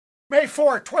May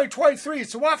 4th, 2023.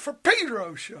 It's the What for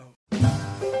Pedro Show.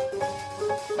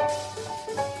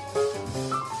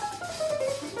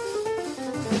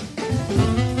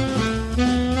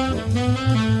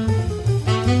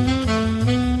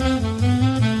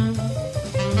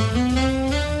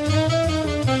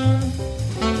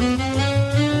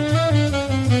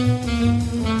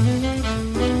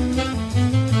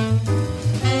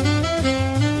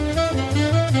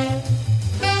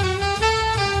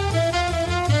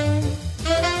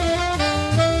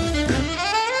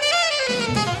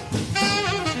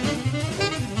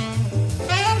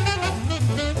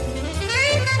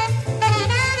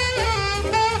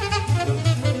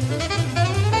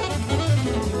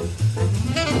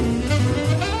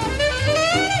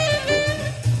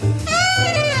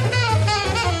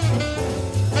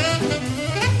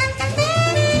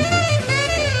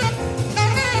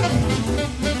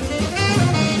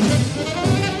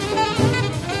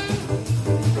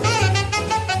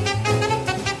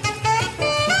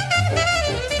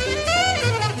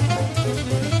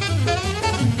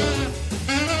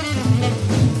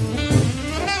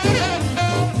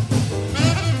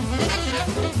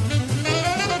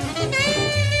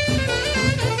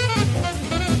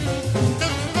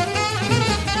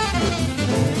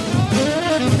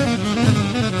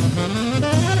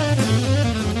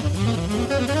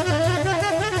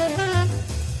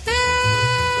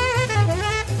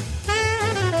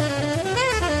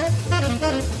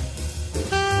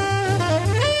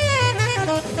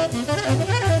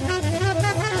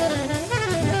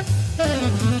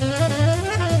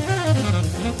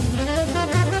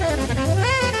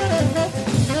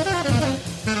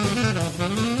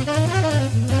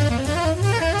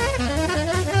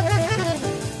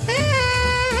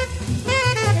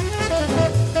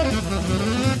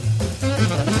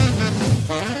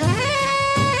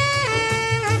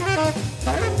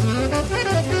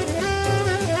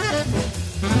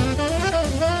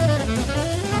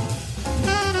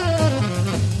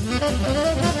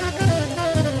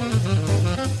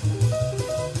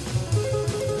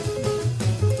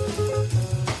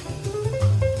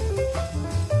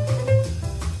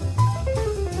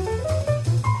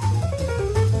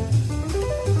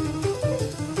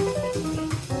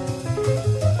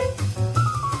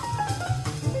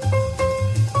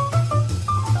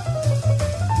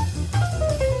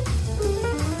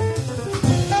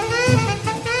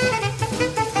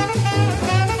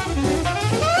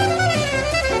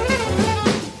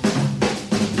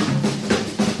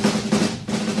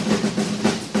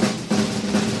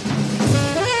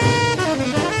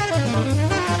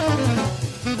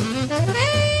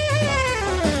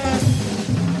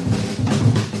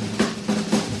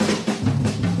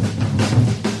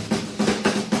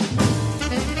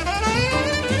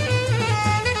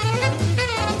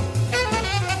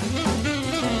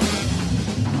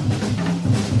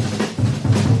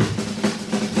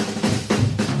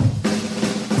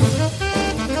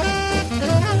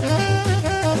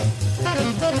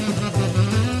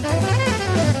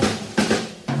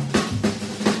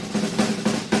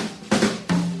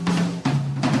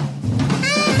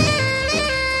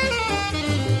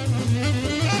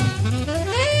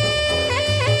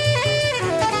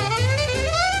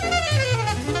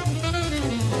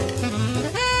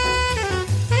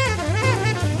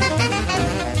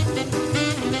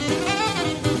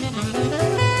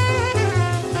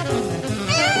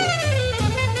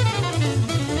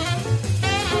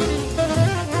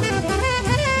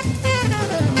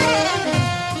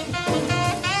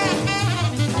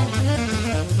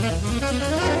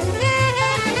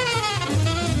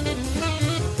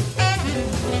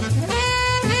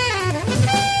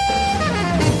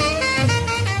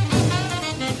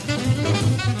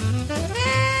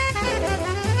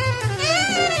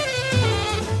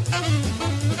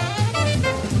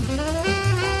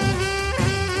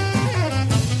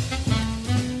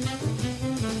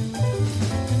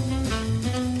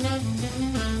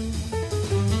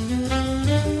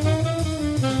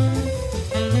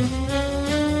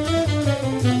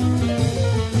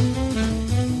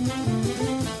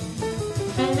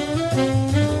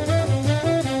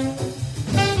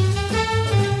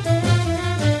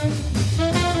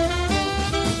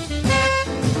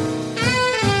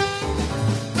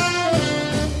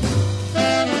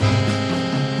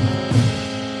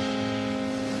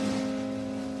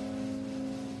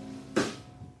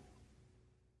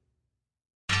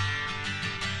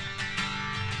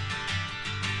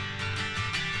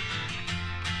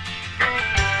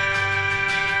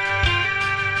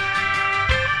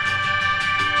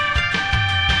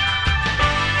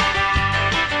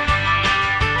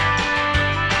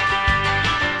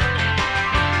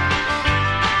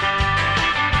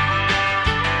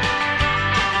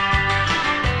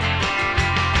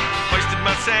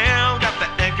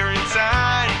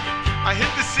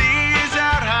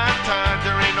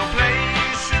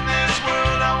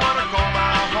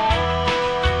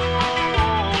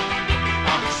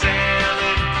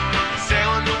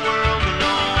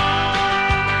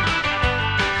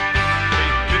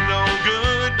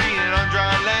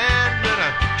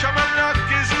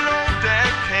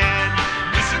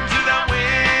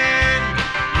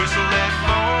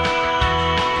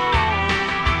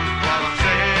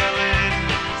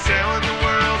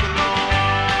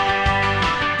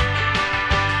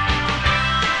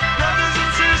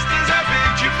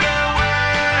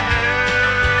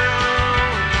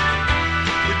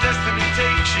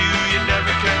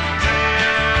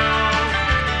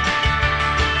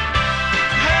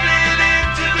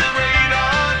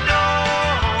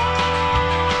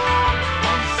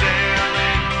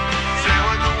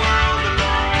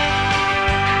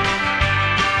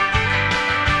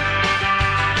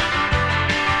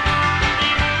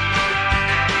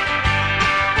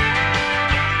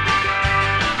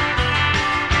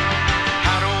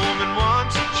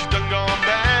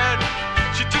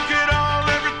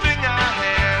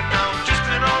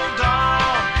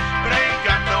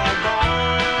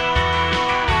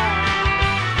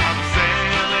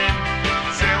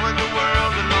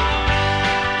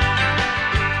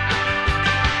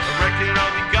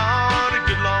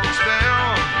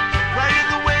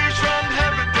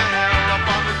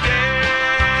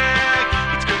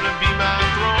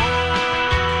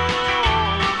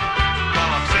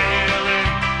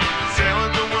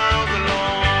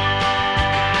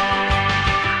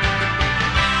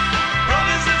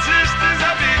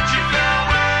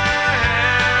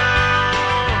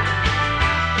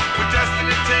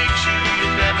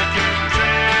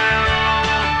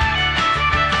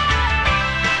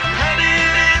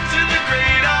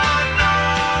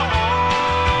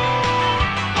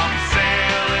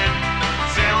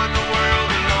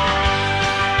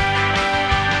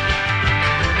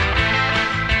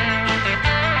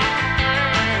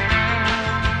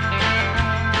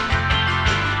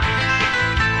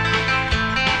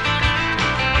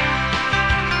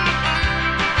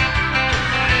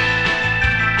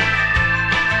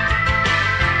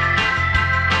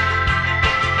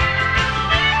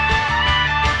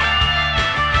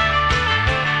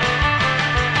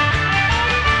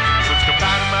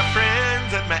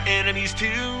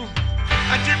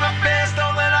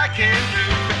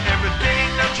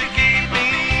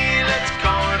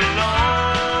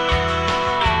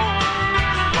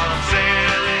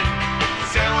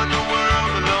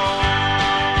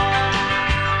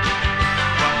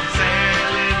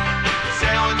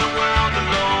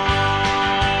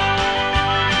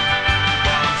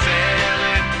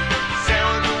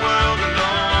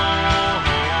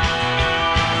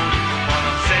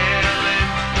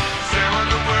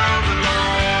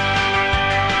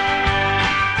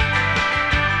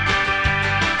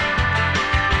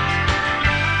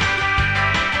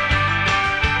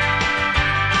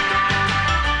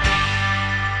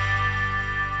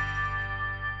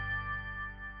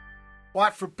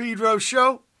 What for Pedro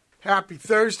Show? Happy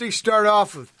Thursday. Start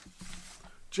off with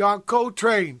John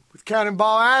Coltrane with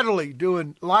Cannonball Adderley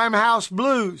doing Limehouse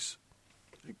Blues.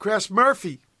 And Chris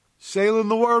Murphy, Sailing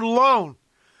the World Alone.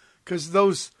 Because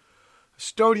those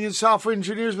Estonian software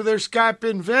engineers with their Skype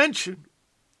invention,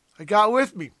 I got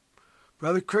with me.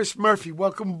 Brother Chris Murphy,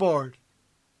 welcome aboard.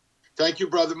 Thank you,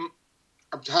 brother.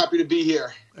 I'm happy to be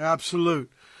here.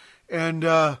 Absolute. And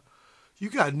you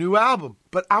got a new album,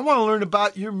 but I want to learn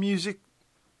about your music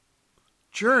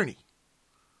journey.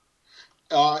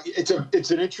 It's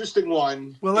an interesting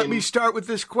one. Well, let me start with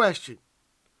this question.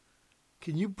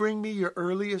 Can you bring me your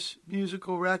earliest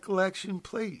musical recollection,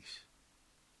 please?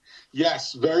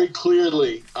 Yes, very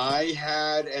clearly. I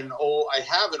have an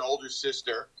older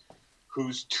sister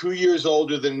who's 2 years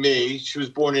older than me. She was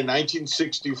born in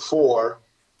 1964.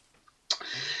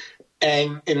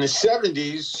 And in the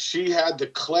 70s, she had the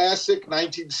classic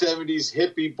 1970s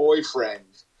hippie boyfriend,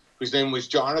 whose name was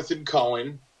Jonathan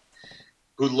Cohen,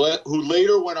 who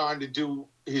later went on to do,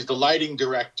 he's the lighting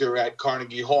director at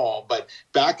Carnegie Hall. But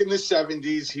back in the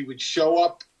 70s, he would show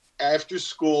up after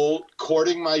school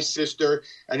courting my sister,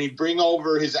 and he'd bring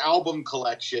over his album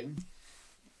collection.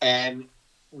 And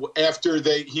after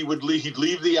he'd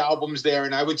leave the albums there,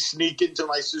 and I would sneak into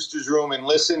my sister's room and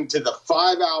listen to the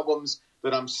 5 albums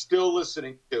that I'm still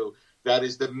listening to. That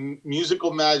is the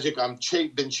musical magic I've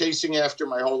been chasing after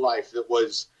my whole life. It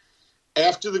was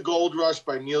After the Gold Rush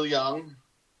by Neil Young,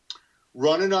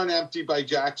 Running on Empty by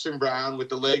Jackson Browne with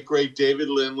the late, great David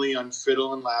Lindley on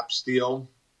fiddle and lap steel.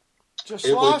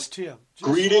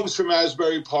 Greetings from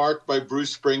Asbury Park by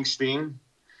Bruce Springsteen.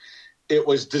 It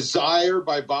was Desire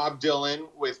by Bob Dylan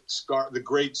with the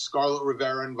great Scarlett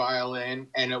Rivera on violin.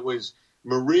 And it was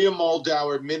Maria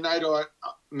Muldaur,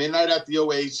 Midnight at the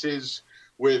Oasis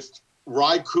with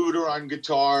Ry Cooder on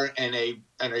guitar and a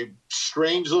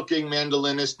strange-looking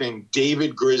mandolinist named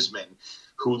David Grisman,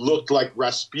 who looked like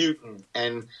Rasputin.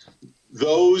 And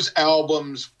those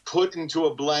albums put into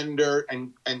a blender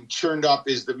and churned up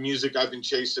is the music I've been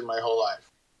chasing my whole life.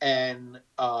 And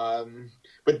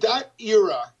but that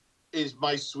era is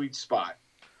my sweet spot.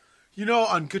 You know,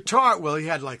 on guitar, well, he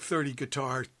had like 30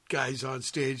 guitar guys on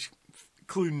stage,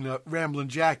 including Ramblin'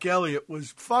 Jack Elliott,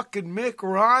 was fucking Mick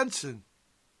Ronson.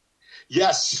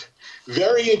 Yes,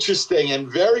 very interesting and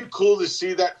very cool to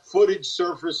see that footage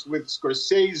surface with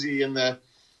Scorsese in the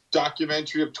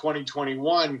documentary of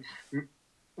 2021.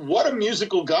 What a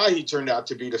musical guy he turned out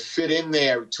to be, to fit in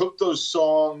there. He took those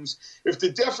songs. If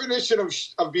the definition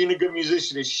of being a good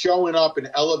musician is showing up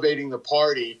and elevating the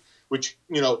party, which,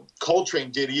 you know,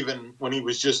 Coltrane did even when he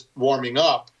was just warming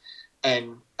up,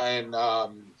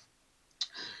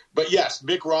 but yes,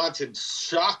 Mick Ronson,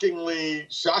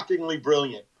 shockingly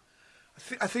brilliant.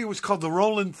 I think it was called the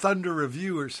Rolling Thunder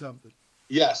Review or something.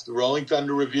 Yes, the Rolling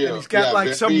Thunder Review. And he's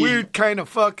got some weird kind of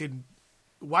fucking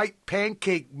white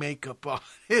pancake makeup on.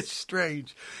 It's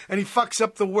strange. And he fucks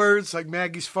up the words like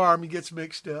Maggie's Farm. He gets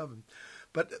mixed up.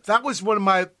 But that was one of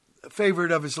my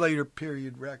favorite of his later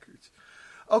period records.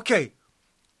 Okay,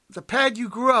 the pad you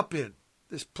grew up in,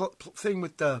 this thing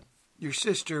with your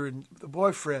sister and the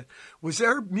boyfriend, was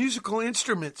there musical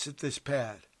instruments at this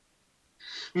pad?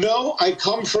 No, I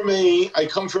come from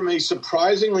a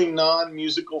surprisingly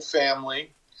non-musical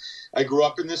family. I grew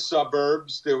up in the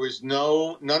suburbs. There was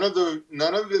none of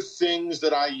the things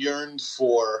that I yearned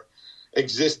for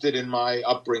existed in my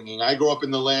upbringing. I grew up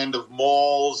in the land of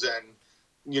malls and,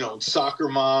 you know, soccer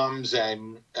moms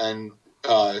and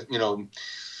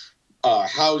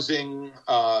housing,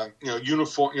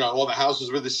 uniform, all the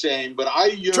houses were the same, but I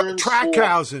yearned track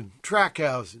housing.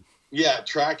 Yeah,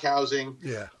 track housing.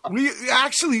 Yeah.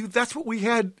 That's what we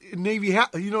had in Navy.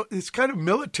 It's kind of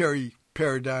military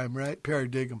paradigm, right?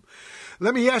 Paradigm.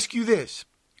 Let me ask you this.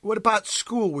 What about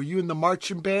school? Were you in the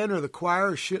marching band or the choir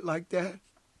or shit like that?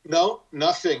 No,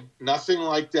 nothing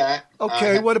like that.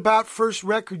 Okay. What about first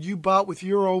record you bought with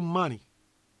your own money?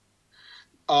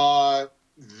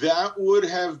 That would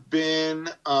have been,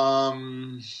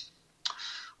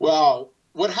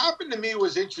 what happened to me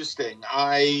was interesting.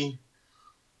 I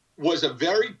was a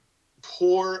very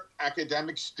poor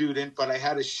academic student, but I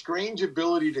had a strange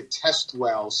ability to test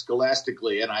well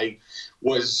scholastically, and I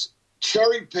was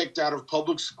cherry-picked out of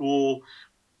public school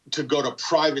to go to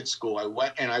private school. I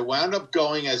wound up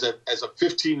going as a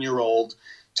 15-year-old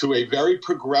to a very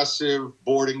progressive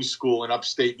boarding school in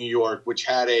upstate New York, which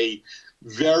had a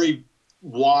very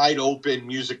wide open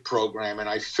music program. And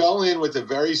I fell in with a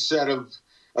very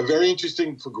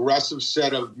interesting progressive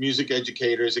set of music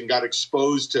educators and got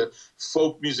exposed to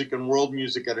folk music and world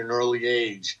music at an early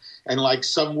age. And like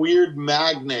some weird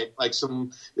magnet,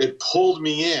 it pulled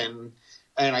me in.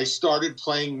 and I started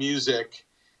playing music,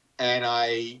 and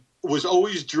I was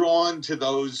always drawn to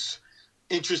those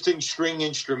interesting string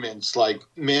instruments like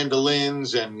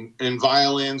mandolins and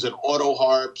violins and auto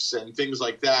harps and things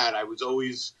like that. I was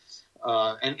always,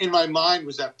 and in my mind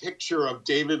was that picture of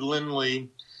David Lindley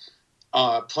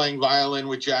playing violin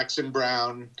with Jackson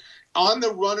Browne. On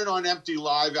the Runnin' on Empty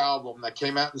live album that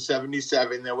came out in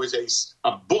 77, there was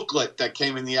a booklet that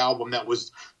came in the album that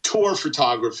was tour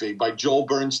photography by Joel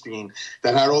Bernstein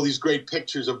that had all these great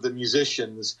pictures of the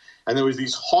musicians. And there was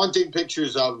these haunting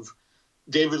pictures of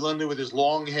David Lindley with his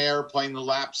long hair playing the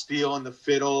lap steel and the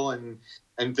fiddle and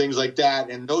things like that.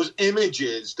 And those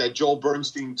images that Joel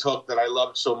Bernstein took that I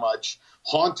loved so much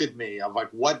haunted me of like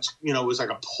what, it was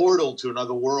like a portal to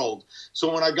another world.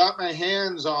 So when I got my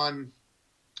hands on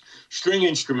string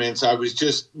instruments, I was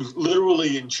just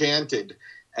literally enchanted.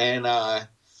 And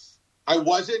I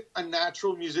wasn't a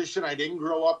natural musician. I didn't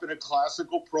grow up in a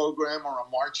classical program or a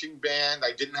marching band.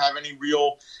 I didn't have any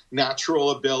real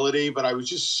natural ability, but I was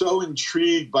just so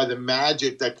intrigued by the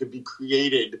magic that could be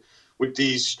created with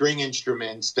these string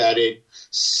instruments that it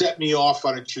set me off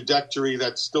on a trajectory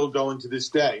that's still going to this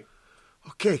day.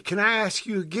 Okay, can I ask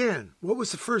you again, what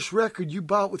was the first record you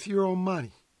bought with your own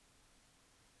money?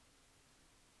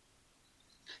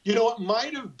 It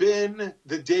might have been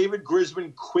the David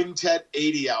Grisman Quintet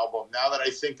 80 album, now that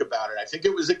I think about it. I think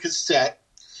it was a cassette.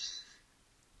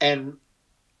 And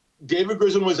David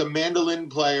Grisman was a mandolin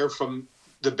player from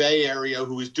the Bay Area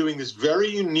who was doing this very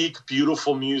unique,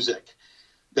 beautiful music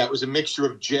that was a mixture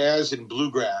of jazz and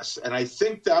bluegrass. And I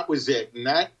think that was it. And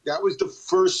that was the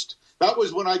first, that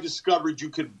was when I discovered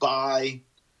you could buy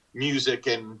music,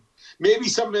 and maybe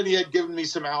somebody had given me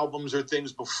some albums or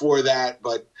things before that,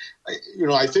 but,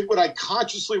 I think when I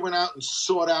consciously went out and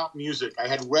sought out music, I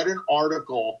had read an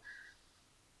article.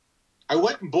 I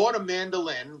went and bought a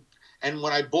mandolin, and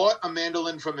when I bought a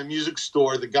mandolin from a music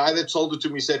store, the guy that sold it to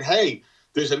me said, "Hey,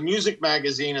 there's a music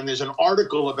magazine, and there's an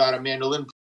article about a mandolin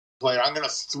player. I'm going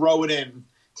to throw it in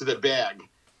to the bag,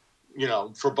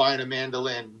 for buying a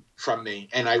mandolin from me."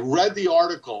 And I read the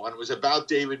article, and it was about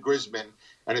David Grisman,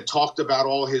 and it talked about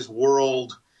all his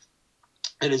world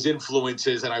and his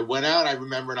influences. And I went out, I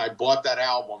remember, and I bought that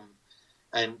album.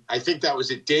 And I think that was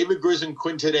it. David Grisman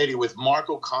Quintet 80 with Mark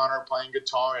O'Connor playing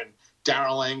guitar and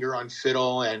Darrell Anger on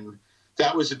fiddle. And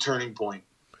that was a turning point.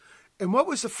 And what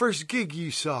was the first gig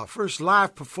you saw? First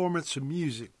live performance of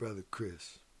music, Brother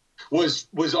Chris?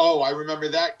 I remember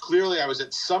that clearly. I was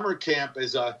at summer camp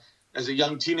as a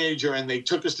young teenager, and they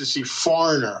took us to see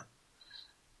Foreigner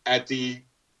at the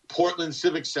Portland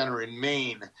Civic Center in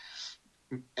Maine.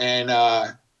 And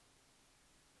that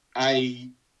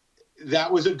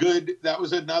was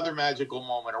another magical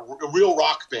moment, a real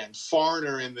rock band,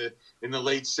 Foreigner in the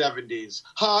late 70s,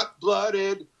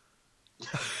 hot-blooded.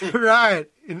 Right.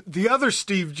 And the other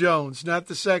Steve Jones, not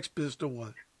the Sex Pistol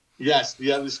one. Yes,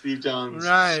 the other Steve Jones.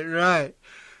 Right.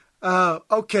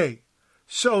 Okay.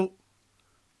 So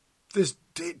this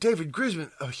David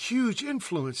Grisman, a huge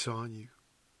influence on you.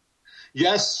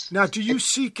 Yes. Now, do you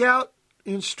seek out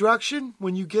instruction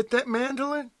when you get that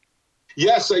mandolin?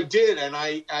 Yes, I did. And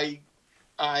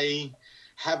I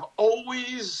have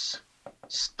always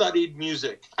studied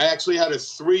music. I actually had a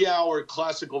 3-hour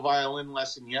classical violin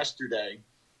lesson yesterday,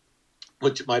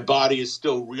 which my body is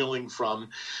still reeling from.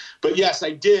 But yes,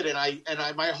 I did. And I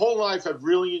my whole life I've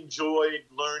really enjoyed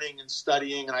learning and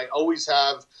studying, and I always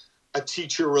have a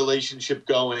teacher relationship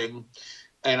going.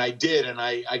 And I did. And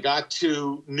I got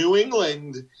to New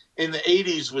England in the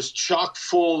 80s was chock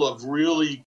full of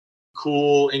really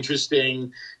cool,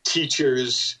 interesting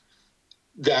teachers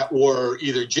that were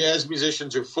either jazz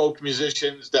musicians or folk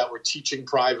musicians that were teaching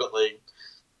privately.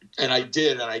 And I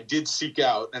did seek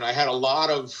out. And I had a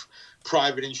lot of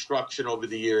private instruction over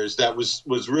the years that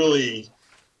was really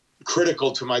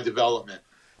critical to my development.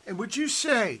 And would you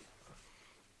say,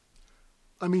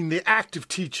 the act of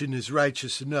teaching is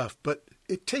righteous enough, but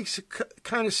it takes a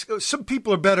kind of, some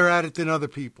people are better at it than other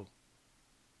people.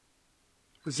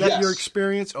 Was that your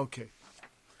experience? Okay.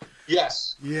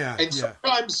 Yes. Yeah. And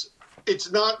sometimes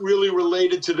it's not really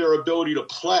related to their ability to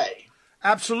play.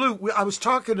 Absolutely. I was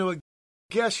talking to a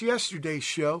guest yesterday's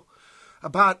show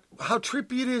about how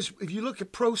trippy it is. If you look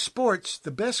at pro sports,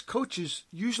 the best coaches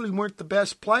usually weren't the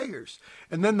best players.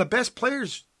 And then the best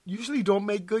players usually don't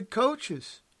make good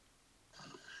coaches.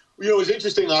 It was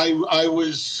interesting. I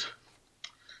was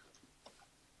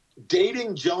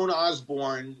dating Joan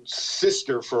Osborne's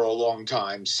sister for a long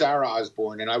time, Sarah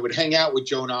Osborne, and I would hang out with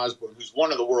Joan Osborne, who's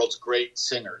one of the world's great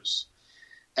singers.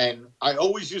 And I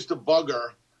always used to bug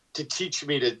her to teach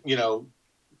me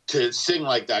to sing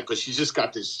like that, because she's just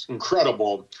got this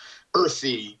incredible,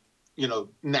 earthy,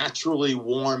 naturally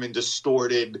warm and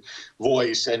distorted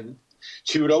voice. And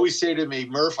she would always say to me,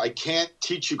 Murph, I can't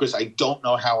teach you because I don't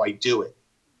know how I do it.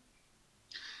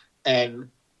 And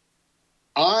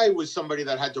I was somebody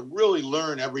that had to really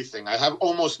learn everything. I have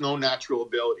almost no natural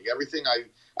ability. Everything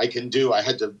I can do, I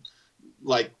had to,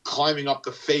 like climbing up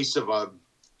the face of a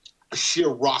sheer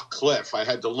rock cliff, I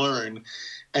had to learn.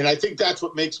 And I think that's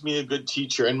what makes me a good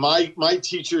teacher. And my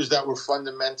teachers that were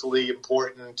fundamentally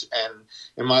important and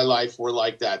in my life were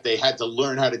like that. They had to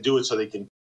learn how to do it so they can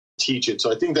teach it.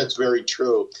 So I think that's very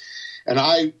true. And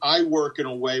I work in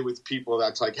a way with people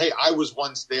that's like, hey, I was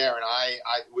once there and I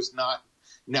was not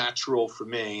natural for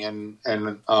me. And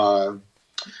I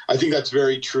think that's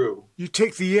very true. You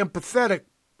take the empathetic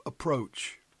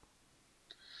approach.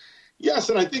 Yes,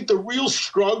 and I think the real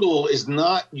struggle is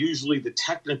not usually the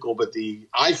technical, but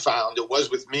I found it was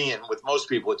with me and with most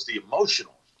people, it's the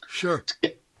emotional. Sure.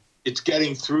 It's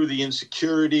getting through the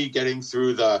insecurity, getting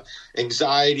through the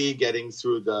anxiety, getting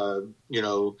through the,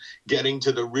 getting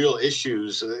to the real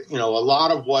issues. A lot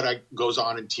of what goes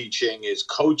on in teaching is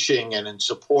coaching and in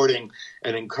supporting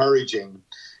and encouraging.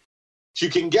 If you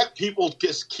can get people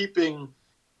just keeping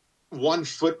one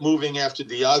foot moving after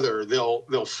the other,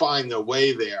 they'll find their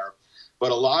way there.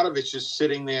 But a lot of it's just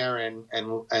sitting there and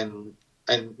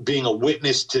being a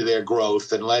witness to their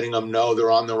growth and letting them know they're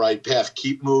on the right path.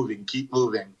 Keep moving, keep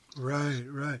moving.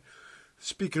 Right.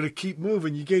 Speaking of keep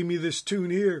moving, you gave me this tune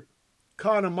here,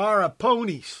 Connemara,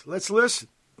 Ponies. Let's listen.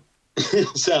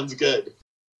 Sounds good.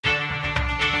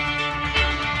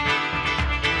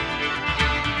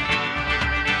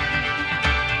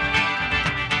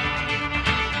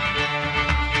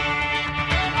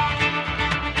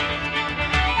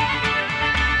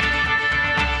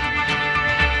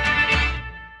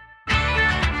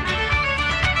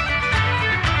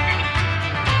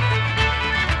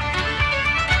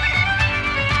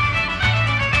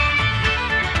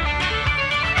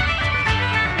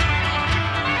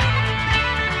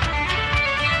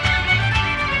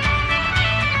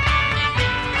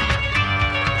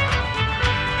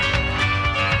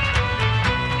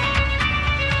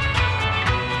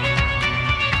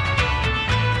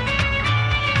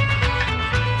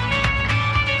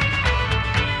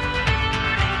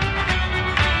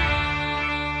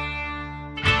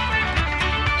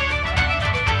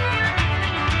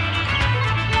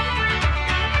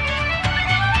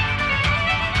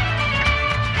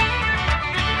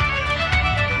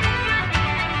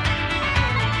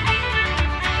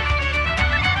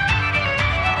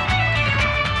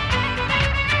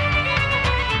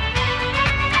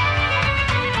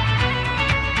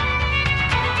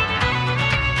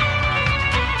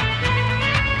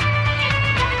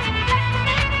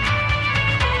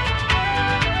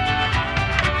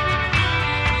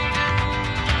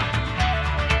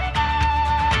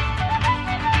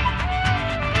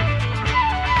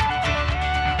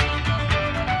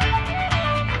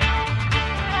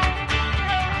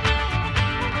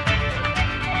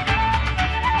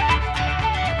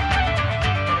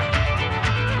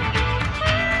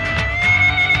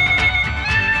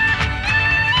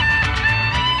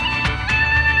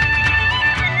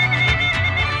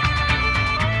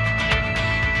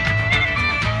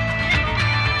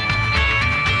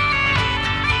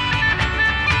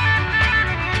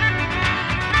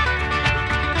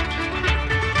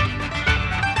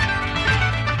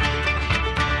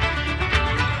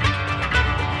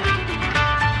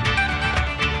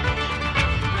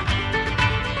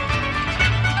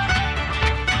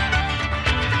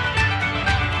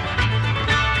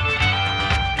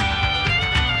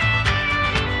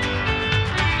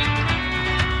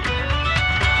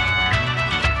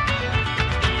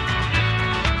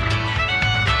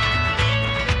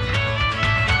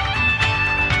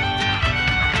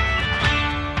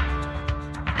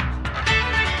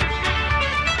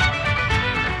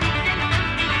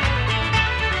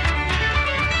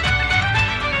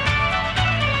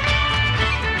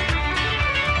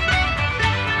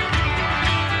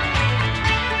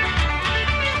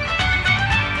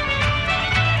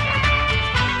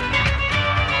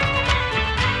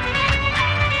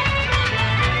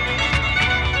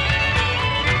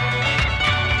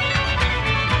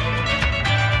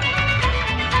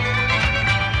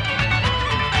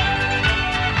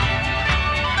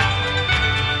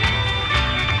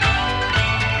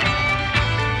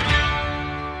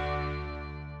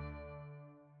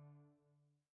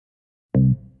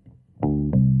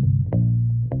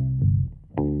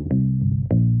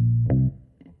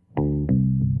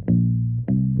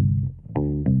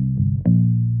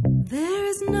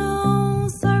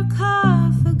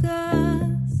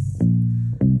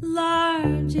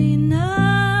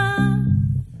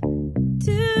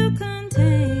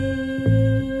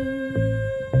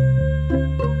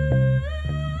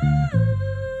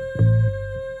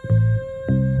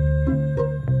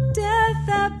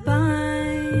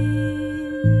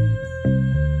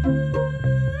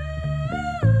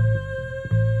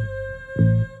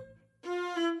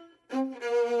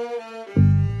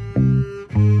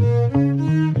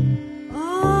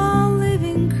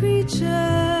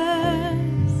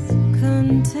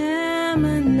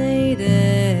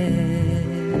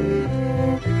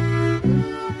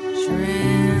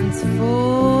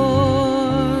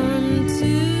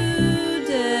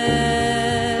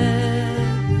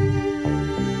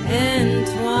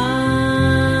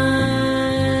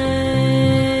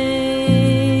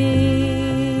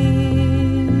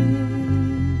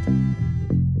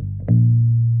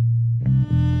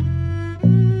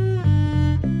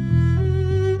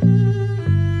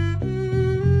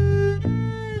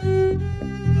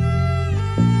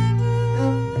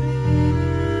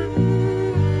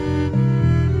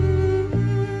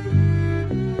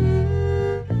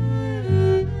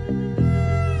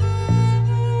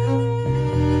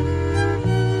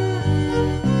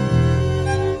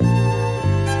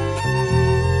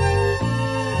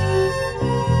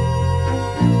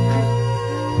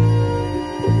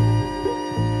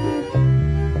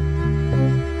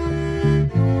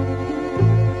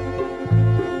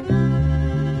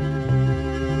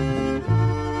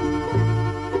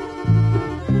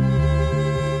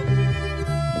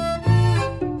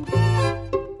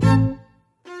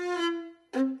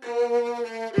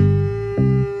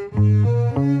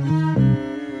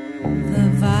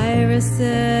 viruses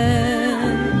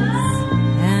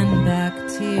and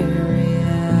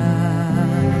bacteria.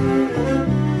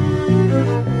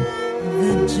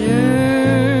 The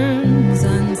germs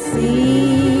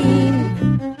unseen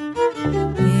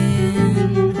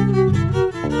in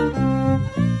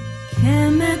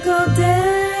chemical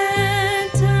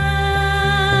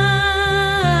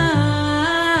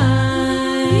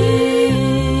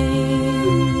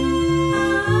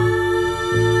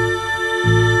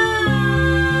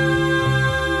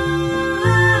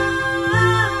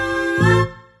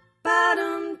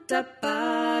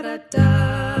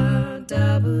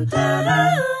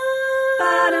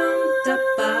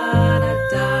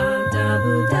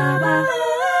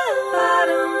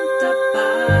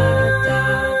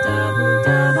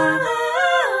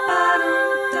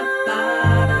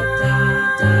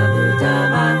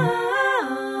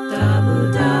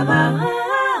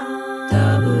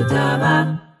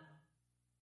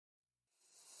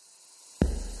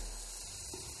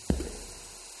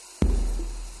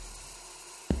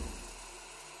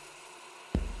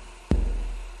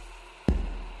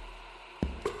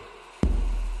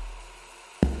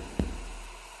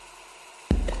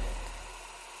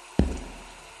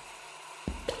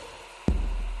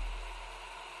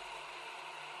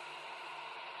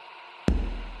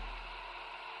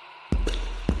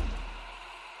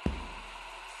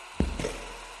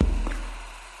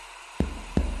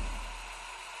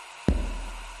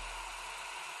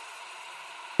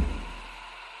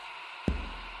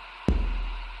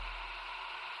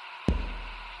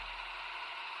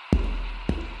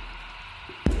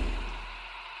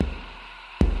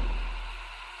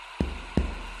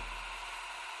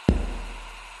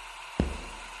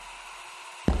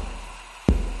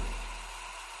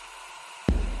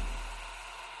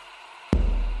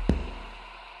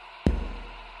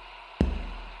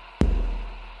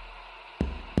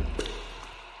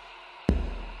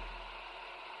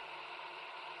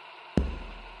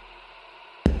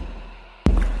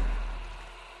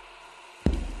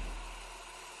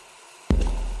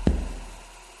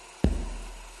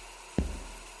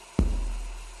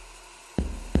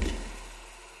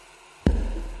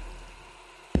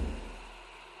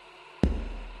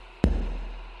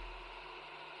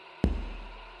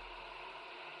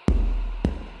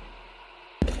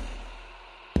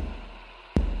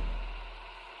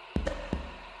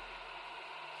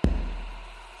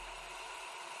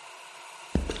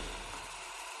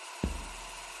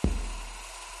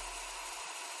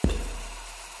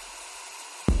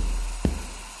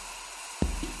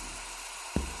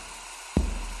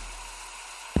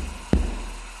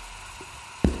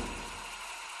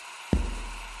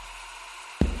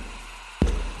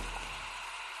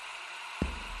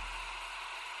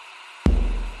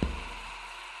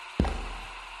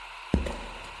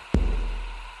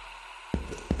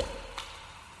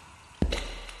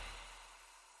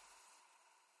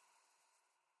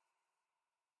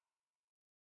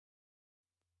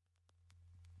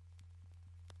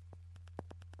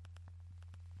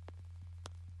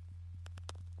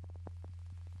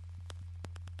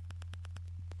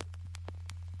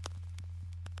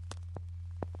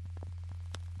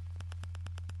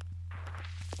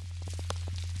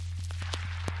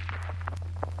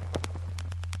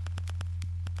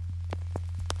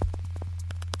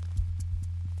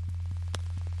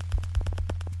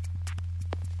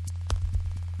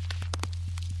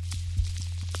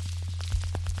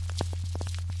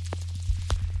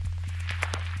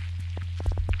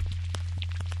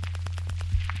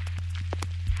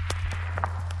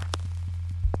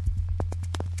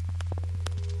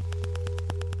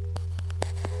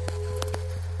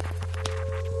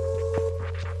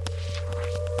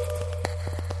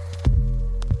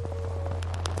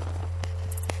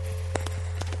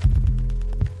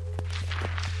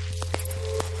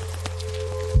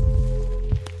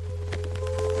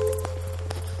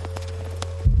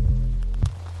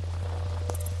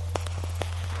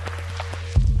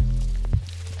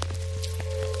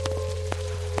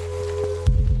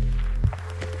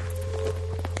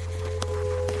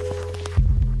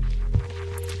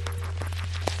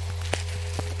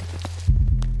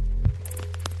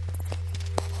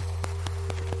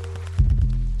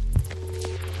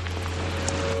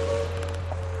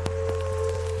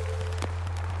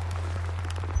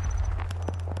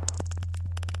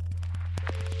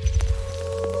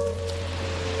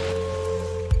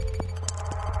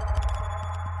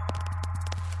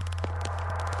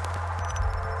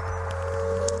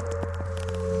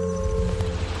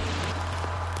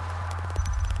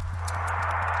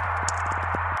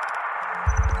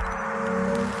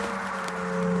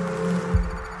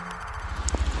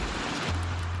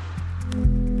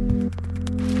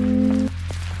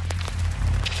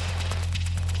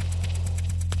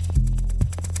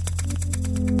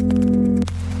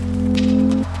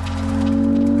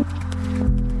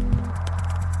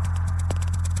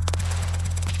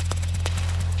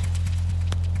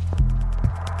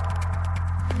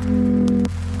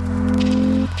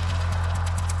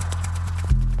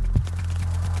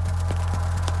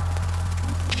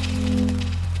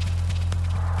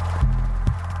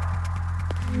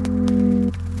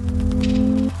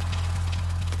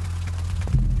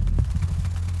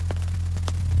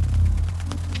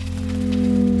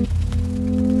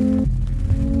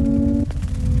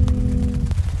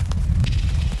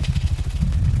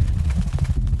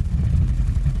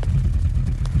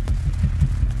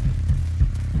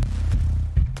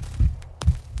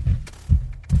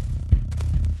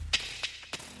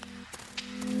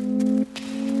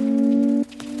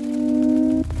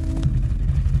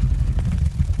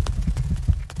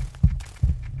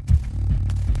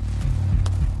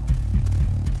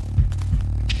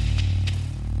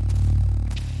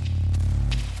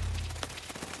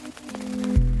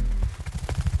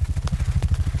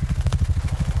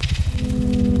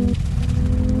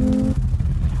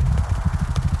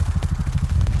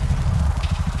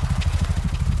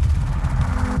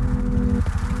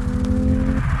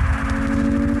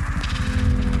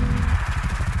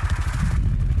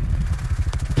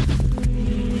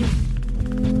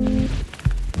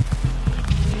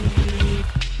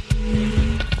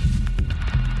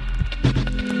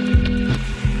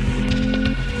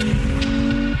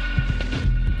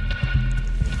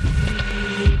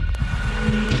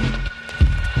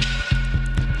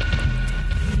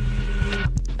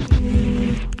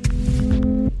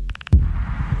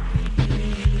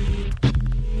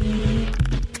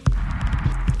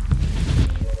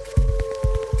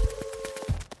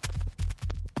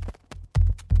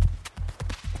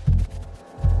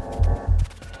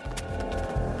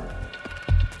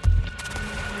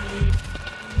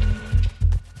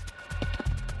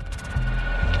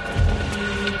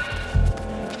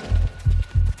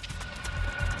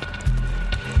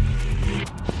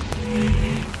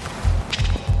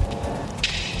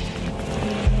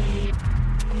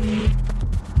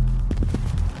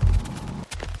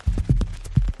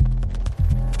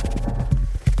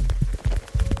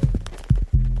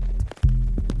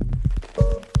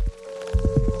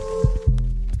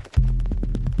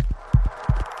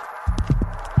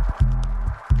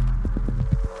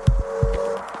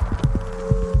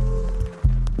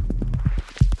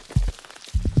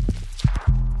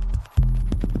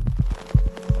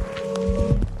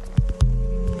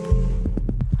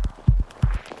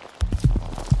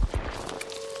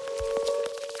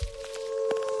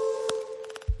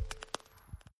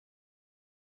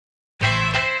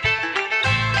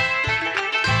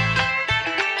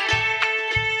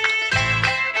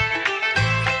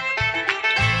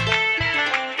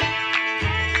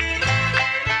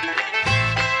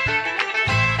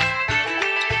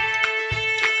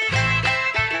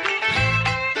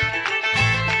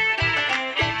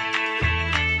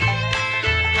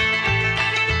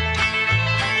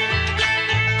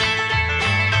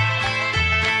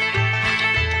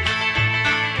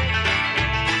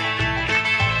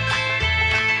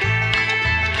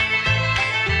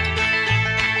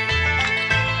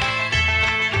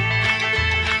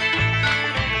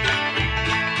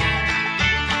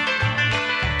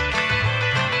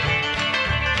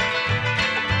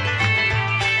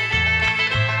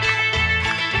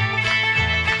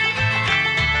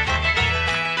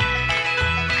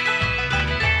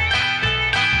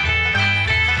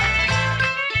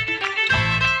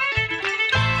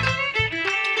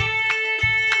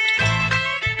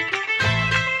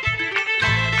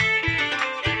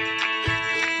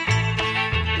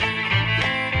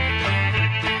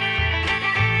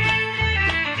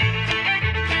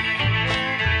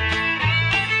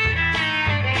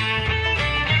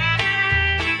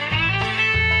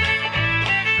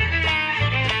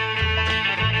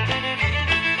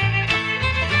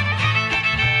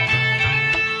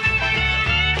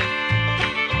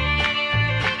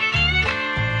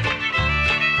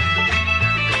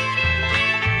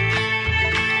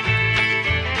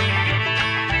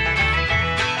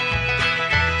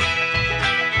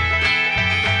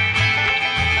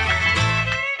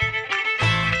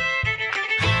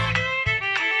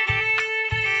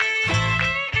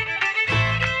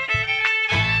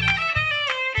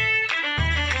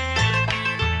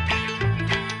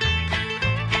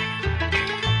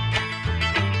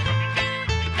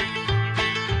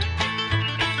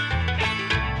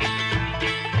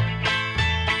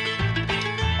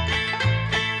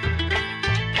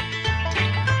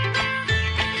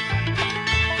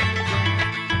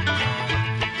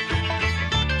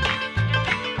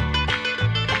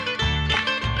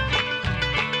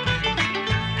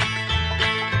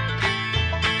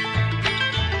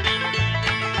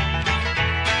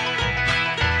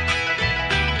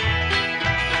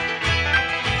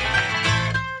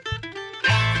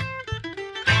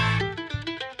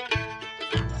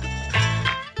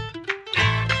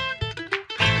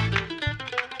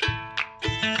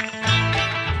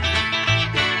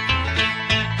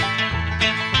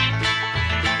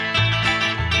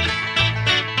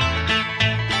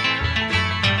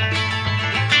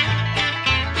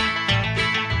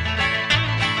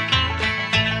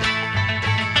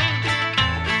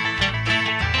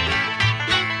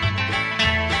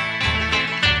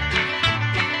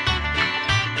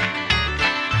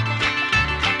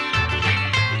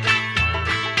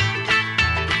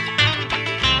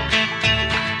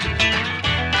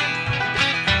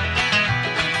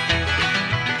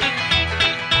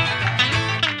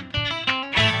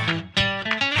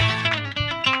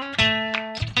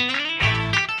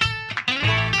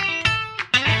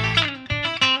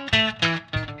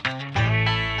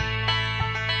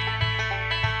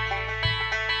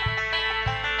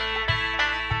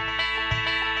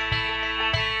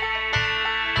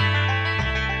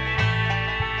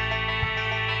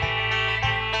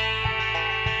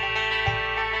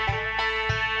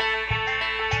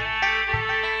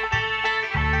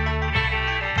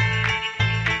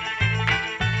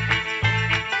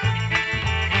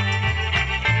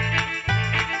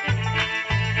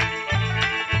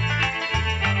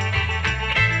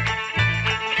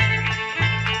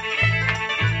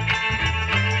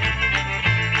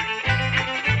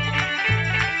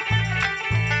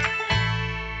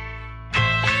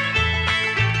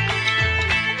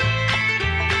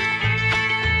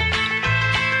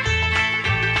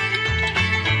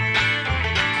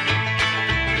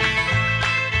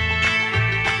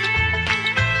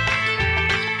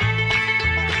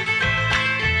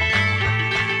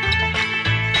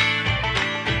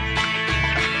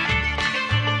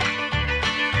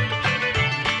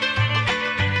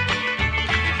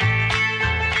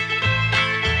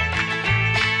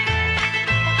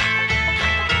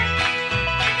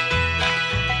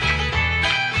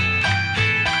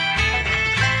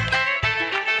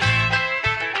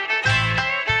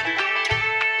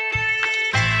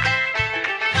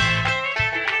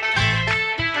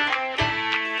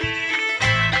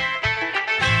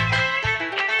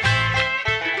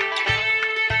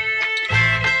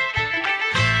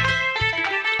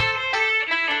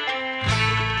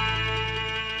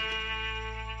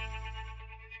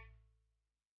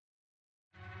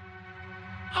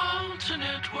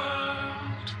Alternate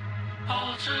world,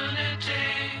 alternate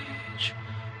age,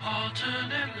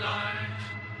 alternate life.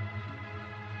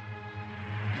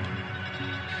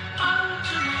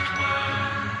 Alternate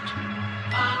world,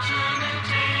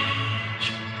 alternate age,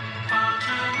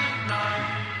 alternate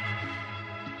life.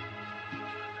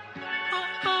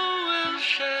 Oh, we'll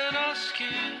shed our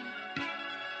skin,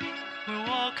 we'll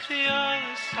walk the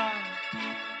other side.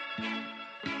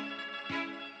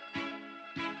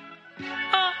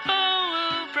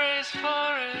 For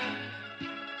it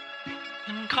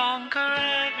and conquer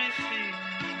everything.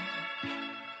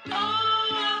 Oh,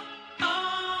 oh, oh,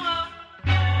 oh.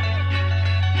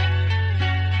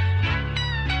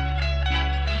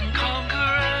 And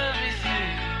conquer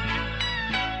everything.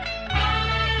 Oh,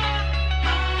 oh,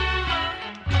 oh,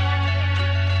 oh.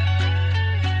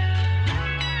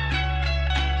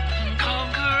 And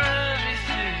conquer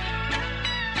everything.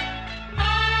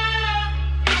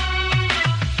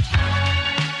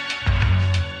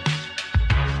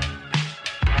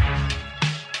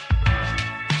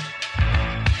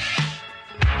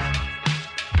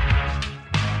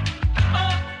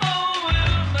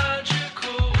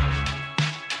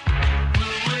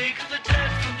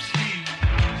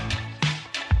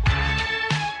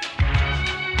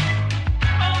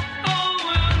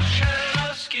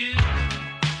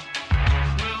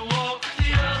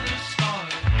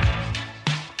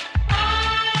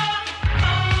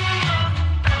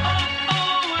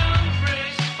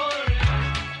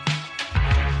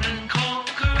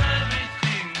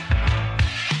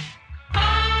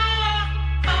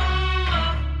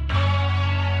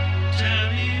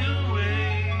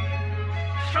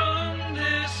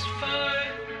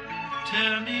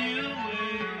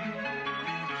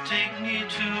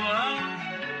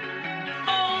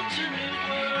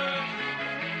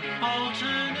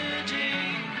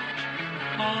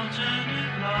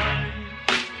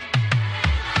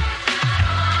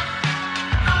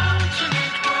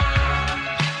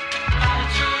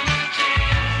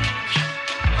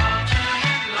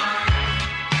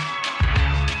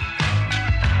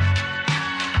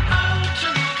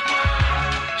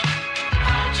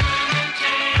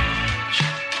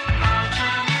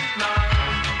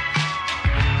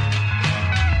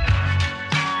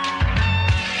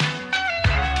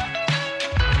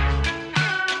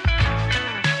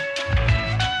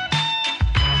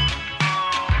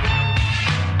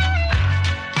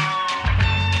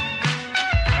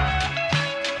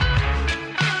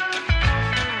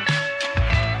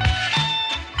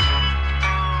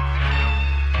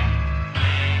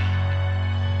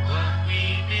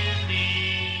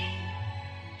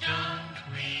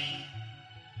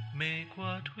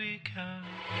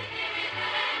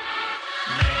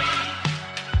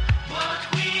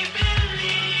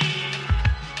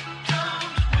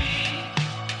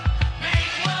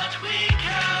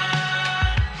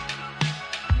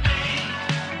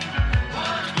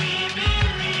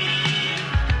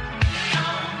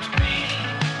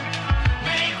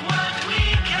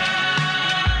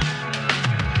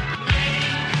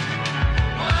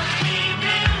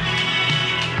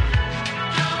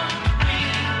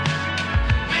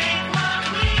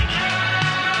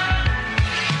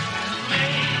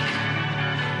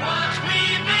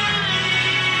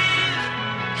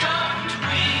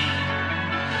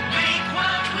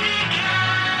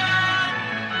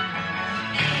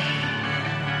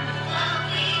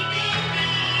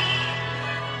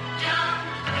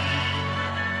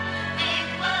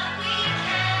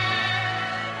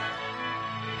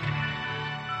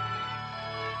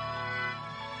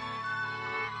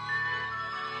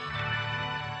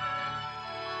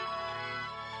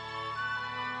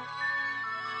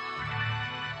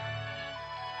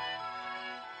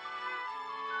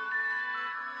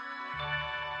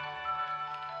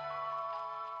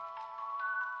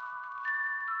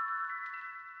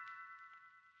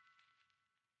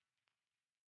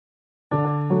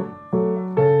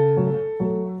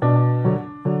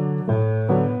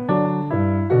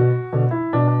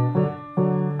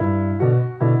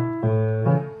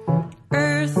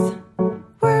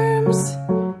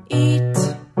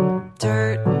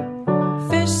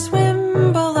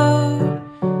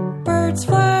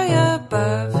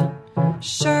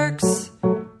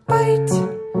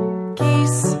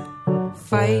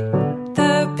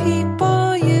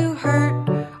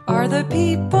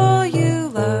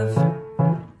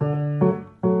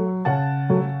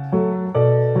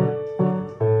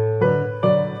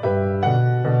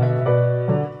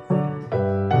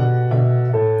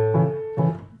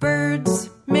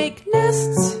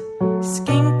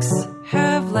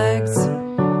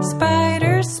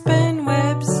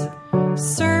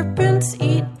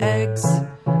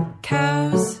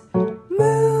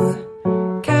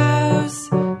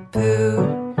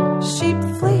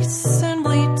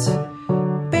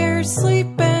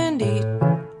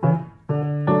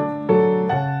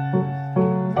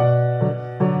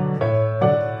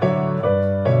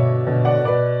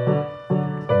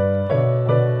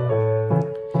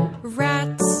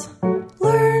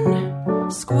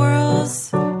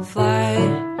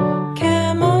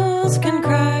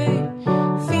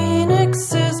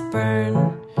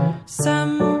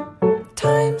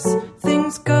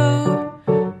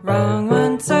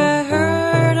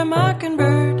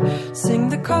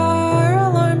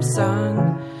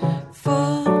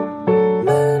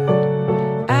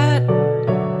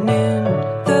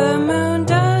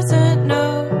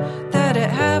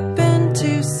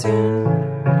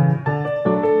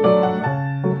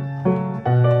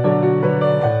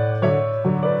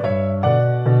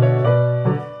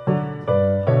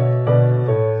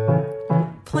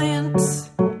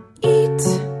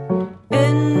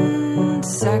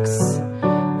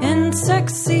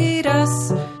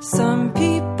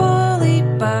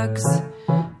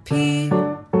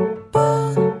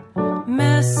 People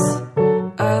mess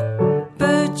up.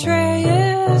 Betray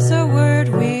is a word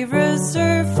we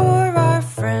reserve for our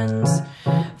friends.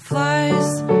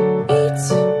 Flies eat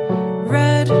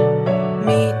red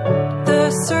meat.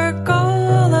 The circle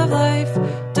of life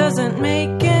doesn't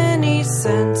make any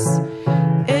sense.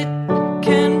 It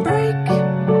can break,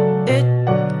 it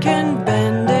can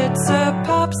bend. It's a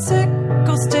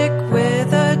popsicle stick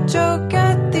with a joke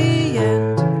at the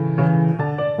end.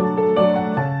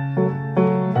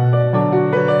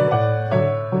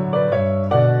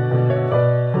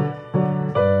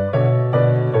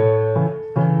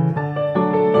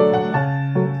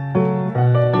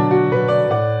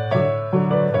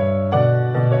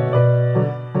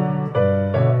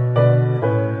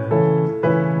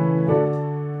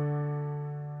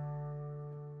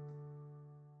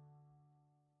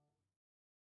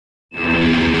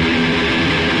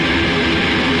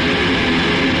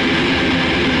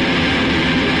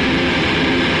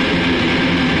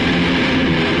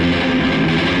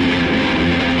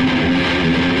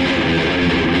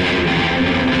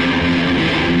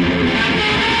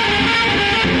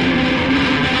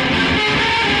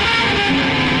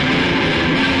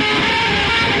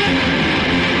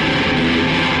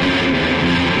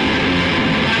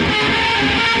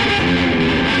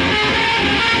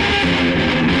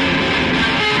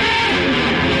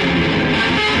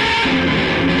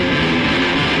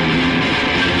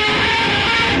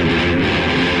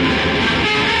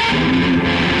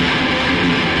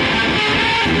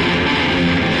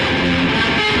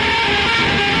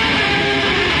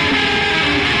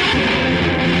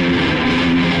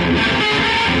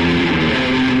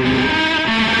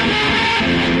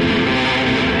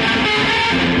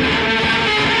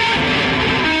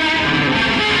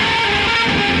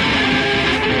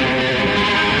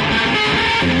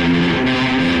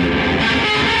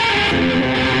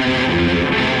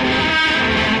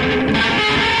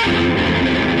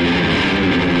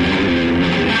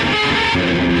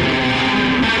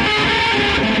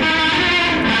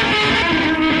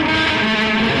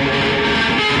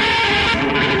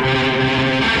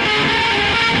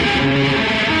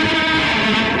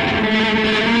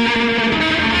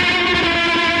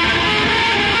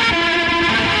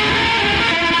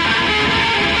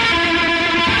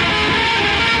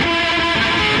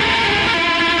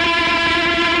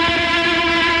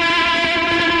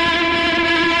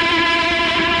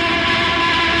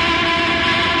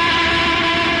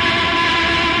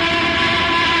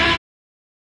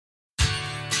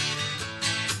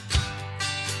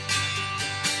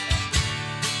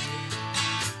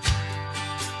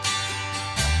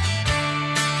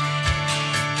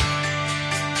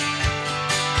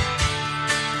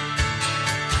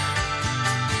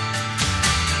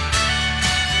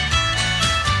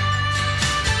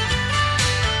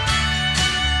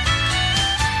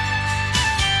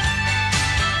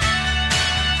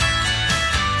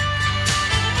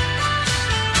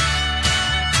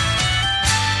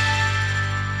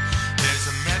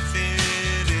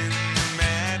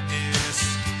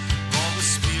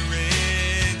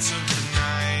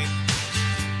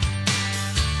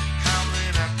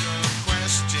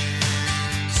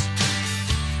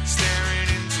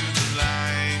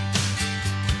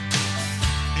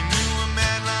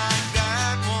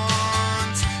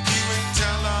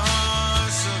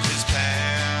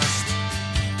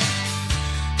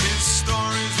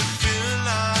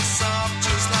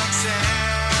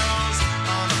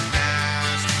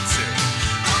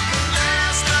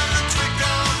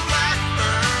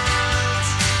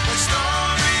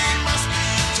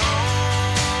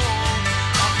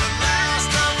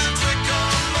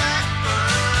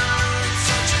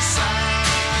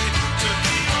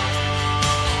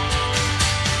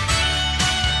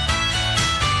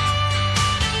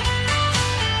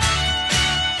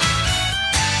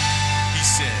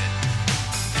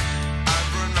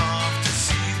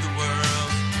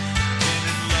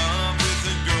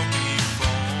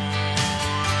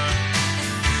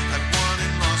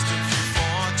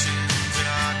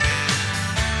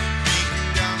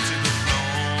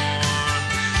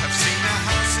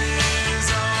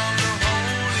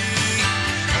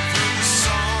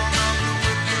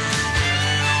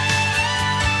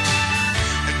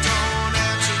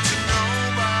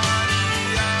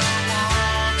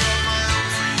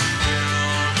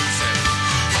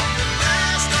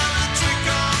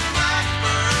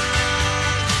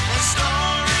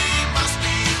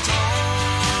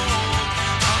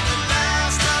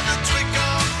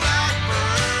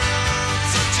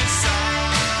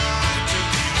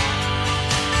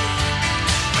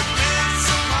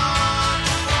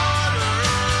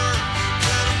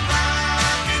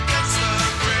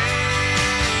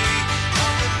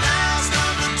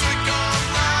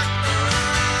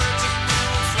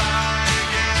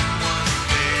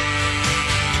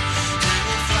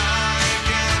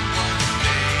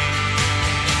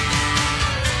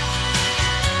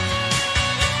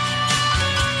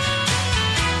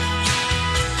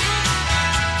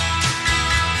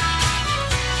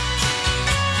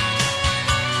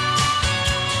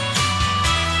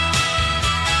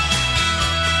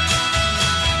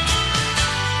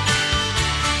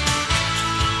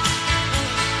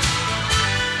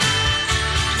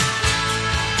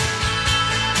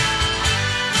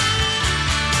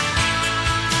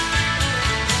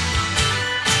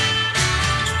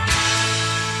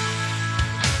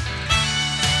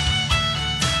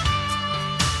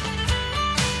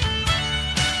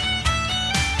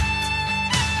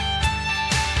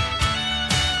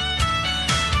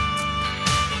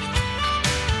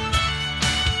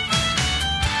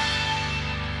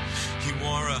 He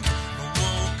wore a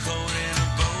wool coat and a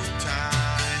bow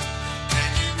tie,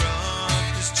 and he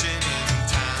rubbed his chin in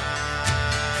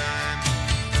time,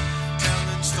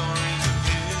 telling stories of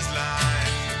his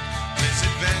life, his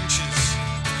adventures,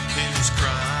 his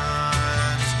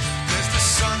crimes. As the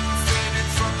sun faded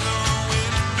from the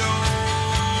window,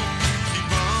 he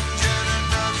bumped yet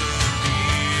another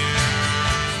beer.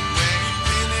 When he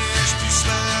finished, he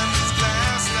slammed his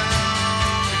glass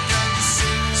down. He got to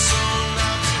sing so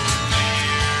loud, so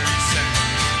clear. He sang,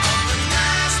 "I'm the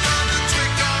last of the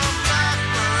twickham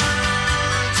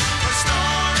blackbirds. A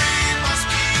story must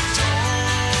be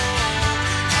told.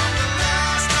 I'm the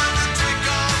last of the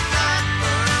twickham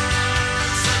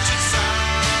blackbirds. Such a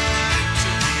sight to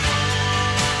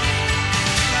behold.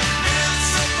 Like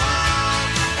myths upon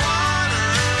the water,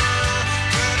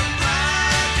 where the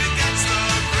black against the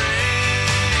gray.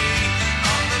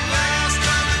 I'm the last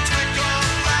of the twickham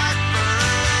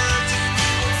blackbirds, and we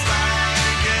will fly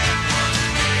again one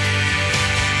day.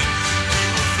 We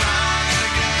will fly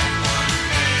again one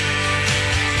day.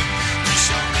 We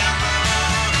shall never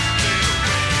fade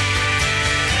away."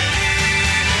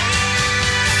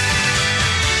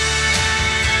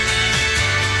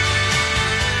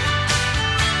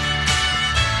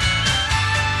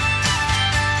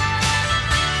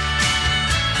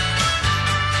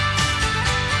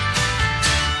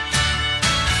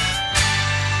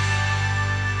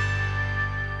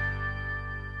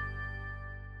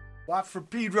 Watt for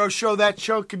Pedro Show. That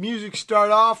chunk of music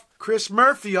start off Chris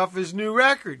Murphy off his new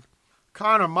record,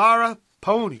 Connemara,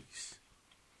 Ponies,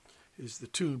 is the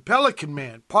tune.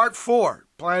 Pelicanman, Part 4,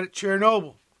 Planet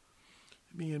Chernobyl.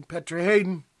 Me and Petra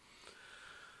Hayden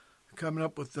coming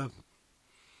up with the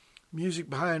music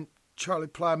behind Charlie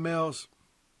Plymel's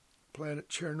Planet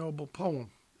Chernobyl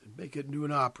poem and make it into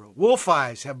an opera. Wolf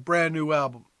Eyes have a brand new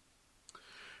album.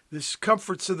 This is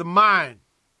Comforts of the Mind.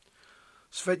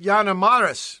 Svetlana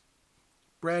Maris,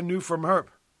 brand new from her.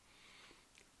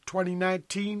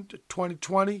 2019 to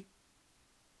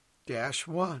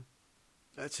 2020-1.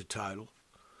 That's a title.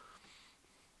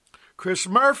 Chris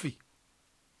Murphy,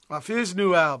 off his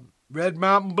new album, Red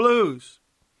Mountain Blues.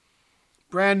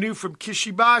 Brand new from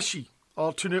Kishi Bashi,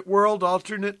 Alternate World,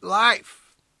 Alternate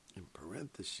Life, in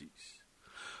parentheses.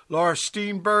 Laura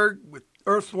Steenberge with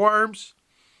Earthworms.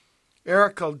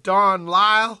 Erica Dawn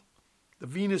Lyle, The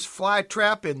Venus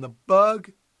Flytrap and The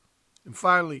Bug. And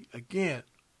finally, again,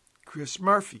 Chris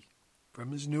Murphy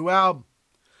from his new album,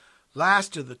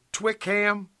 Last of the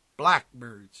Twickham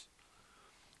Blackbirds.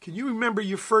 Can you remember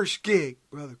your first gig,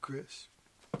 Brother Chris?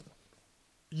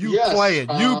 You Yes, playing,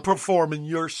 you performing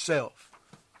yourself.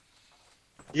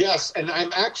 Yes, and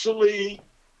I'm actually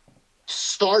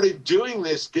started doing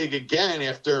this gig again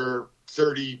after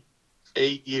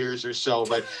 38 years or so,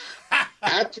 but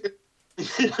after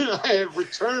I have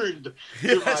returned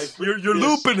to my you're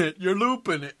looping it. You're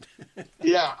looping it.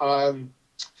 Yeah,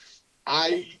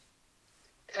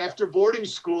 after boarding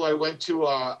school, I went to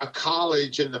a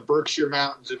college in the Berkshire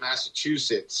Mountains of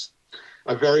Massachusetts,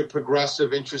 a very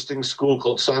progressive, interesting school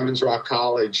called Simon's Rock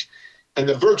College. And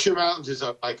the Berkshire Mountains is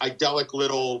a idyllic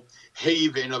little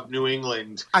haven of New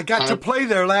England. I got to play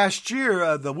there last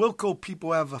year. The Wilco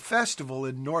people have a festival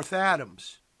in North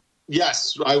Adams.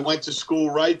 Yes, I went to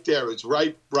school right there. It's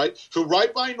right. So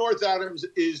right by North Adams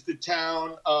is the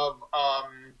town of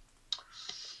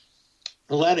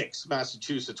Lenox,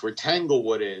 Massachusetts, where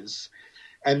Tanglewood is.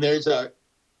 And there's a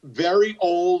very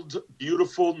old,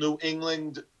 beautiful New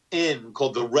England inn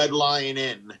called the Red Lion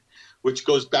Inn, which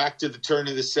goes back to the turn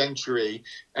of the century.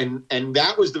 And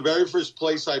that was the very first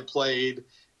place I played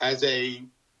as a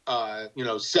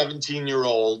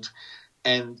 17-year-old.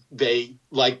 And they,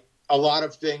 like a lot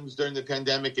of things during the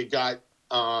pandemic, it got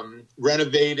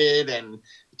renovated and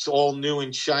it's all new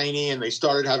and shiny. And they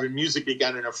started having music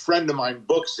again. And a friend of mine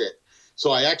books it.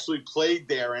 So I actually played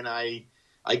there, and I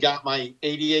got my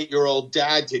 88-year-old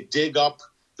dad to dig up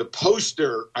the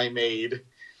poster I made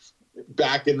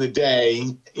back in the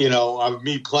day, of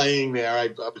me playing there.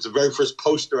 It was the very first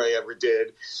poster I ever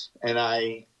did, and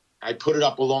I put it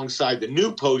up alongside the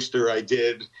new poster I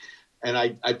did, and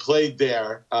I played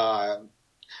there. And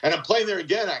I'm playing there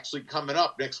again, actually, coming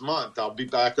up next month. I'll be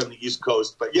back on the East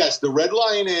Coast. But, yes, the Red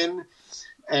Lion Inn,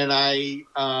 and I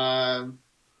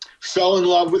fell in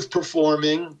love with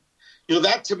performing.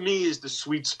 That to me is the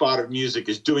sweet spot of music,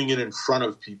 is doing it in front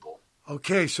of people.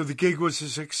 Okay, so the gig was a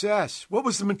success. What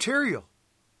was the material?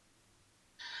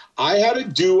 I had a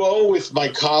duo with my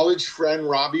college friend,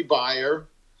 Robbie Beyer.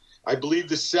 I believe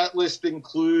the set list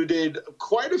included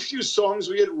quite a few songs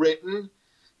we had written.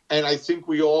 And I think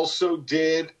we also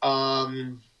did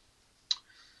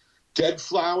Dead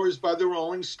Flowers by the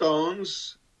Rolling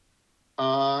Stones.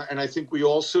 And I think we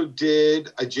also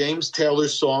did a James Taylor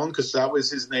song because that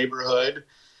was his neighborhood.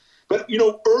 But,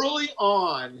 early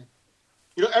on,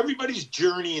 everybody's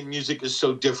journey in music is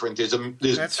so different. There's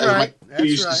That's as right. my That's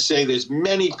used right. to say, there's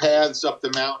many paths up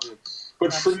the mountain.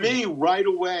 But Absolutely. for me, right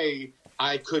away,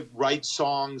 I could write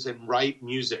songs and write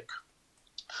music.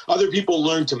 Other people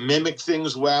learn to mimic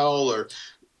things well or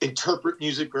interpret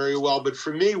music very well. But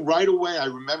for me, right away, I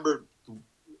remember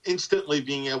instantly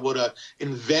being able to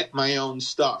invent my own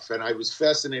stuff. And I was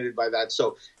fascinated by that.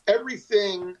 So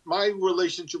everything, my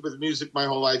relationship with music my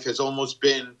whole life has almost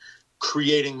been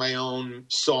creating my own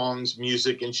songs,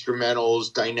 music,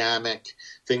 instrumentals, dynamic,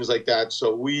 things like that.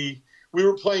 So we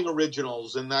were playing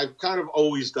originals, and I've kind of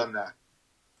always done that.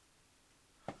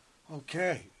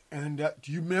 Okay. And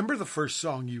do you remember the first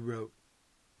song you wrote?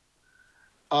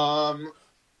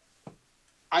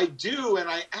 I do, and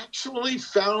I actually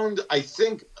found, I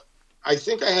think I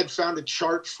had found a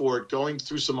chart for it going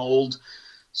through some old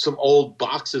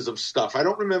boxes of stuff. I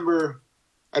don't remember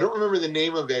the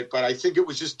name of it, but I think it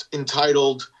was just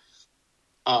entitled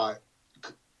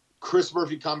Chris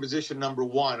Murphy Composition Number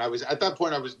 1. At that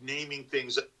point I was naming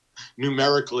things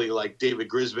numerically like David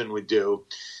Grisman would do.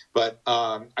 But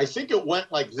I think it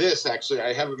went like this, actually.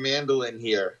 I have a mandolin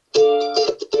here.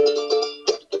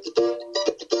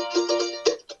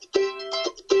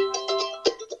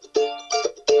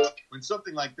 And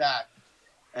something like that.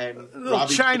 And Little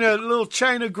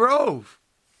China Grove.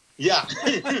 Yeah.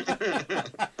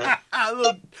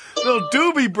 little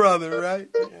Doobie Brother, right?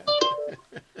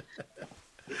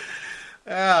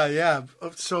 Yeah.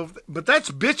 So, but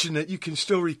that's bitching that you can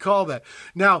still recall that.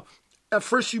 Now, at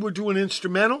first you were doing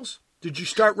instrumentals. Did you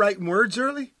start writing words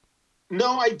early?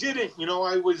 No, I didn't.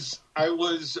 I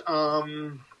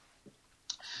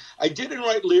didn't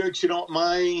write lyrics.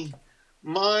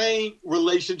 My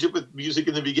relationship with music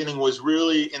in the beginning was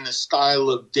really in the style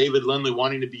of David Lindley,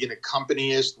 wanting to be an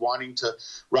accompanist, wanting to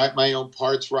write my own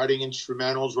parts, writing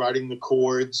instrumentals, writing the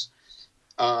chords,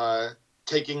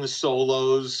 taking the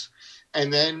solos.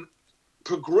 And then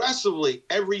progressively,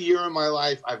 every year in my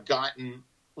life, I've gotten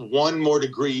one more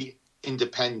degree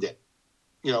independent.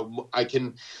 I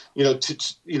can,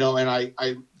 and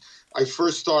I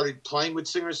first started playing with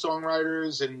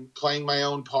singer-songwriters and playing my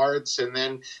own parts, and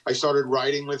then I started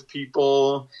writing with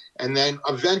people, and then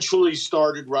eventually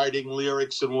started writing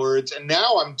lyrics and words, and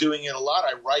now I'm doing it a lot.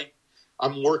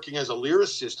 I'm working as a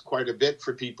lyricist quite a bit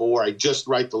for people where I just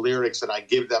write the lyrics and I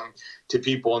give them to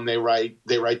people and they write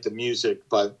the music.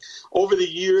 But over the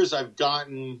years, I've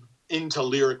gotten into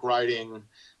lyric writing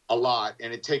a lot,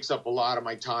 and it takes up a lot of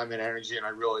my time and energy, and I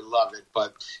really love it.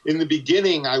 But in the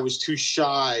beginning, I was too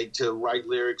shy to write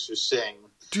lyrics or sing.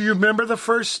 Do you remember the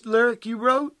first lyric you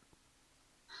wrote?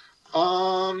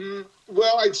 Well,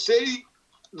 I'd say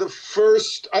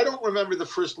I don't remember the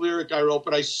first lyric I wrote,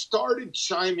 but I started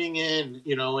chiming in,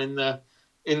 in the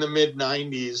mid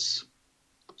 90s,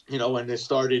 when I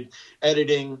started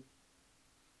editing.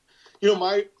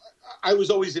 I was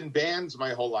always in bands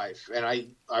my whole life, and I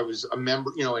was a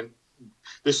member, and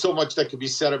there's so much that could be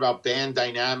said about band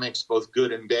dynamics, both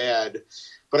good and bad.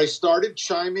 But I started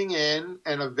chiming in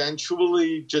and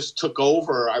eventually just took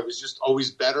over. I was just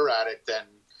always better at it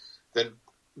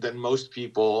than most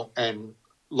people, and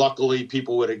luckily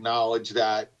people would acknowledge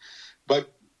that.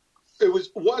 But it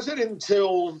wasn't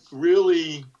until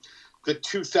really the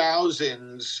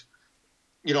 2000s,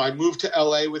 I moved to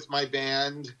LA with my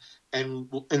band. And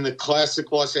in the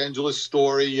classic Los Angeles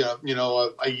story,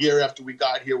 a year after we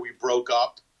got here, we broke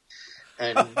up.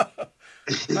 And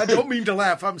I don't mean to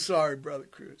laugh. I'm sorry, Brother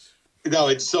Chris. No,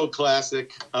 it's so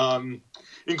classic,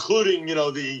 including,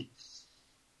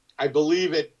 I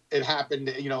believe it happened,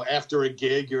 after a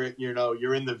gig, you're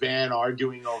in the van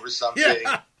arguing over something.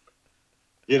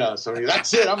 Yeah. So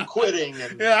that's it. I'm quitting.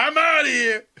 And, yeah, I'm out of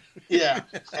here. Yeah.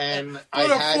 And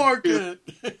Put a fork in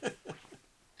it.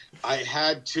 I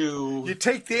had to. You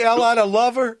take the L out of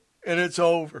lover, and it's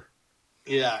over.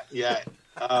 Yeah.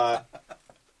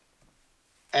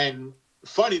 And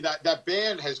funny that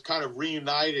band has kind of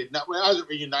reunited. Not, well, it hasn't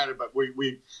reunited, but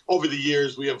we over the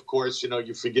years we of course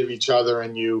you forgive each other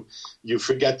and you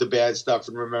forget the bad stuff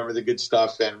and remember the good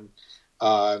stuff. And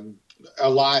in the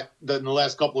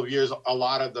last couple of years, a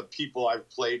lot of the people I've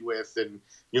played with and.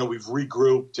 We've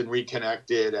regrouped and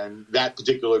reconnected, and that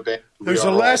particular band. There's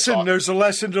a lesson. There's a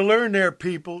lesson to learn there,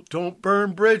 people. Don't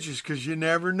burn bridges because you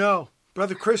never know.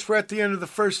 Brother Chris, we're at the end of the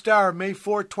first hour, May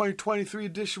 4th, 2023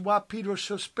 edition. Pedro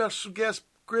Show special guest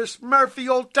Chris Murphy,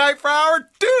 old tight for hour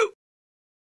 2.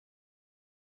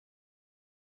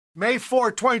 May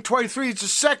 4th, 2023. It's the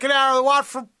second hour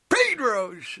of the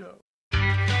Pedro Show.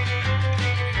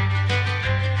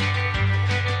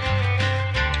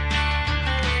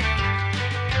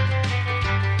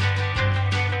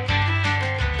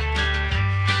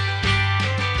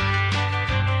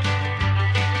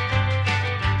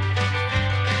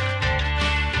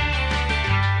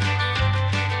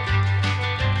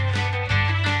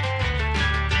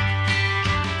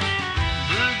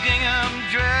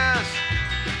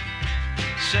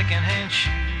 secondhand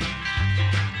shoes.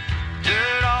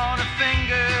 Dirt on her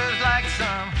fingers like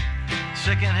some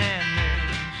secondhand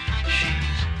news.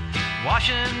 She's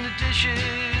washing the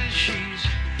dishes, she's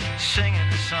singing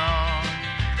the song.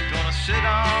 Gonna sit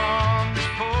on this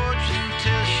porch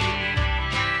until she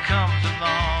comes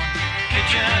along.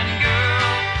 Kitchen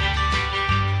girl,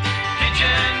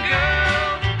 kitchen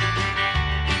girl,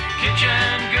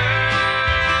 kitchen girl,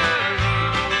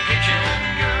 kitchen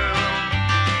girl,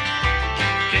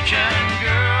 kitchen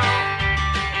girl,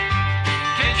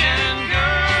 kitchen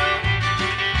girl,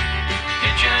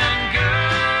 kitchen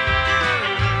girl,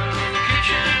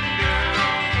 kitchen girl.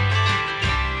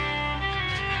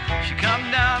 She come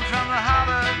down from the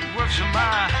harbor, works for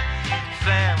my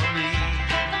family.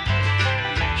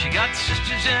 She got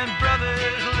sisters and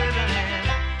brothers living in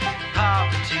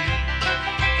poverty.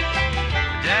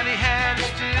 Daddy had a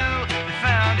steal, they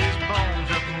found his bones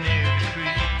up near the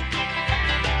creek.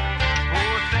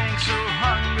 Poor thing so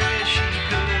hungry she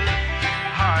could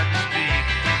hardly speak.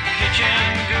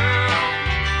 Kitchen girl,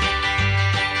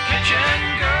 kitchen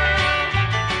girl,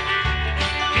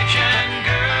 kitchen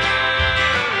girl,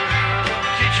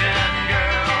 kitchen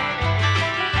girl,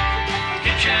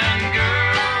 kitchen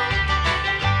girl,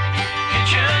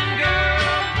 kitchen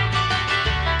girl,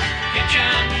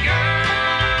 kitchen girl,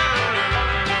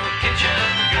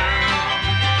 kitchen girl.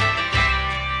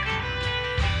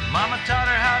 Mama taught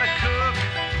her how to cook,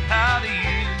 how to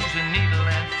use a needle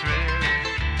and thread.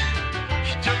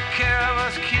 She took care of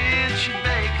us kids, she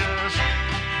baked us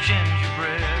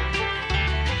gingerbread.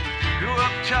 Grew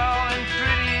up tall and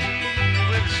pretty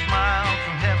with a smile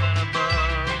from heaven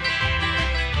above.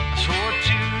 Swore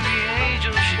to the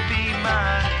angels she'd be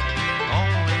my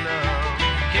only love.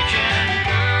 Kitchen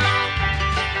girl,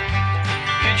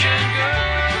 kitchen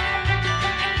girl,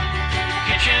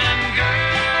 kitchen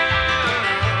girl,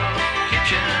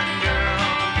 kitchen girl,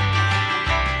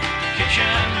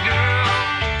 kitchen girl,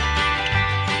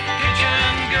 kitchen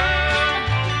girl,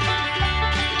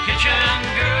 kitchen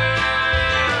girl,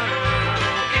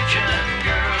 kitchen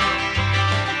girl.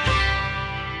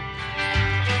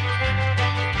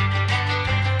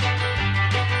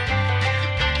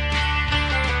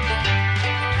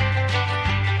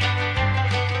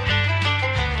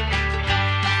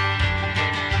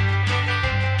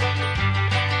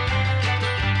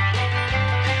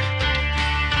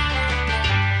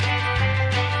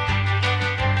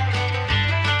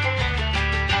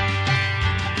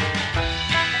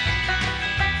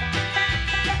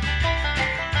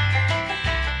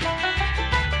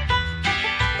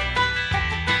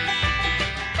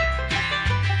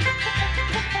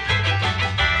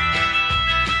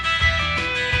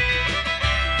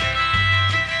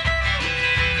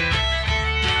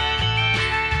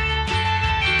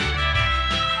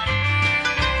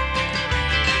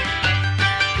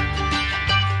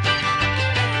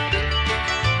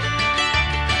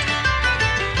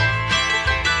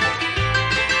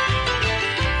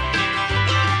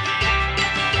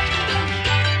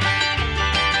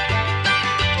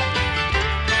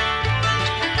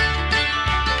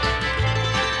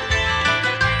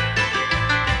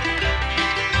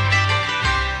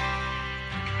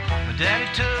 My daddy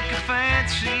took a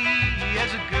fancy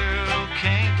as a girl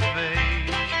came of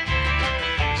age.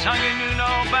 His hunger knew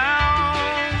no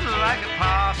bounds like a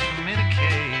possum in a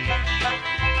cage.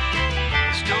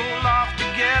 They stole off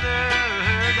together,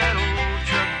 heard that old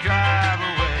truck drive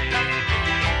away.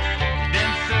 It's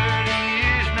been 30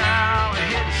 years now, I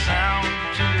hear the sound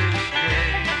to this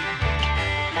day.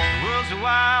 The world's a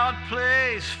wild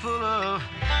place full of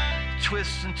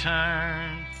twists and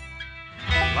turns.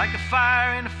 Like a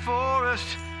fire in a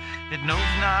forest, it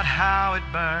knows not how it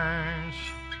burns.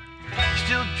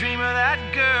 Still dream of that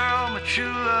girl, my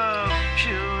true love,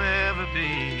 she'll ever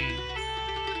be.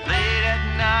 Late at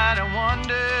night I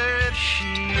wonder if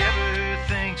she ever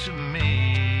thinks of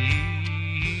me.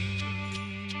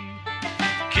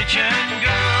 Kitchen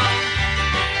girl,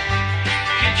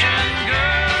 kitchen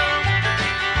girl,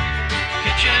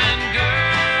 kitchen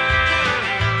girl,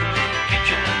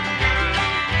 kitchen girl,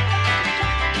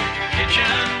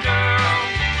 kitchen girl,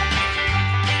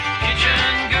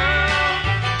 kitchen girl,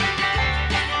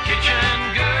 kitchen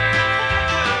girl,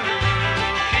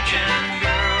 kitchen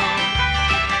girl,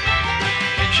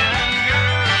 kitchen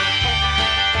girl,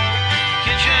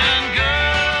 kitchen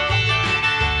girl,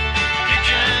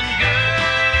 kitchen girl,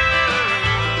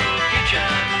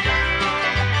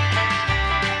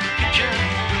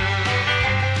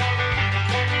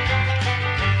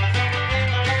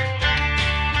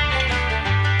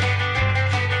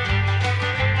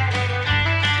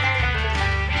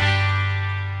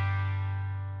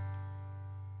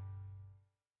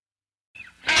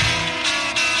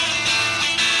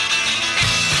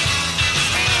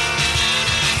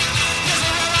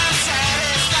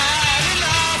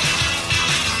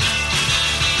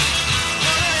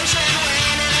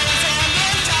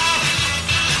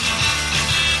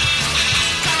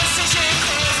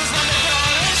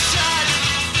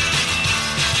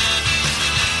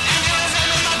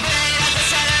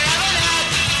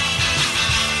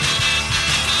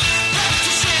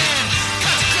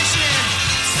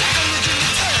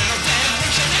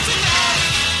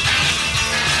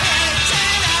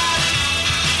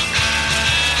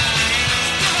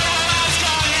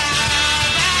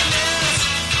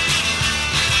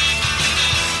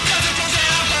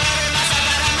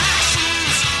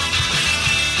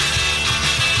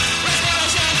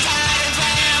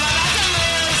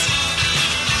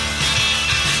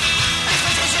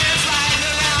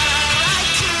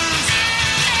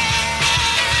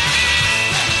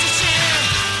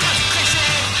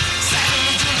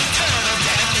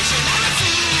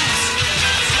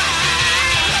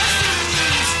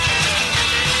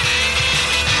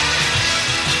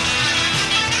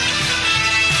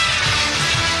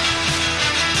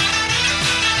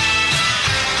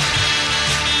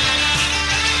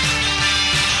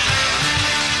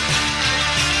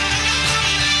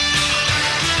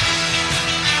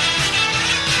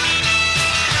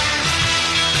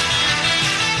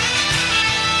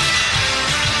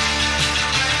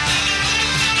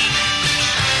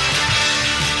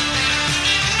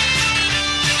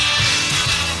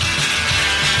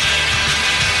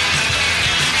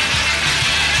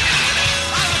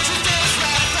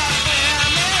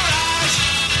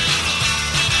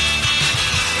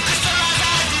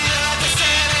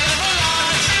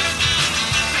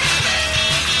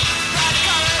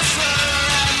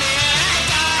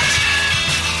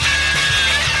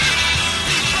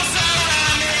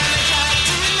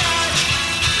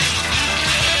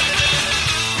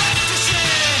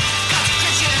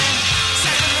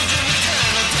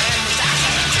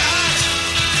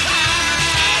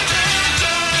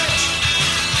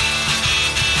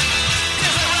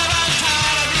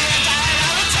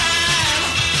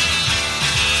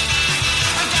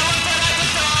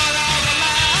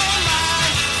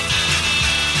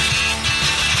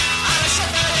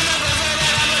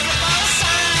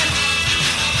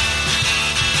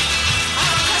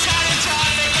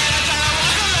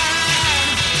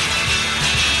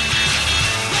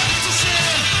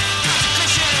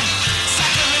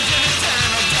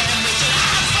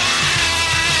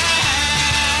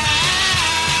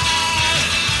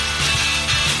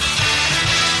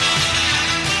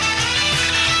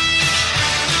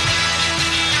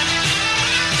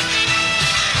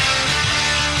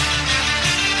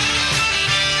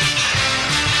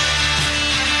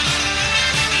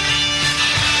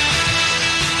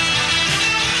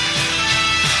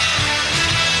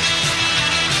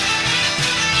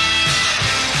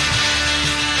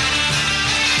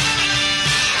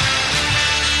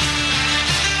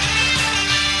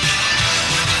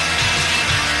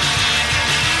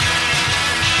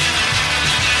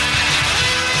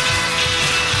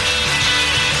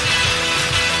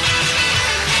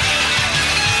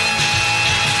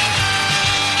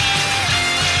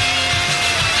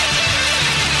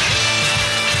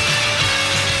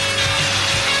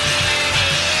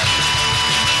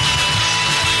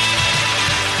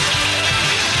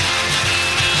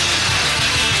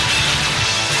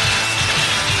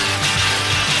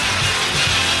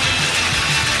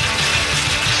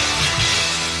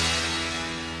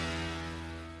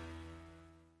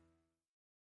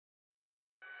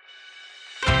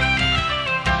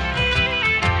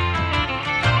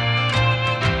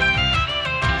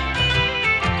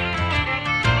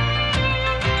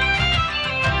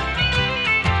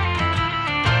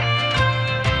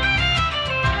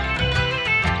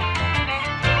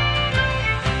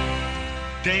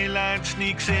 Daylight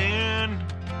sneaks in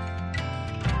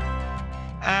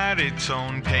at its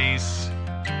own pace.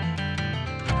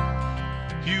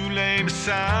 You lay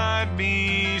beside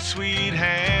me, sweet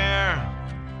hair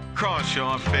across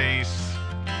your face.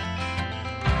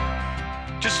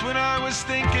 Just when I was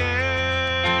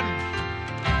thinking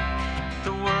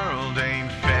the world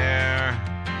ain't fair,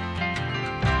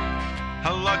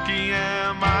 how lucky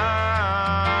am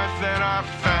I that I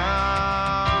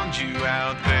found you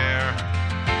out there.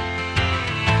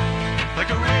 Like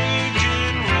a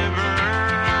raging river,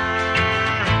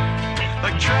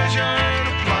 like treasure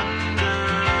to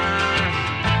plunder,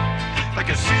 like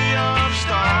a sea of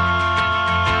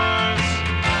stars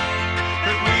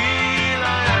that we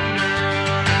lie under.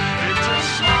 It's a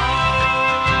small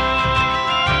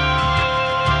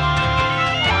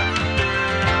wonder.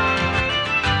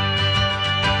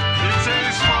 It's a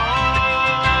small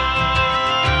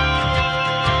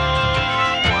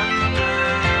wonder.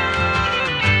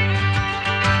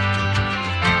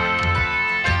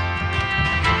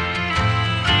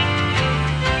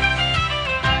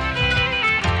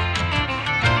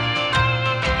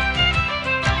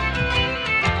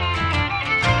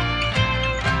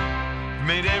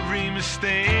 Made every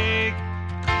mistake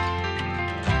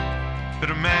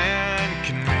that a man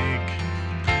can make,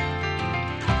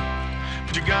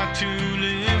 but you got to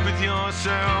live with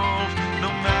yourself no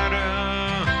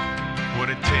matter what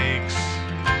it takes.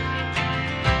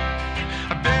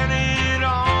 I bet it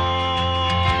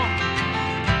all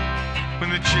when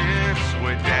the chips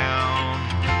were down,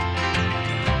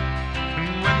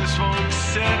 and when the smoke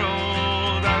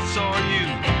settled, I saw you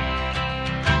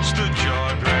stood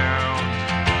your ground.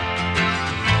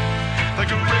 Like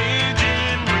a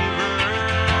raging river,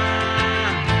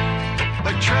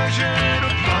 like treasure to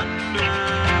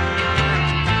plunder,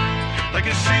 like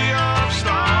a sea of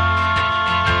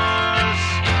stars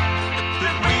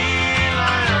that we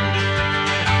lie under.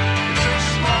 It's a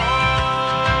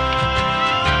small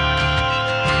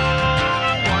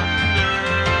wonder.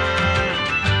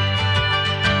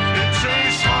 It's a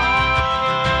small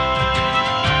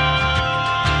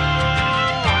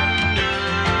wonder.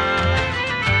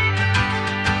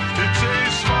 It's a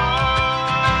small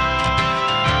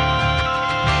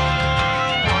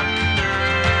wonder.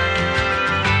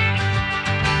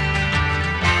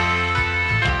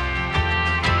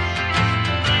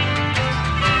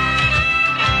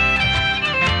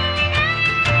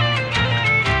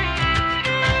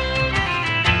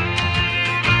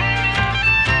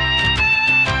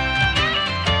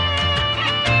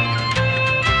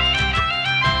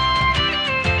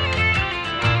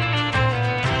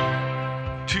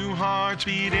 Two hearts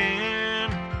beating,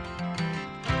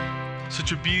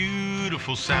 such a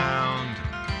beautiful sound.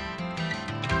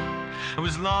 I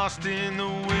was lost in the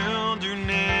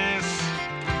wilderness,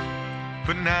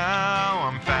 but now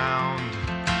I'm found.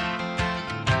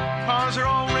 Ours are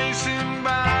all racing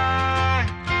by,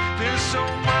 there's so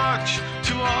much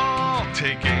to all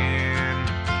take in.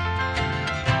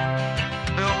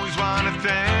 I always want to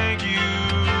thank you,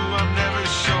 I'm never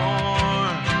sure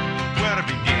where to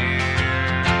begin.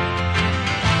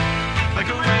 Like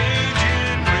a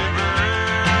raging river,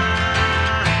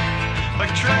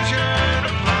 like treasure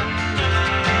to plunder,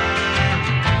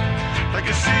 like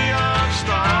a sea of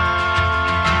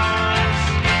stars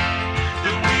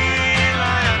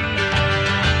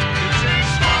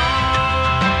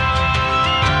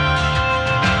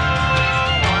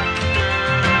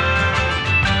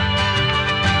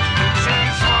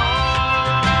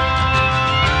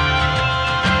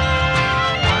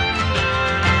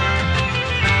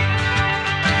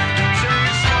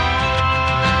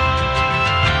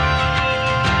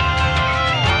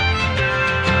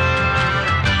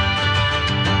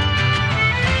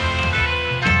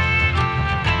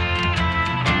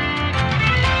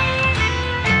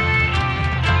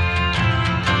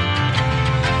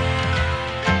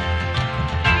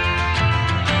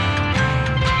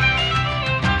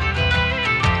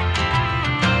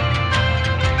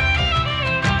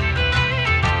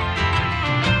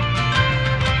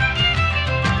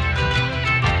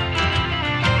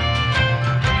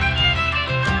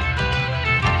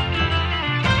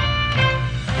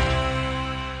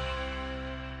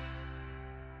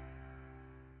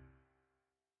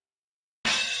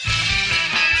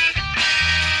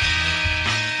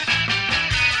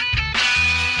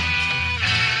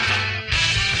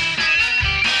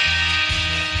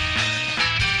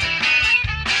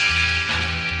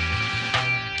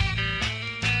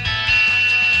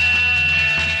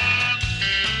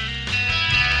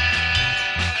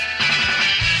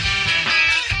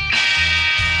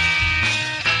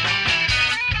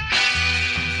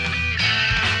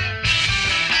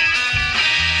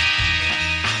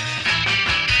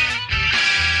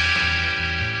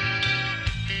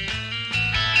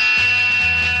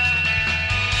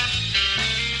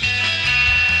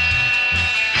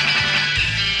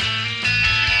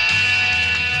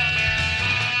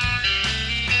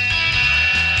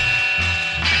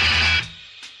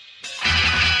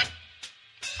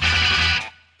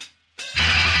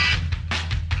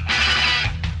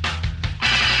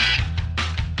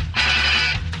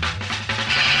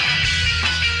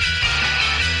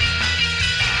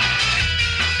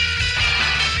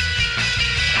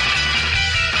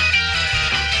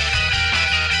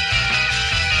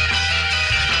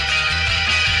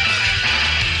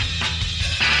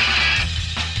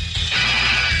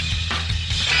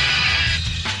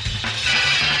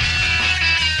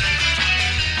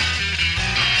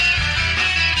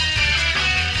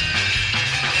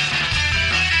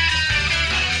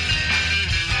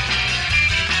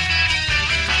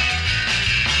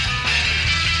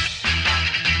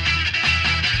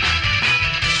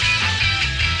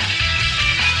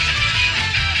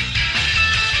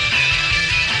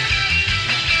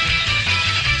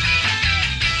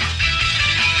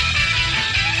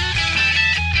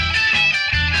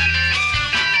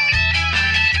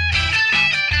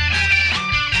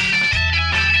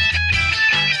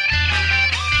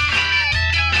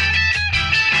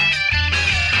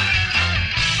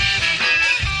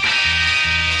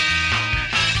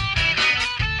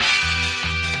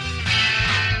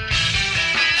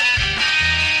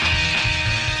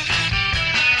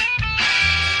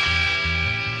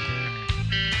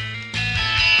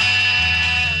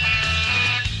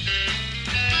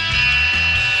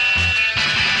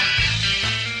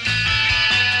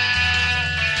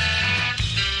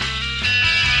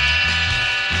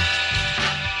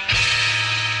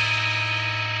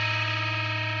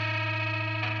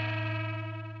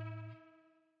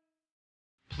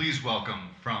Please welcome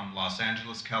from Los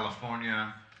Angeles,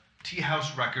 California, Tea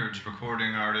House Records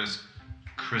recording artist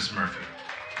Chris Murphy.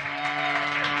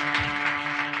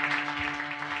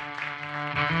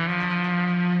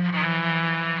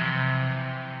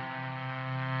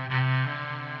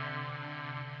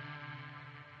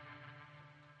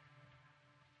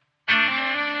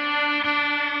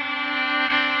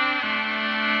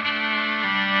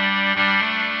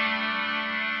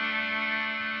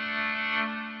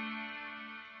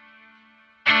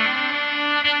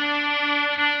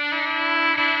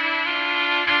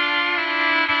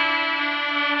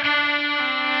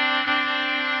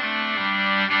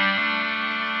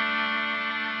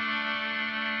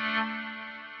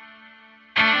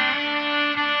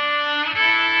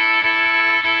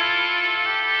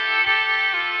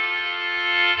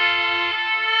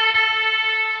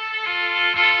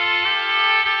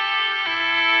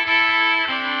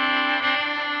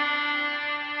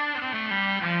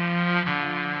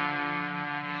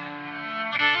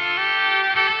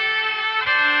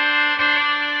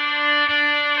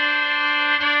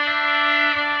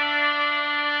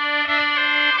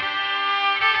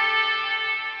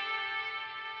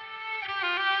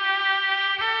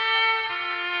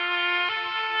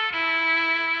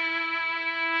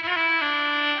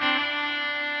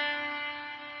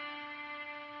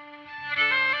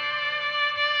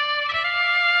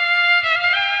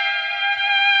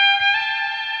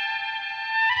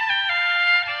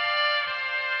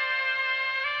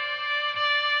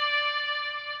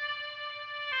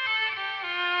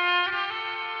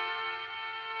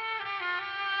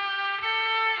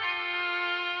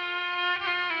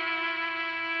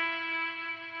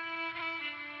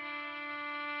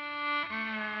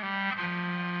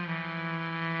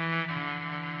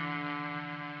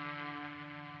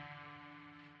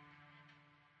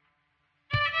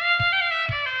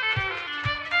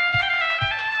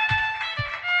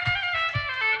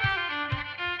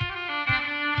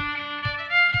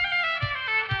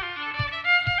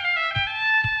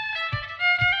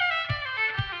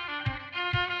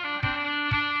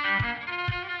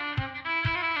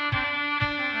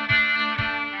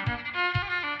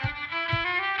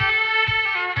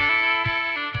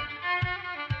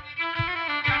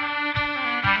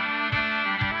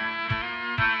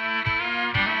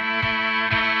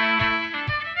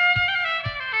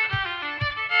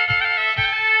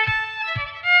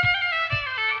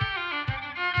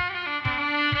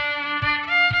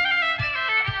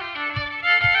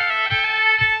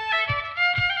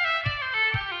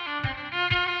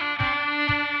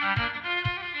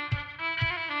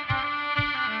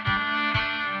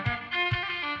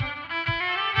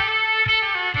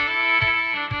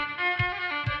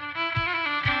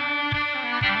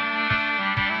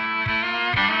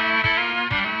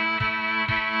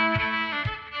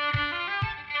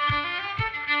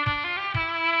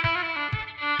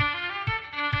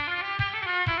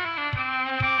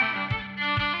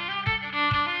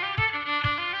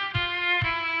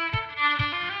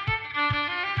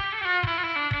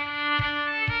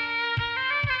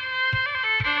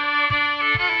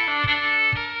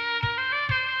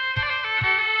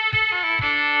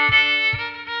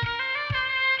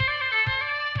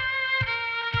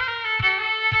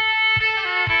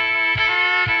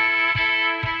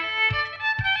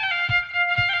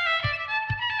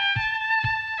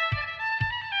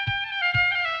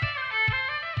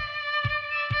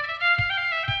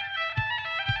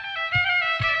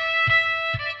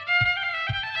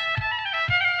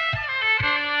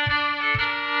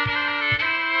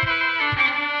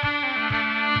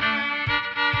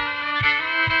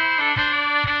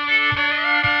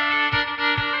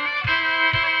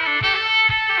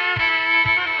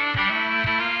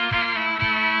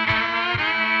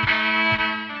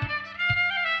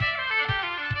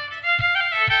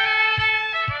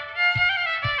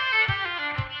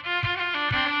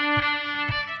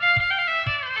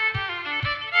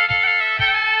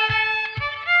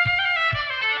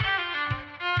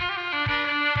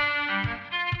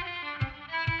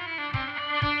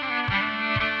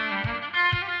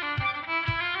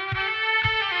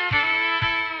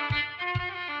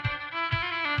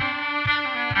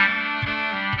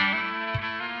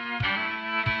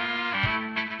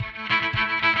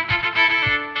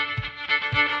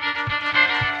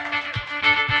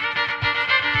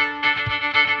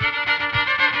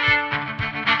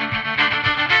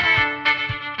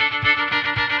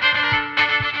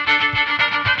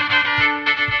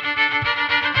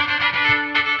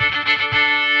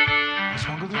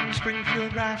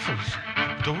 Springfield rifles,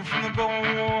 dove from the Boer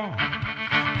War,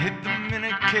 hit them in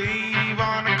a cave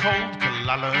on a cold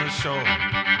Killala shore.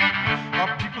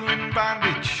 Our people in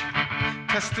bondage,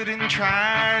 tested and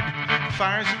tried.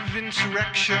 Fires of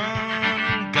insurrection,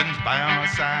 guns by our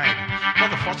side.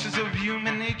 While the forces of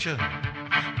human nature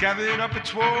gathered up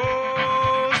its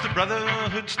woes, the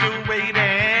brotherhood still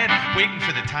waited, waiting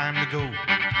for the time to go.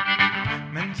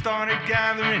 Men started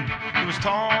gathering, there was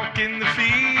talk in the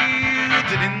fields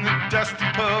and in the dusty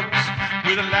pubs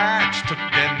where the lads took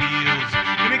their meals.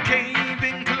 In a cave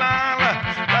in Killala,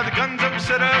 by the guns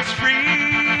upset us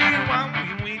free. While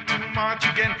we wait to march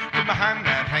again from behind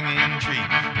that hanging tree.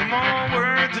 No more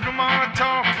words and no more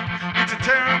talk, it's a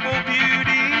terrible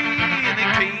beauty. In a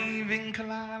cave in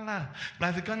Killala,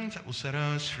 by the guns that will set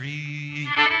us free.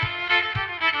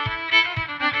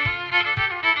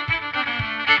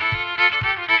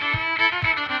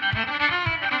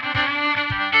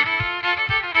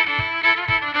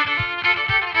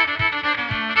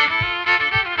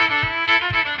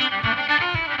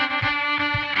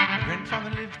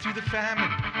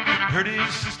 Famine, heard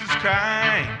his sisters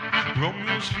cry, roamed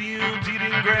those fields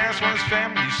eating grass while his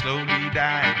family slowly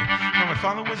died. Now my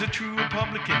father was a true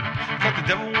Republican, thought the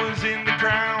devil was in the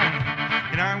crown,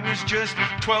 and I was just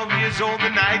 12 years old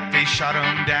the night they shot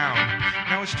him down.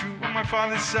 Now it's true, I'm my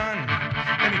father's son,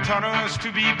 and he taught us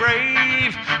to be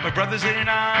brave. My brothers and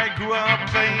I grew up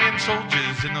playing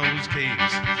soldiers in those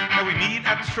caves. Now we meet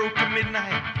at the stroke of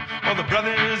midnight, all the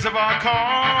brothers of our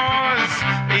cause.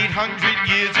 800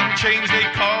 years and change they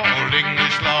called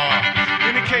English law.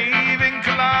 In a cave in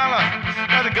Killala,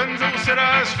 now the guns will set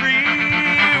us free.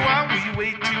 While we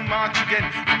wait to march again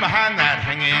from behind that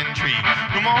hanging tree.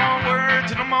 No more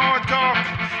words and no more talk,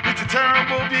 it's a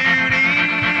terrible beauty.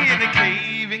 In a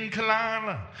cave in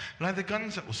Killala, like the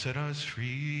guns that will set us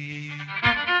free.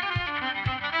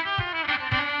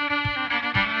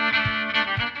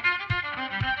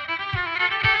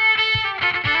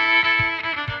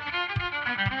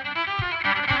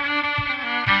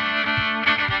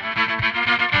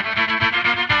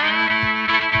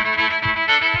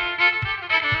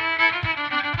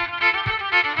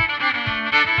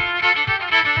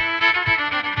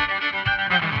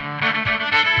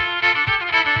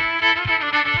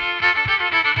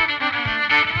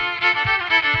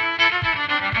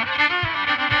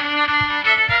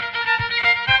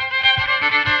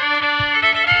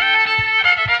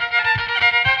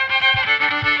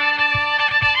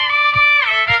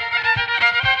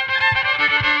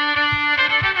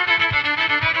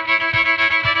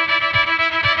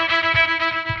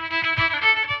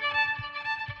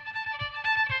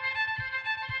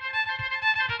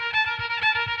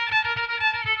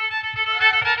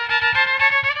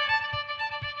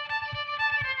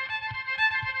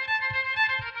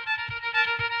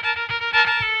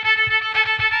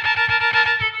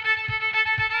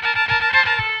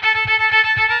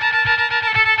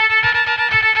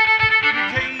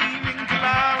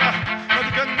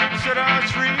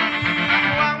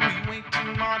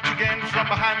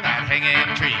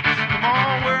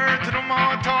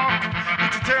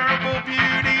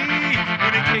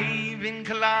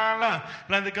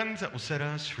 Like the guns that will set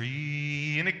us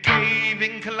free. In a cave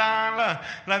in Killala,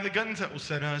 like the guns that will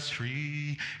set us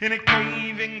free. In a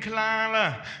cave in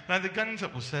Killala, like the guns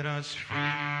that will set us free.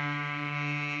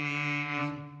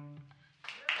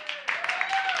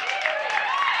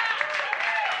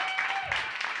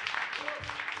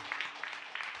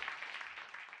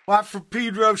 Watt from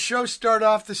Pedro Show start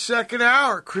off the second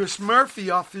hour. Chris Murphy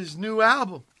off his new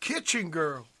album, Kitchen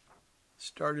Girl.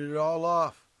 Started it all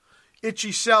off.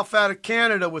 Itchy Self out of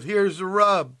Canada with Here's the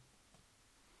Rub.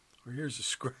 Or Here's a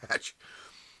Scratch.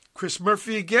 Chris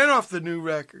Murphy again off the new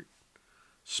record.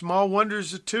 Small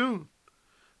Wonders a Tune.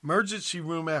 Emergency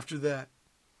Room after that.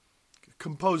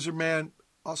 Composer man,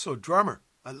 also drummer.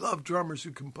 I love drummers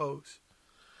who compose.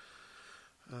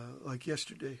 Like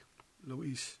yesterday,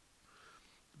 Luis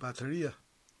Bateria.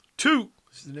 2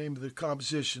 is the name of the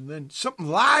composition. Then something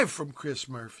live from Chris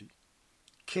Murphy.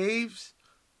 Caves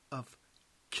of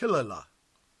Killala.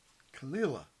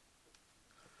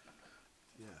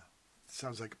 Yeah.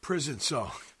 Sounds like a prison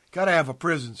song. Gotta have a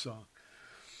prison song.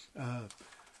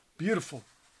 Beautiful.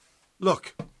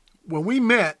 Look, when we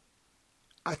met,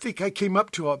 I think I came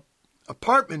up to an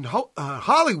apartment in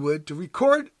Hollywood to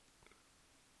record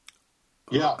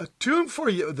a tune for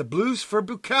you, the Blues for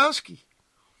Bukowski.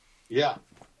 Yeah.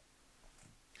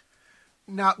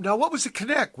 Now, what was the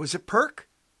connect? Was it Perk?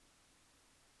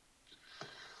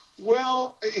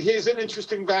 Well, here's an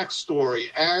interesting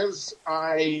backstory. As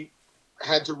I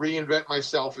had to reinvent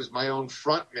myself as my own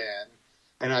frontman,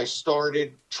 and I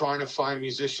started trying to find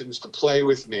musicians to play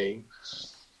with me,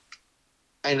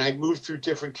 and I moved through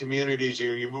different communities.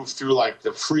 You move through like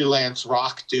the freelance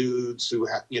rock dudes who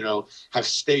have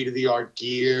state-of-the-art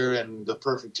gear and the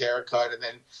perfect haircut. And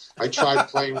then I tried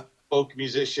playing with folk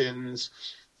musicians.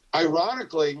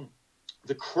 Ironically,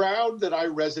 the crowd that I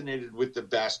resonated with the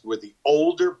best were the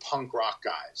older punk rock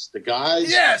guys. The guys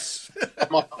Yes.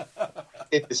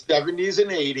 in the 70s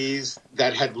and 80s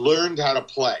that had learned how to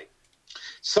play.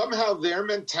 Somehow their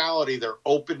mentality, their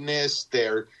openness,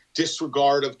 their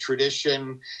disregard of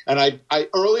tradition. And I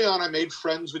early on, I made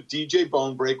friends with DJ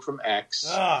Bonebreak from X.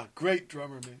 Ah, great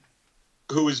drummer, man.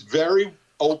 Who was very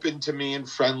open to me and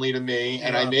friendly to me.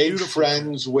 And I made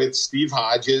friends with Steve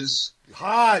Hodges.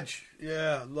 Hodge.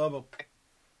 Yeah, love him.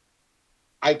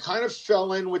 I kind of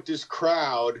fell in with this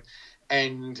crowd,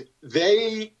 and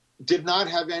they did not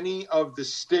have any of the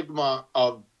stigma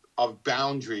of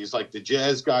boundaries like the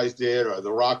jazz guys did or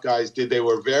the rock guys did. They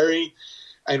were very...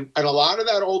 And a lot of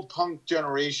that old punk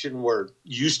generation were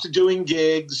used to doing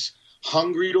gigs,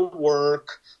 hungry to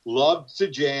work, loved to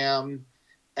jam,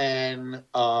 and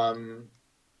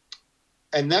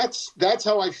that's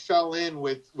how I fell in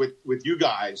with you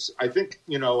guys. I think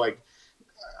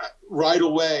right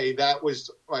away that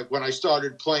was like when I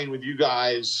started playing with you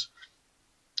guys.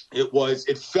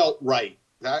 It felt right.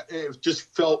 It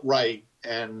just felt right,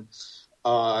 and.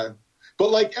 But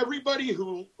like everybody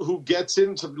who gets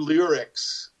into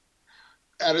lyrics,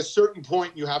 at a certain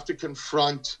point you have to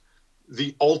confront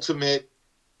the ultimate,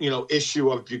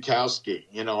 issue of Bukowski.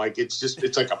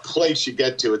 It's like a place you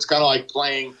get to. It's kind of like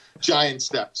playing giant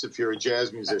steps if you're a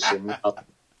jazz musician.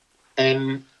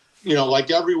 And, like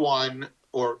everyone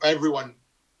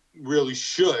really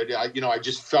should, I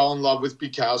just fell in love with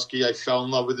Bukowski. I fell in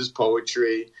love with his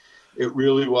poetry. It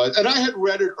really was. And I had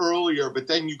read it earlier, but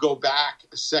then you go back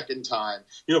a second time.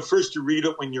 First you read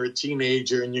it when you're a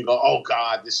teenager and you go, oh,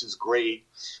 God, this is great.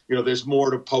 There's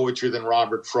more to poetry than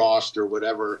Robert Frost or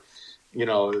whatever.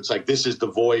 It's like, this is the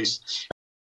voice.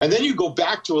 And then you go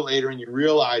back to it later and you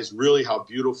realize really how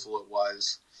beautiful it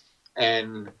was.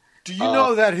 And do you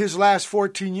know that his last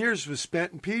 14 years was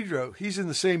spent in Pedro? He's in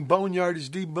the same boneyard as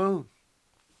D. Boone.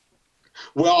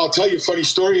 Well, I'll tell you a funny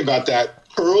story about that.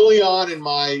 Early on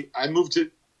I moved to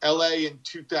L.A. in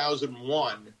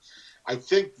 2001. I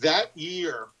think that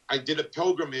year I did a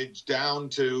pilgrimage down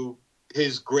to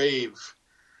his grave.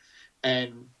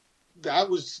 And that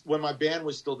was when my band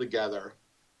was still together.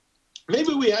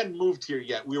 Maybe we hadn't moved here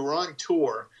yet. We were on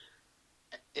tour.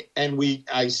 And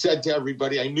I said to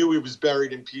everybody, I knew he was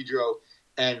buried in Pedro.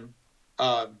 And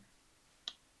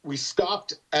we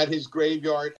stopped at his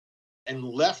graveyard and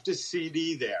left a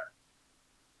CD there.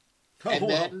 And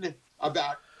then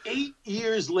about 8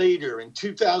 years later, in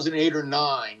 2008 or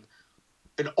 9,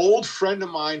 an old friend of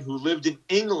mine who lived in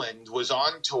England was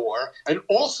on tour and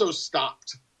also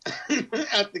stopped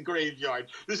at the graveyard.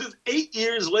 This is 8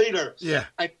 years later. Yeah.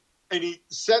 And he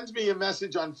sends me a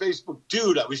message on Facebook,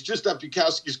 dude, I was just at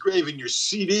Bukowski's grave and your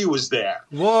CD was there.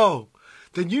 Whoa.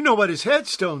 Then you know what his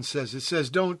headstone says. It says,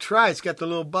 don't try. It's got the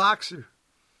little boxer.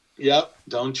 Yep,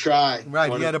 don't try.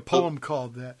 Right, he had a poem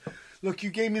called that. Look,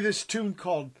 you gave me this tune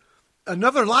called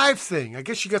Another Live Thing. I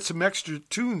guess you got some extra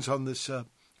tunes on this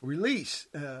release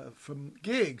from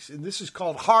gigs, and this is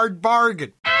called Hard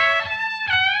Bargain.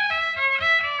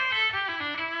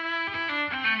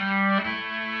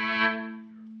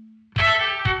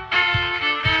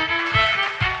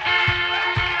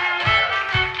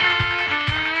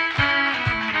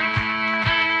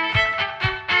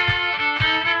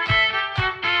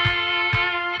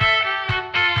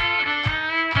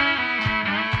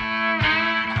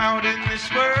 Out in this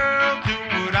world, do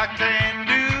what I can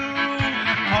do,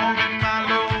 holding my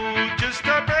load just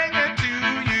to bring it to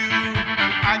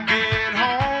you.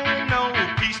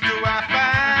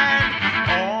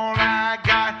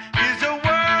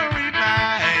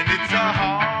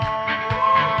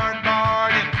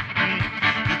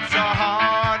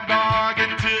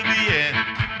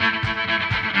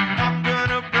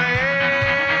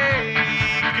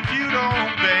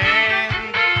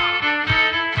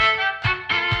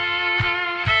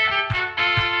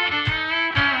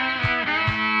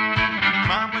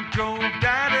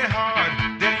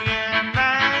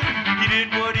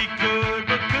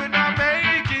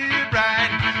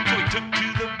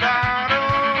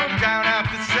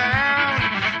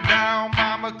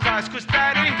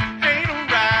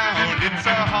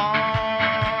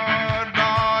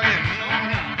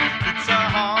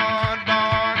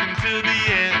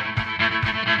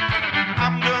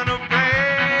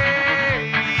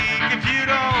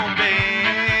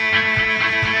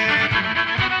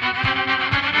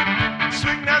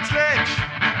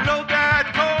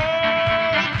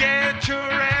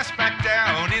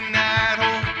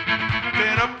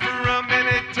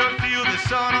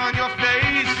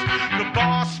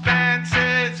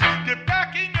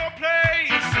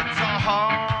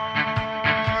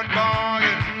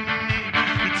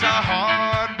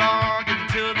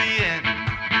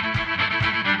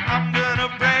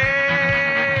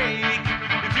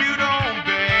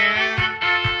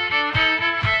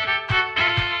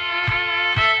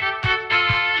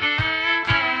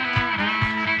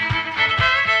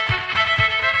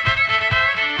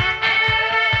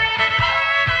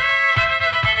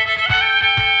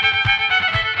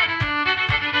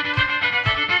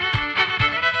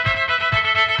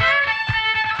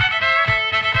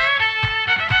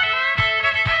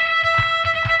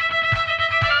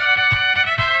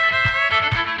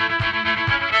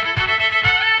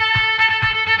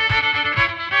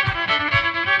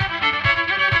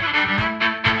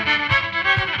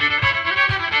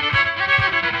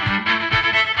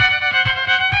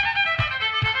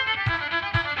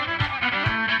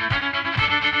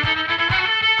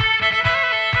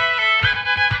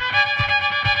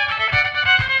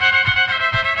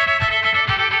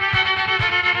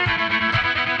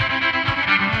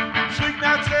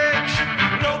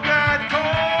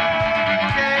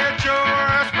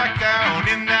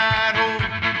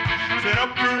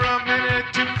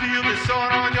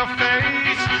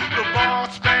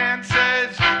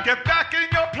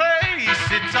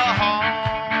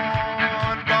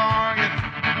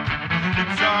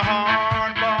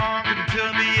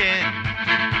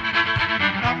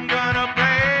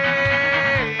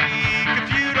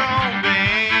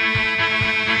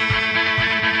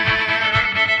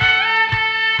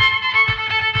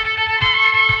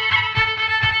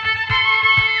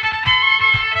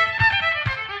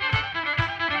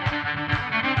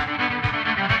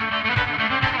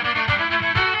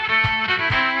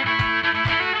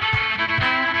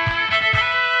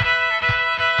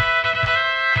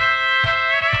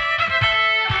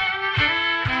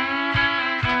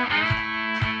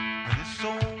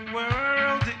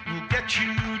 get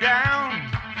you down,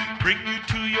 bring you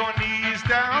to your knees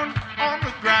down on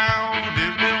the ground.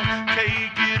 It will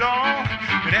take it all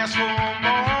and ask for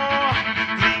more,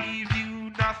 leave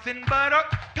you nothing but a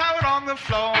pout on the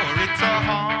floor. It's a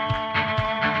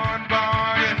hard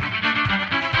bargain,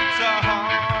 it's a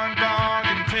hard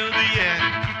bargain till the end.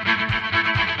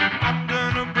 I'm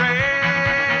gonna break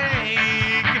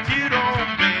if you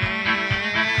don't bend.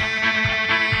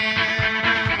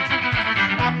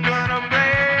 I'm gonna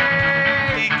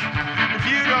break if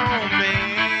you don't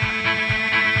bend.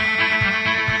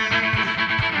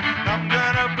 I'm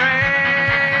gonna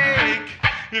break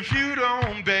if you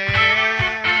don't bend.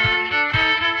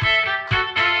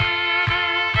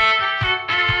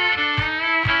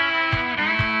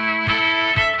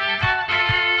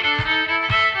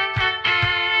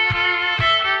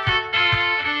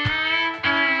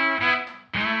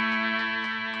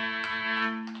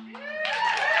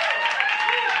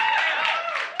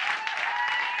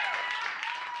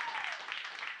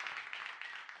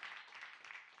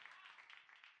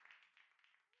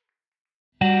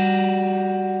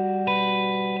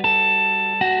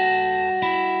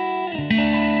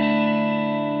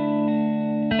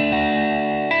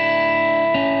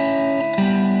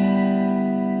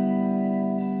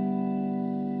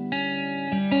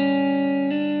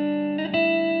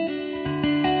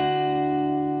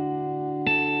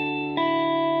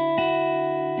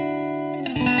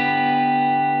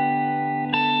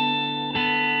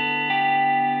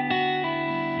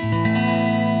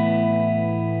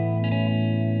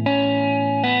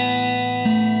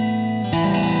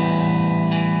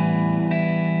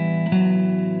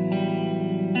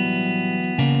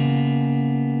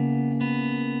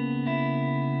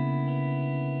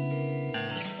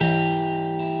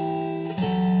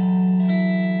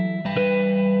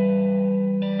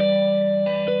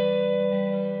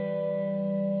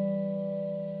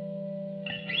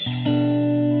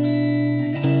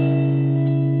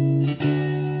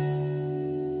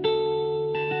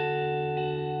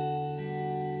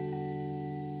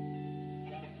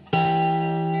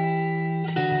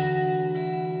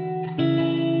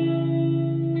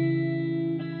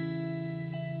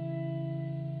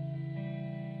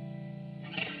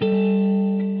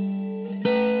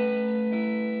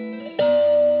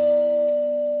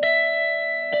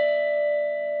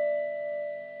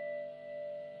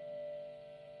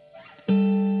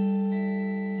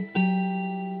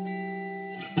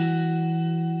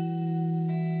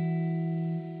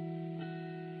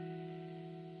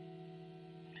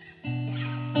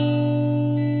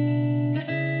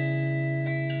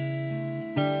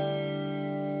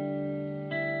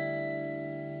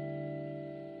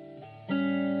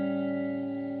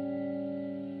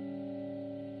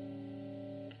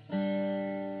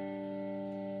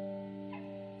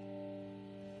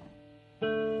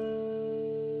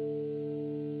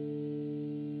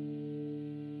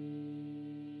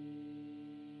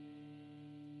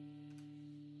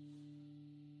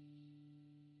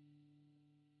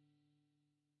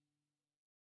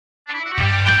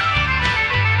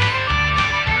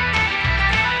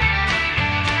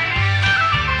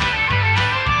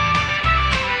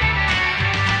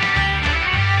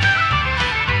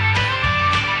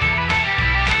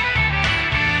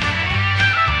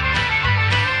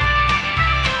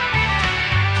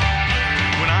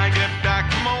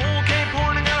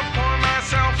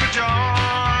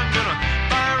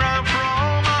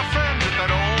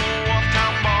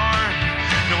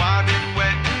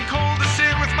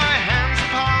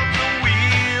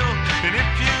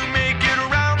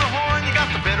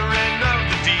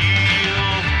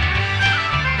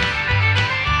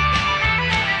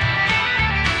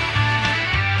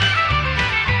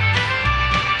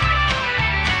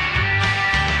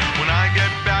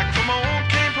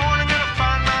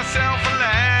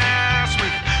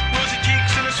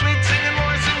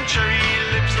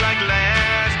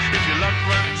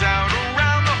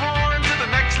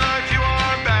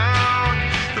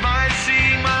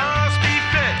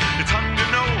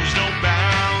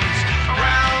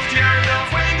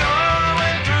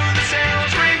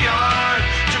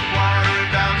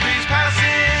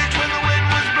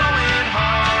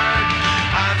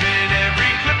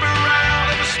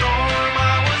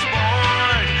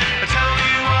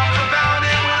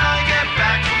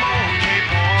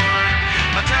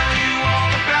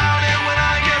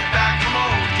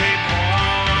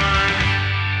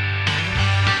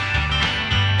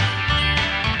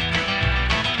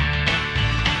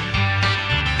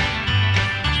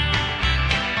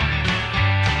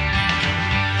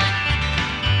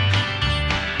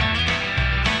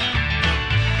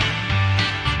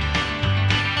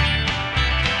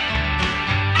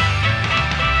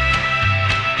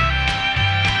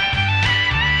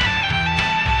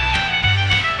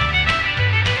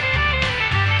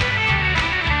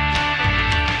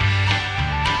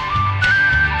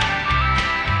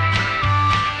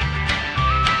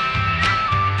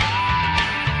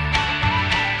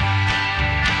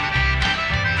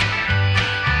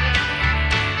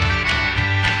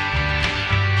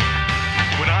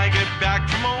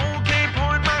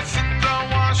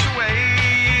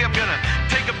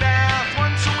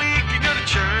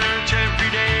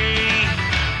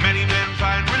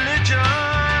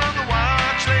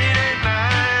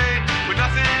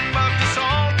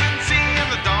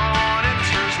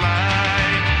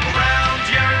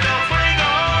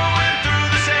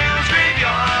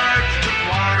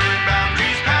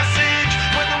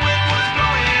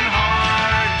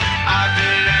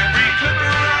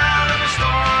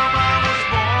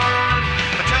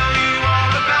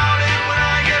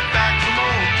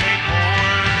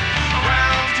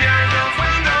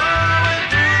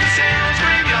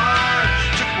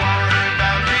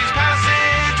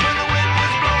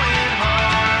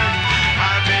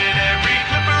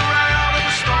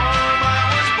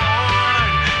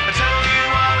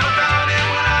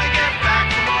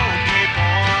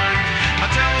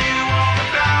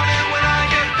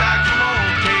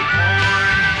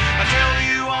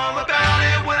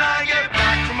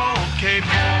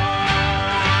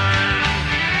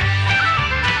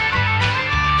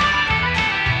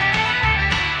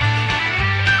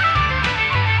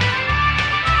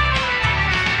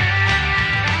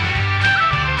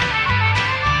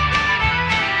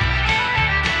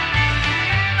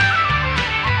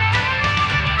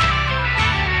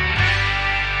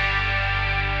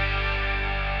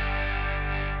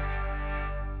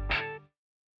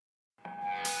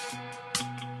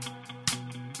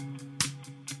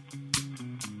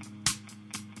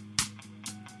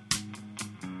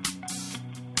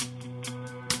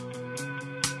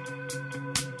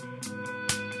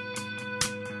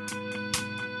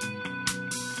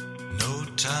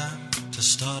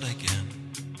 start again.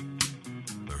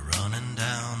 We're running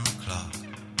down the clock.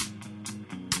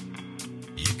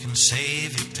 You can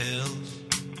save your pills,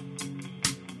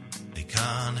 they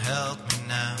can't help me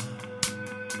now.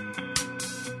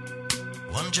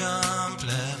 One jump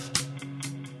left,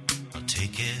 I'll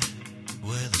take it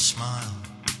with a smile.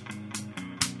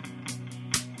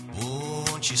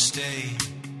 Won't you stay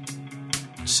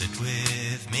and sit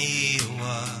with me a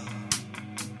while?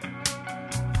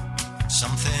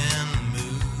 Something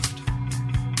moved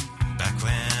back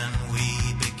when we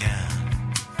began.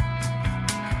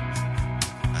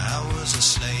 I was a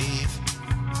slave,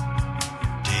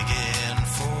 digging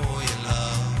for your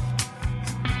love.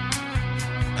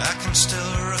 I can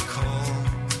still recall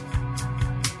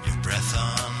your breath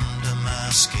under my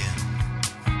skin.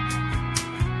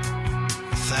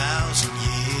 1,000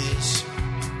 years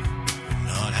would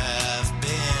not have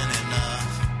been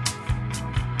enough.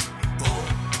 Oh,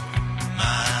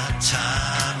 my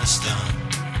time is done.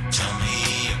 Tell me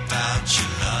about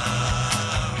your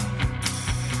love.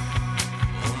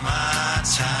 Oh, my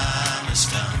time is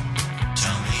done.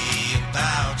 Tell me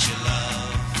about your love.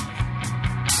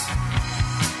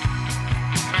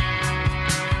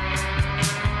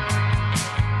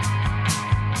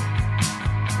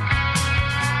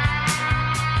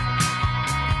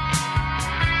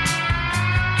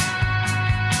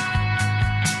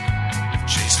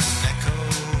 Chased an echo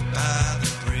by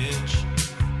the bridge,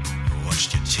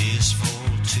 watched your tears fall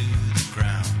to the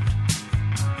ground.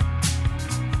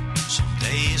 Some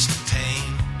days the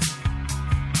pain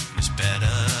is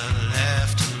better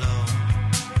left alone.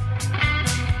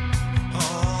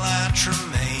 All that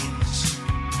remains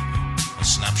are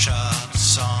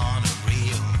snapshots on a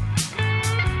reel.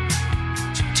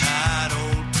 Some tired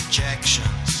old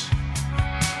projections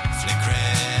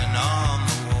flickering on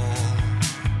the wall.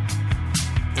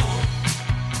 Oh,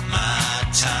 my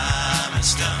time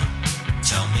is done.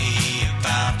 Tell me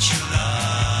about your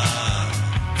love.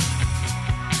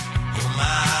 Oh,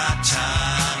 my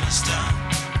time is done.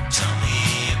 Tell me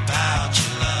about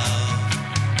your love.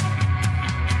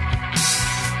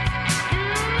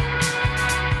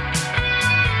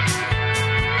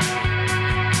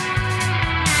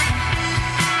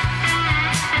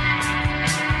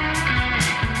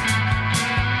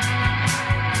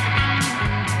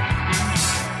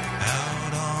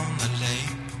 Out on the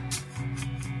lake,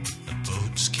 the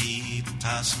boats keep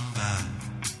passing by.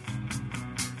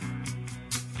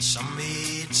 The sun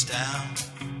beats down,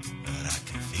 but I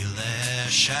can feel their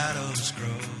shadows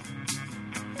grow.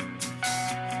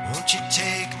 Won't you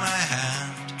take my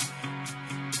hand,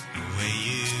 the way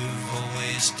you've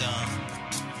always done?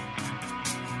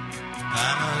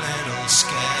 I'm a little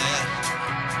scared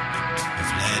of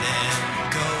letting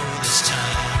go this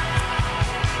time.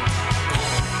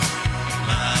 Oh,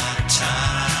 my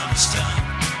time is done.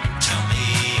 Tell me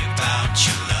about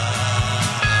your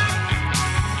love.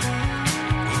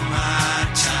 Oh, my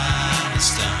time is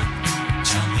done.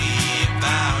 Tell me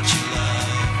about your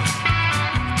love.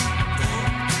 Oh,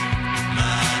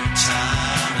 my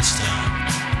time is done.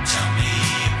 Tell me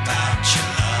about your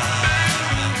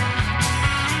love.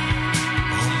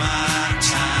 Oh, my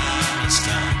time is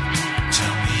done.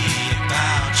 Tell me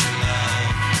about your love.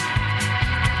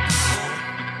 Oh,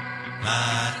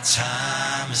 my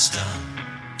time is done.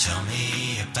 Tell me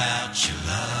about your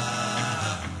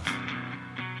love.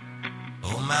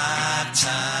 Oh, my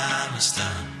time is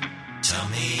done. Tell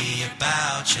me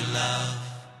about your love.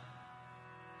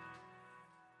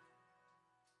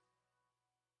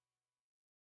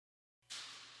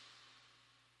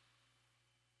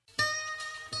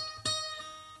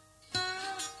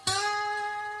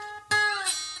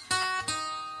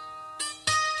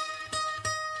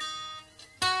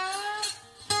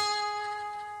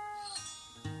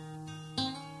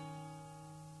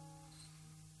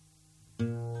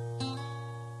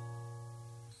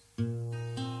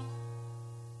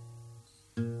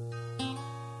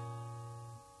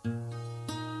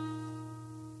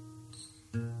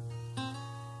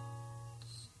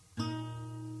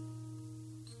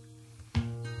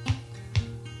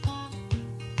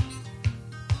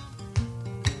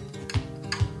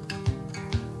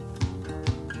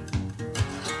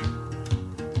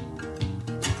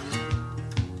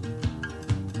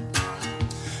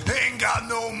 Ain't got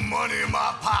no money in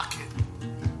my pocket.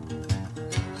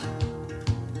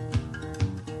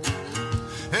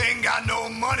 Ain't got no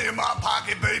money in my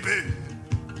pocket, baby.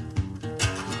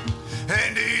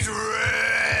 And these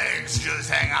rags just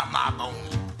hang out my bone.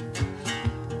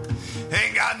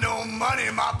 Ain't got no money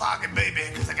in my pocket, baby,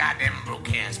 'cause I got them broke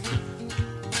ass blues.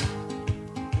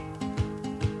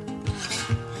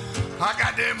 I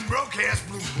got them broke ass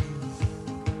blues.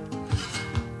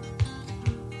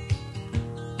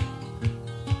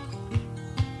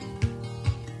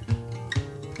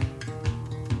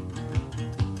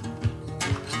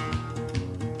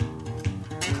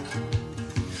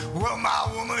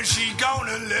 my woman, she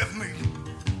gonna leave me.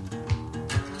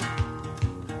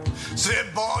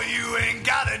 Said, boy, you ain't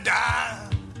got a dime.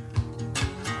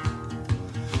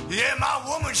 Yeah, my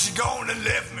woman, she gonna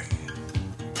leave me.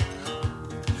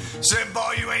 Said,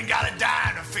 boy, you ain't got a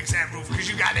dime to fix that roof, cause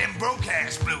you got them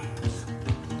broke-ass blues.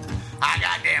 I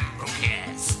got them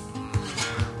broke-ass.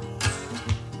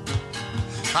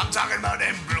 I'm talking about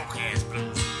them broke-ass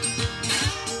blues.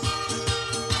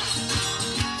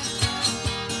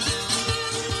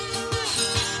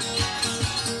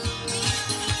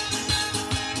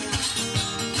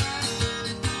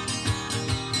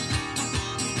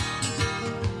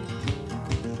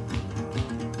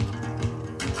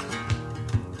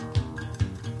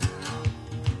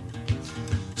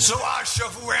 So I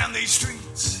shuffle around these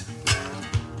streets.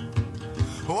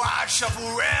 Oh, I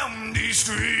shuffle around these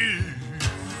streets.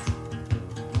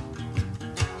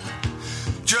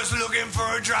 Just looking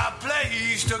for a dry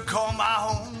place to call my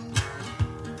home.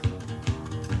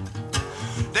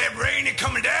 That rain is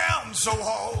coming down so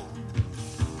hard.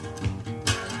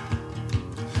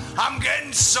 I'm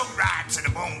getting so right to the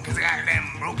bone because I got them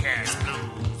broke-ass blues.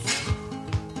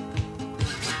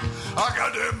 I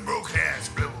got them broke-ass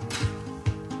blues.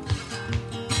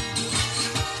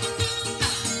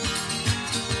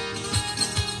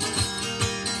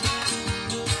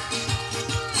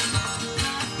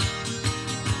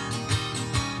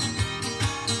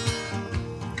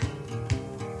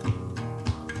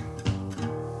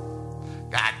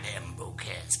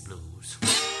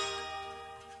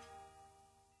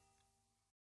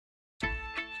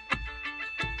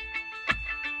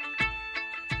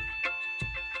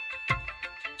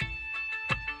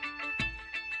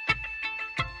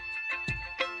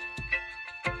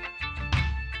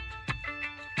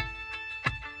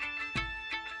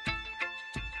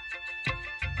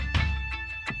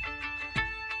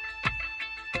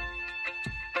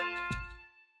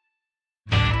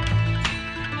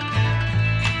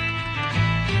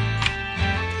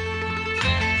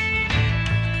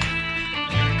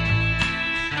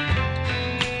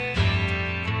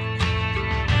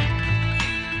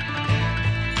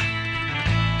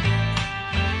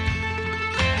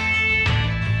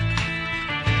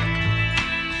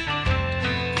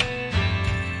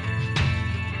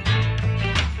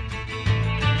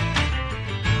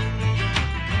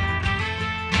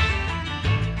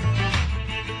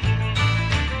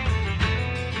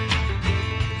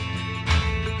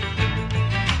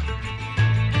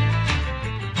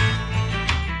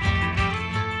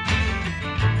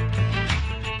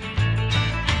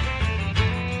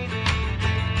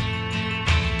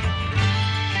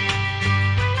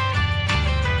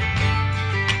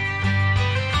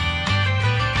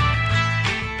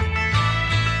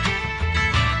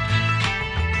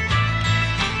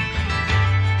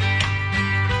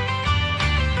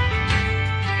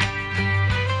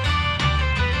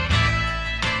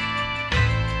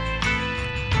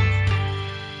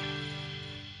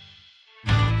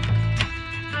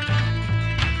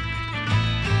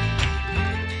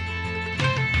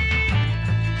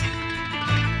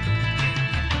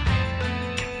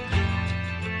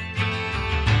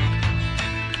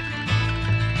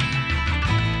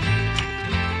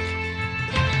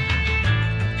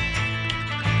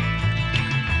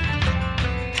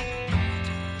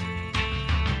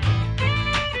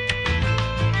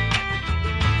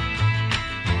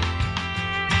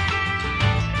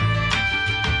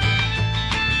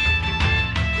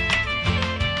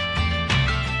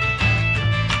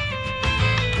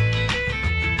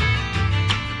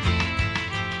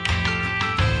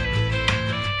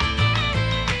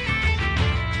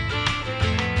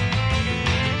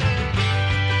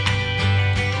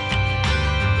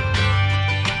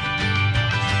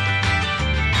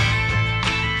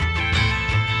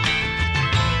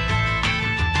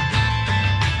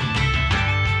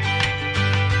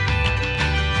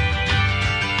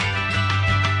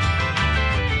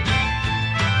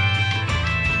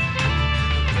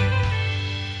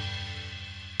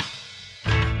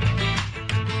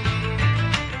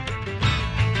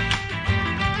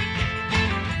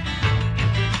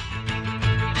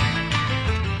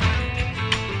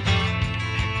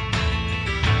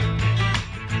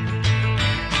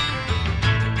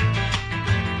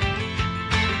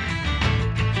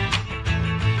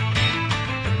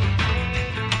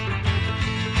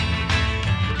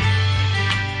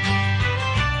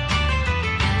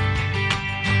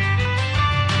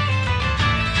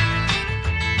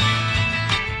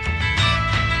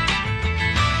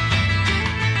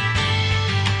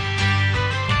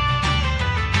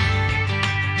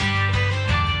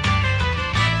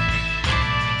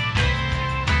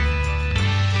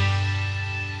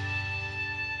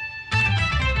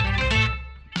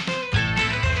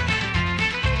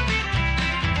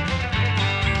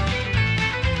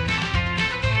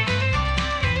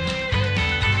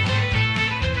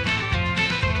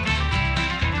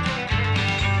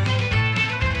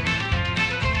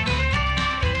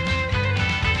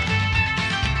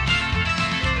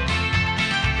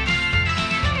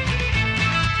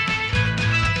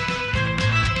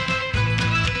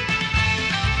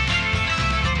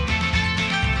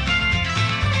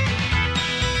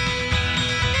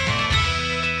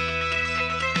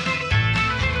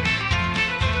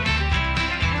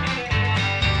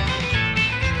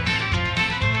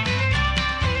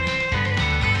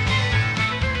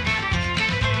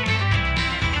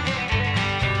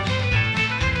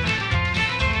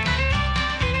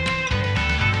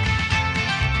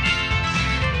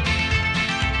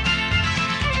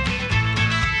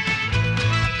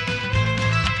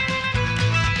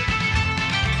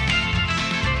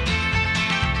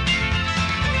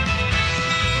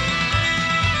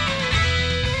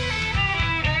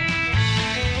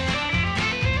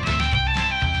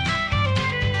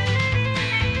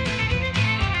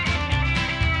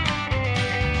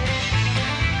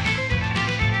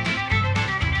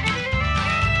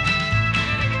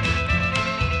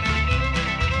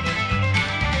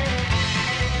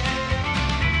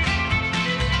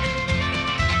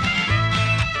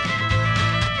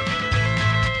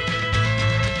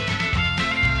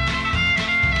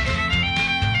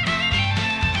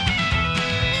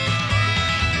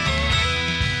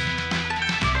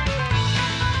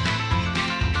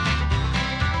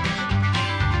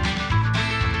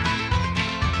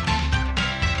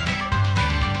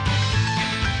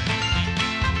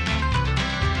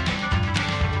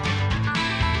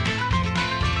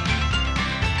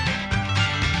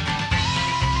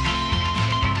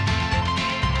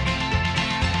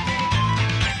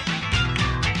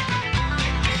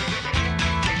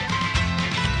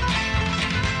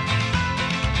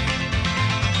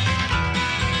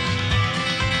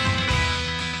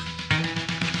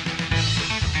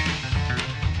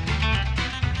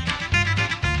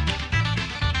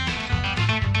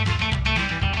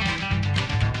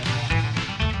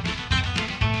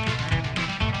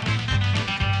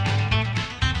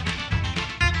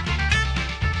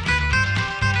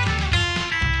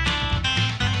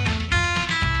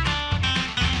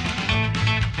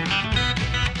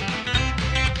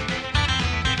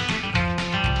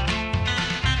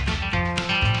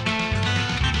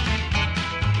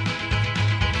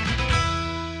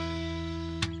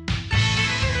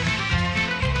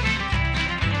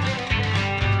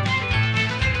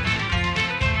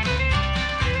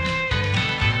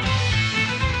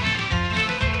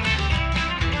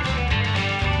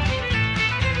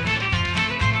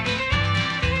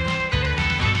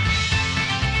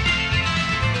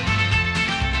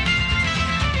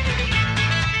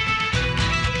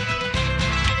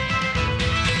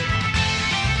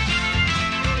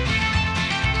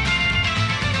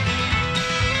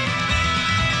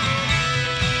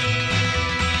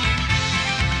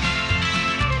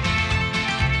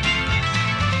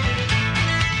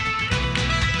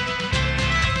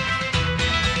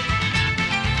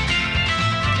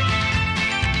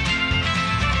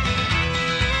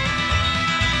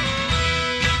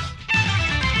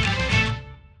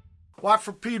 Watt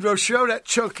for Pedro Show, that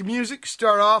chunk of music.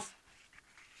 Start off,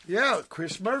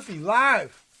 Chris Murphy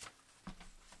live.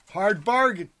 Hard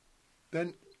Bargain.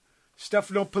 Then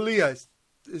Stefano Pilia.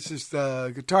 This is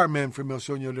the guitar man from El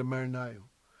Sueño de Marinayo.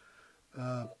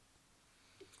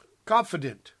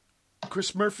 Confident.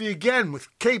 Chris Murphy again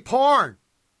with Cape Horn.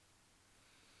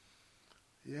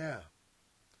 Yeah.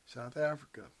 South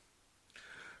Africa.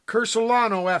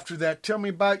 Lono after that. Tell Me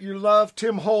About Your Love.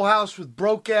 Tim Holehouse with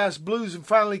Broke Ass Blues. And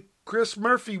finally, Chris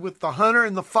Murphy with The Hunter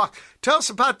and the Fox. Tell us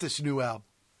about this new album.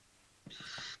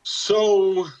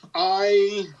 So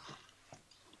I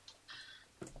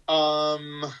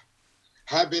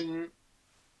have been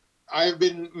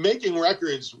making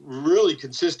records really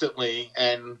consistently,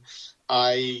 and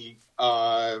I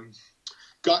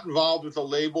got involved with a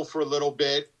label for a little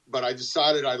bit, but I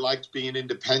decided I liked being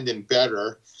independent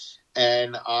better.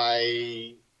 And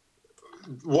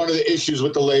one of the issues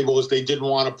with the label is they didn't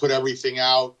want to put everything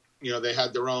out. You know, they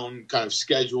had their own kind of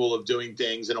schedule of doing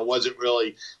things, and it wasn't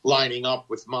really lining up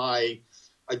with my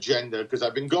agenda because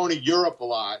I've been going to Europe a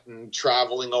lot and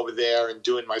traveling over there and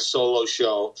doing my solo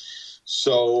show.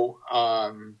 So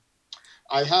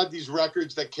I had these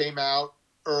records that came out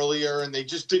earlier, and they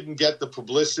just didn't get the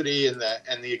publicity and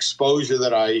the exposure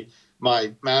that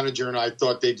my manager and I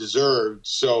thought they deserved.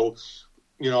 So,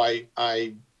 you know,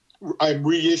 I'm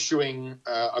reissuing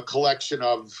a collection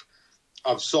of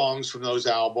songs from those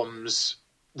albums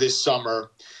this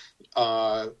summer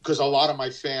because a lot of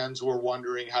my fans were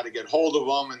wondering how to get hold of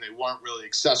them, and they weren't really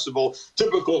accessible.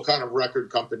 Typical kind of record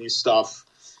company stuff.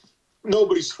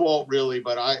 Nobody's fault, really,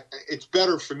 but it's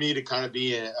better for me to kind of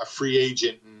be a free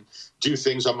agent and do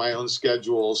things on my own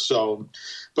schedule. So,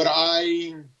 but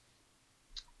I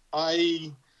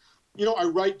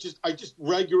just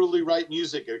regularly write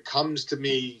music. It comes to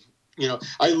me. You know,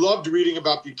 I loved reading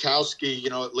about Bukowski, you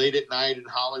know, late at night in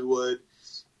Hollywood,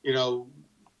 you know,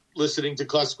 listening to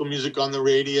classical music on the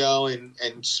radio and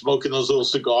smoking those little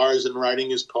cigars and writing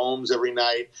his poems every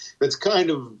night. That's kind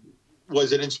of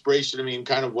was an inspiration to me and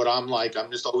kind of what I'm like. I'm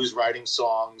just always writing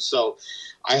songs. So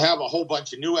I have a whole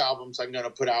bunch of new albums I'm going to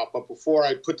put out. But before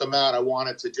I put them out, I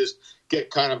wanted to just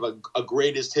get kind of a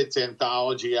greatest hits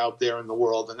anthology out there in the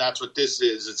world. And that's what this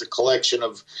is. It's a collection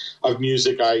of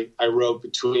music I wrote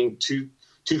between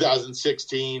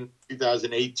 2016,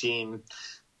 2018.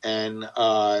 And,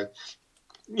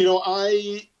 you know,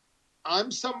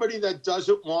 I'm somebody that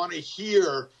doesn't want to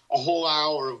hear a whole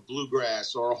hour of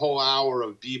bluegrass or a whole hour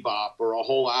of bebop or a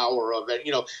whole hour of it.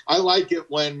 You know, I like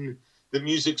it when the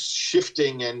music's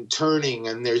shifting and turning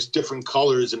and there's different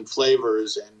colors and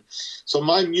flavors. And so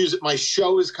my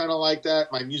show is kind of like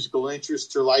that. My musical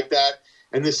interests are like that.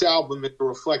 And this album is a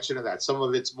reflection of that. Some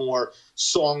of it's more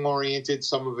song oriented.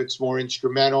 Some of it's more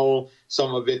instrumental.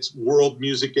 Some of it's world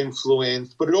music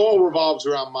influenced, but it all revolves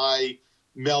around my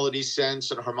melody sense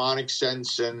and harmonic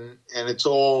sense. And it's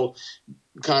all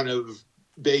kind of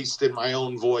based in my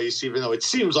own voice, even though it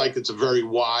seems like it's a very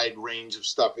wide range of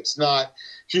stuff. It's not.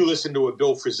 If you listen to a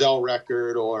Bill Frisell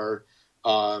record or,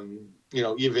 you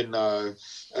know, even,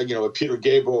 you know, a Peter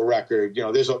Gabriel record, you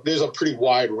know, there's a pretty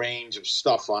wide range of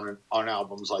stuff on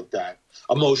albums like that,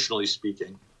 emotionally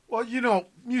speaking. Well, you know,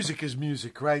 music is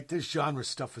music, right? This genre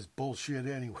stuff is bullshit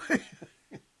anyway.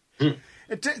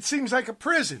 It seems like a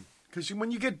prison because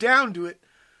when you get down to it,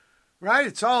 right,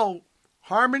 it's all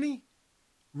harmony,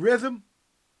 rhythm,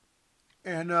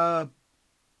 and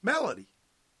melody.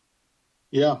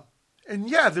 Yeah. And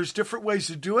yeah, there's different ways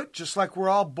to do it, just like we're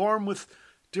all born with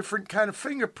different kind of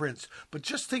fingerprints. But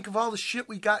just think of all the shit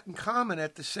we got in common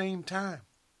at the same time.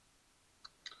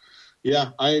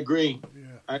 Yeah, I agree.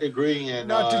 Yeah. I agree. And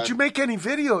now, did you make any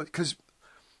video? Because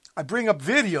I bring up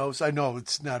videos. I know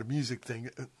it's not a music thing.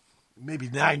 Maybe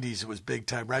 90s it was big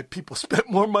time, right? People spent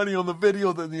more money on the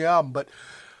video than the album. But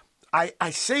I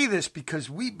say this because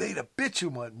we made a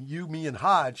bitchin' one, you, me, and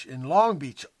Hodge, in Long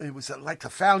Beach. It was like the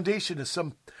foundation of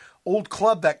some old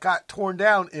club that got torn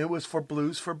down. It was for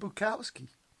Blues for Bukowski.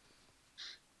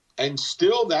 And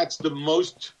still, that's the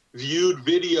most viewed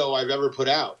video I've ever put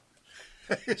out.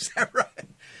 Is that right?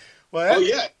 Well, oh,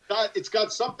 yeah. It's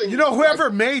got something. You know, whoever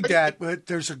made that, but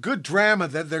there's a good drama,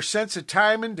 that their sense of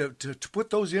timing to put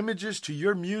those images to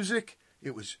your music,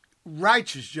 it was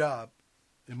righteous job,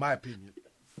 in my opinion.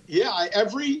 Yeah,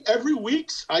 every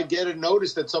week I get a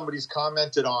notice that somebody's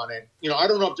commented on it. You know, I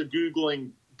don't know if they're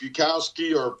Googling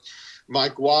Bukowski or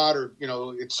Mike Watt or, you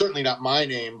know, it's certainly not my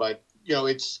name, but, you know,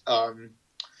 it's,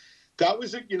 that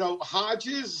was, you know,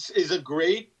 Hodges is a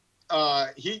great,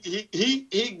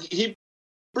 he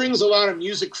brings a lot of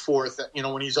music forth, you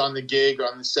know, when he's on the gig or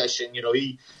on the session. You know,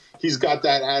 he's got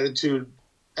that attitude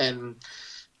and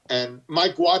and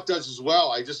Mike Watt does as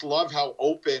well. I just love how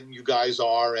open you guys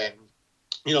are, and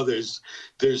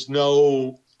there's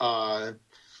no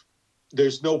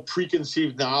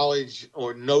preconceived knowledge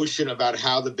or notion about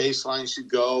how the bass line should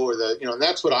go, or and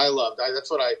that's what I love. That's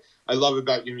what I love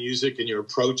about your music and your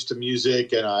approach to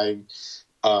music. And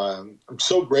I'm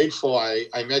so grateful I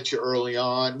met you early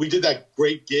on. We did that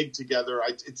great gig together.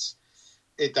 It's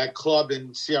at that club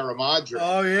in Sierra Madre.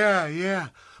 Oh, yeah.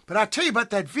 But I'll tell you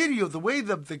about that video, the way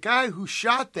the guy who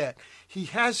shot that, he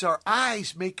has our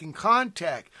eyes making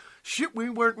contact. Shit we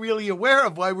weren't really aware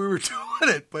of while we were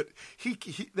doing it, but he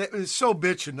that was so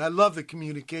bitchin'. I love the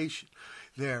communication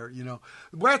there,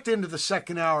 We're at the end of the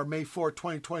second hour, May 4,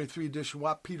 2023 edition.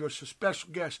 Watt Pedro Show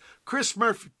special guest, Chris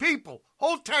Murphy. People,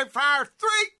 hold tight for hour 3.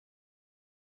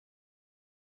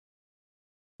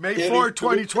 May 4,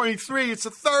 2023. It's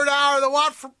the third hour of the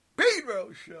Watt for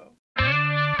Pedro Show.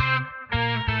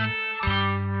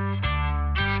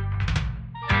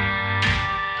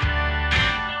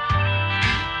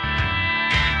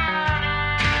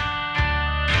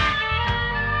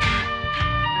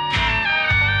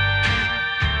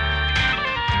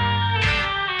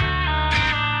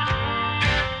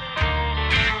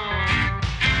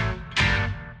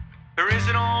 There is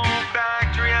an old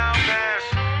factory out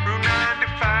past Route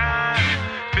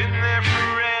 95. Been there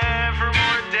forever,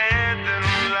 more dead than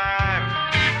alive.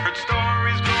 Heard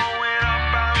stories growing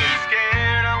up, I was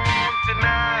scared, I won't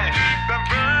deny. But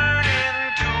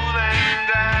burning tool and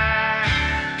die.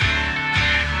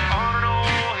 On an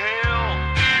old hill,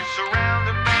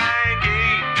 surrounded by a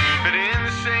gate. But in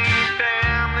the same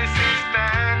family since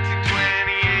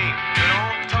 1928. They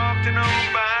don't talk to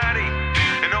nobody,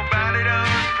 and nobody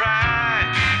does cry.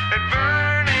 And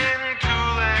burning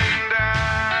tool and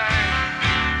die.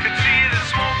 Could see the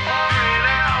smoke pouring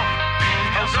out,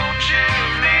 hell's own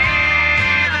chimney,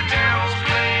 the devil's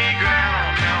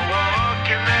playground. Now what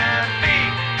can that be?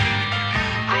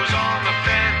 Crows on the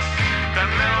fence,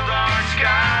 that metal dark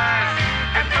skies,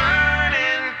 and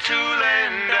burning tool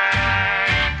and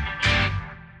die.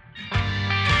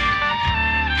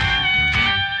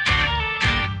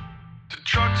 The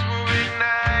trucks move at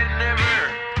night, never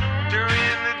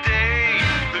during the day.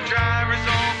 The drivers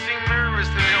all seem nervous,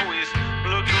 they always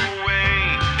look away.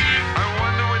 I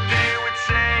wonder what they would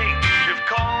say if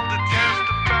called to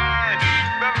testify.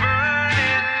 By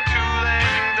burning tool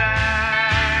and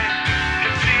die.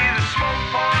 Can see the smoke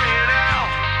pouring out,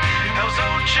 hell's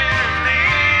own chimney,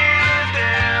 the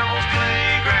devil's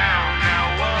playground. Now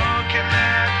what can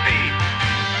that be?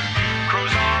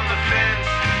 Crows on the fence,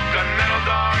 got metal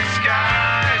dark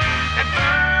skies, and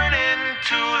burning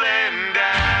tool and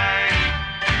die.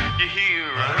 You hear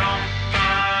a-dum,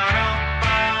 ba-dum,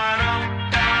 ba-dum,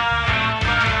 da-dum,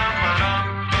 ba-dum, ba-dum,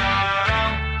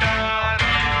 da-dum,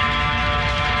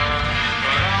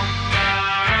 ba-dum,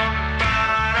 ba-dum,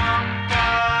 ba-dum, ba-dum,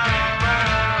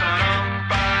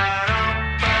 ba-dum,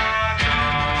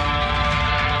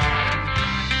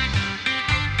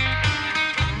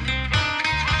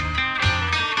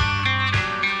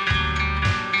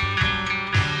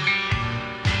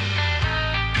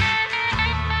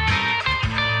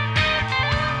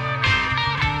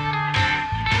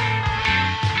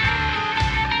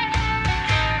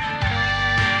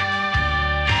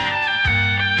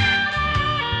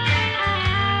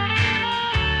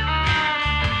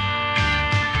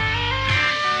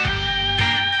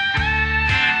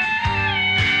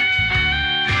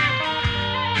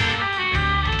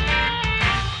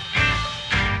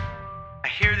 I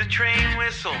hear the train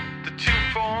whistle, the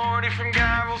 240 from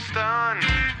Galveston.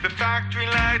 The factory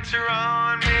lights are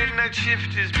on, midnight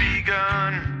shift has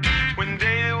begun. One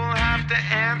day they will have to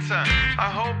answer, I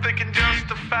hope they can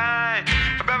justify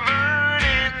about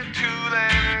burning tool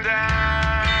and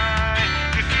die.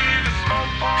 You see the smoke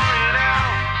pouring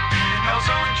out, hell's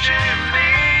own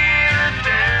chimney, the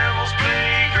devil's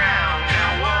playground.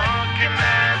 Now what can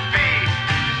that be?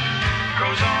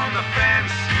 Crows on the fence,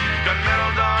 got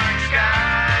metal dark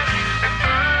skies, and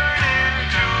burning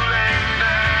tool and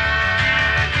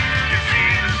die. You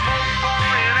see the smoke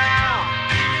pouring out,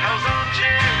 hell's own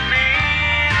chimney,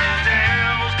 the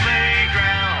devil's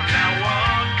playground. Now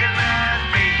what can that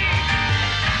be?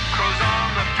 Crows on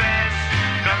the fence.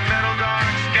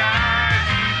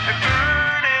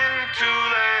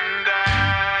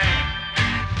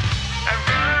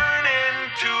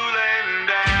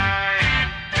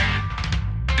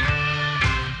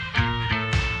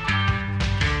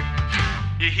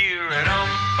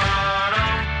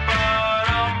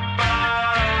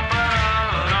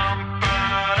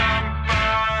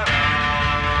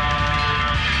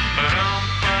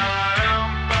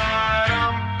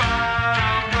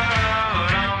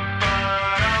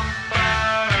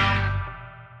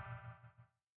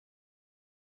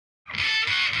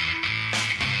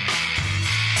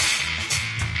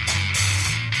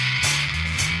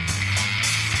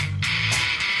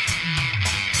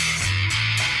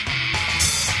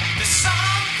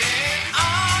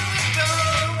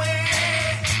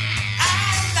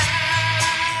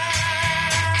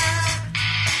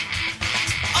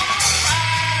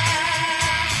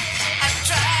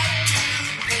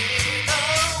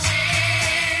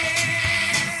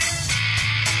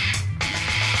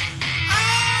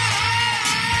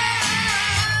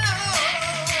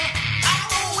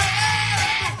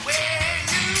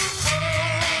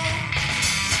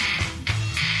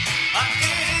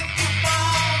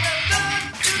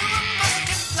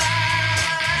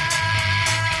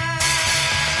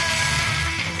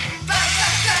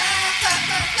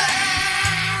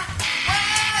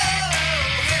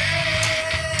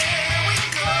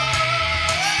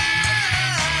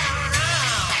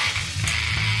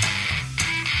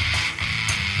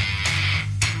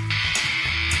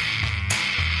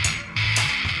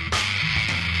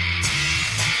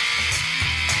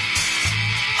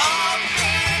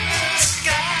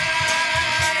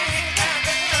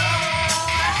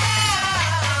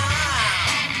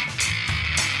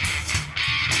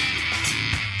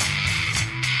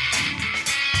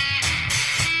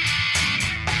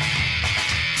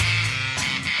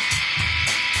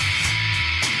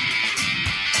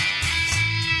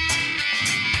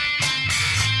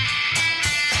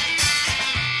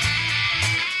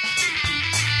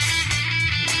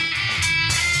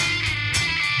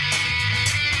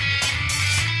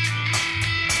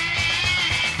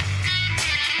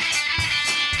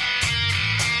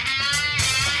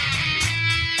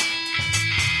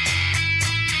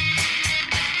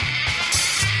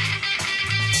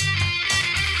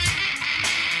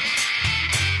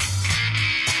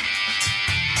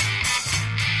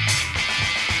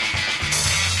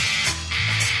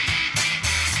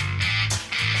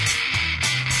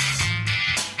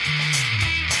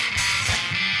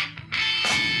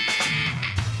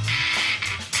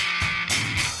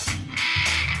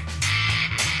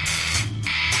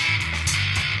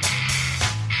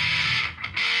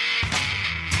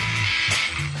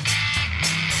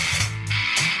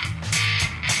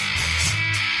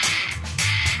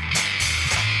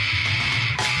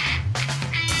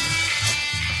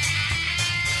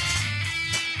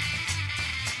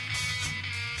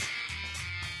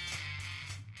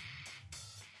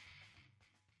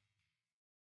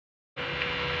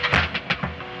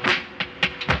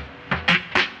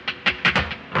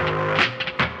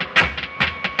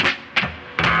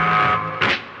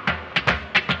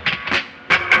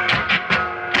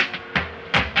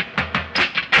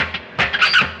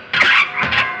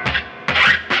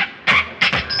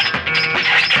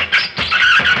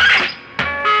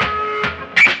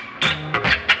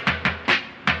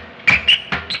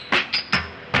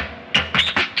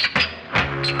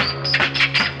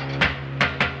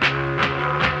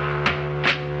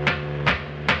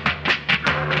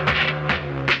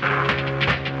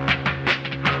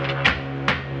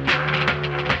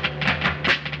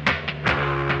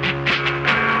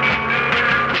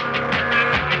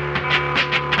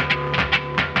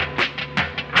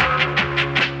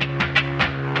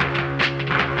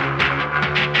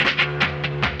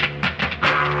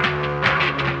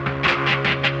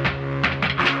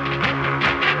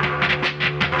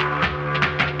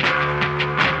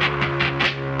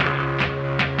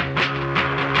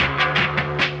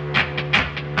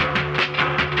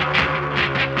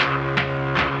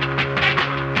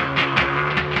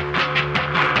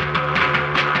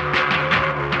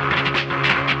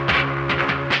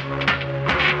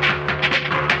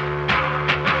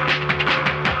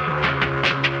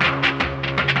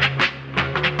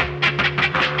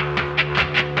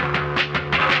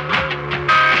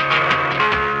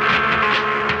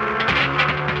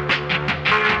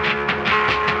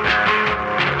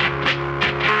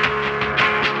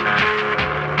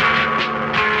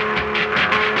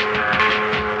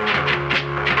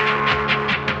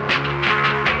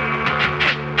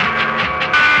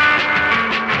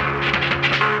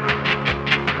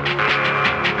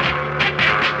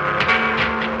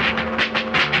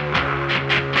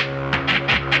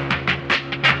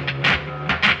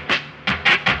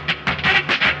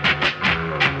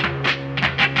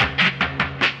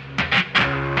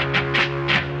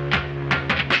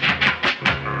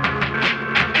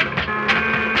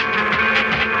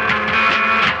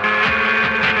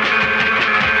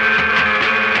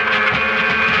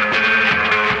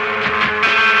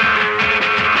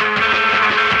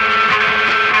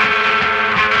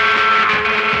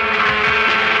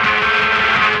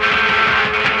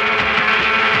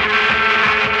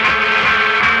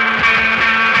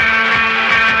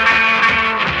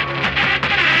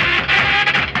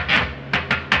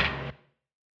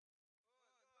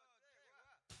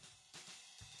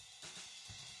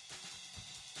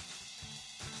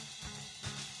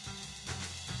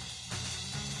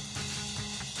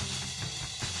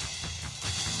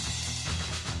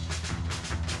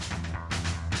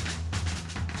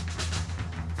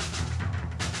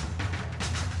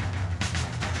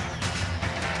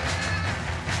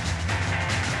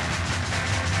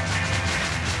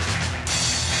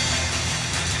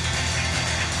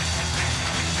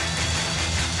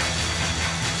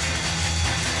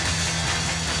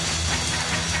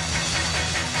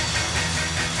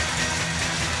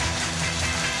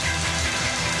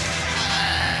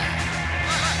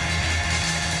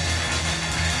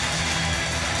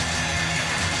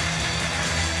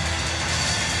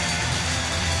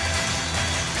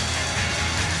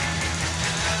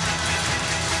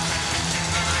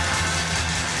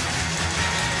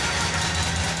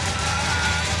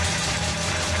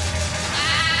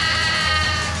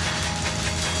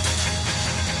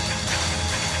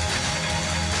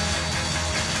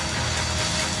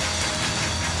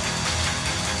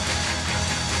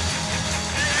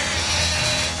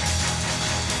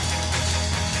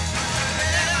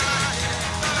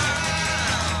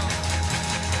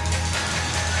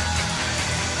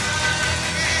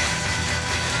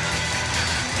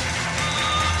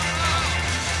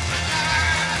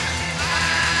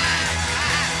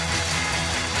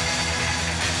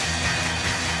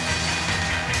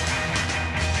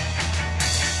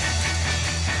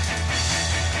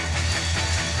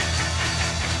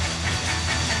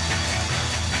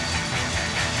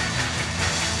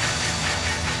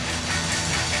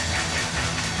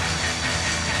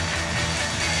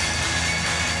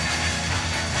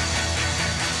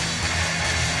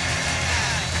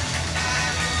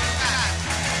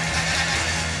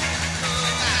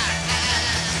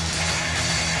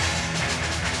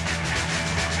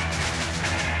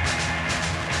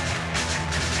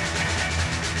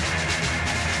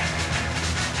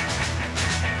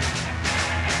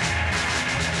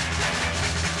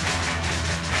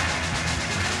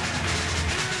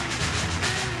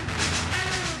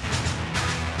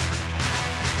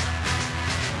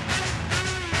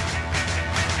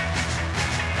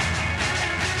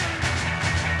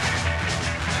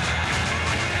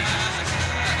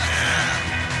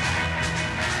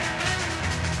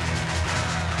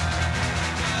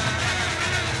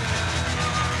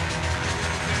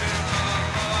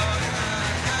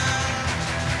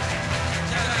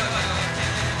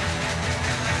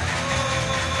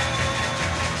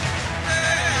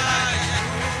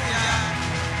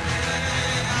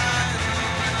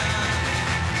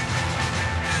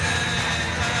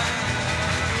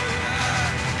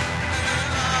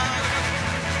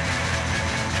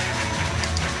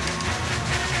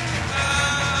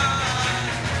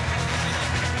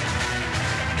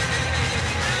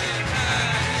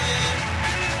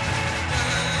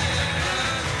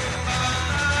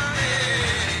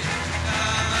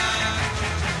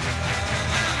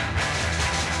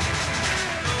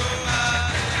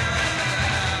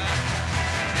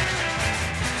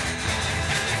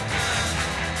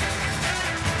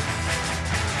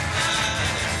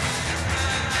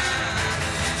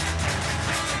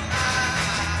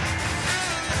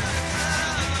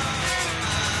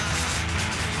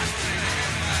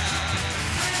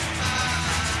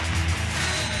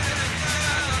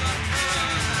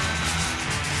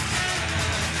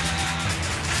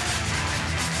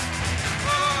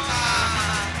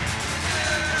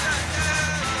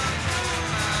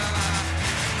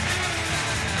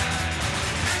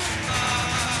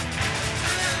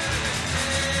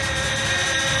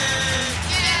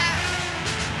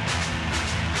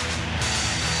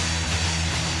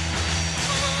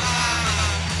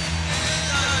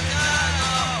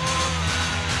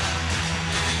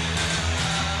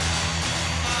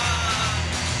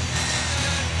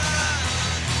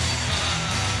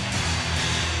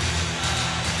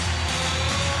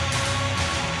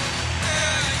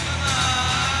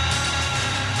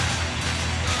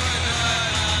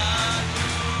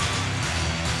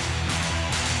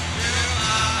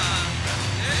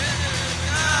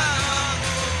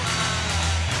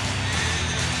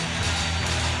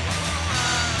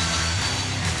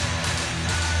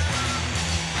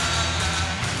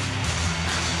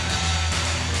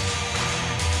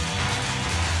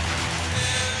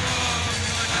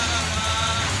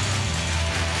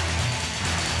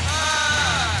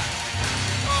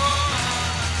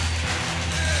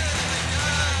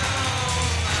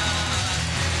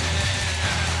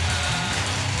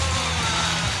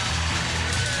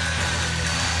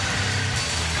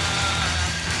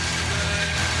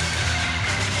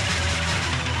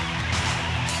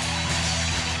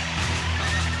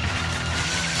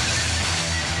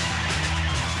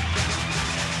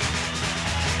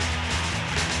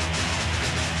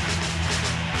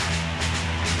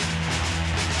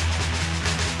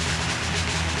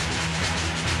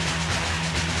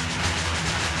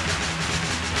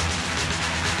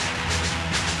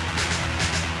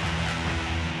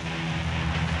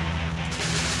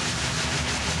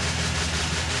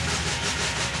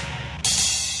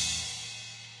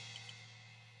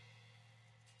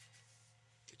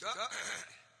 Stop. Right.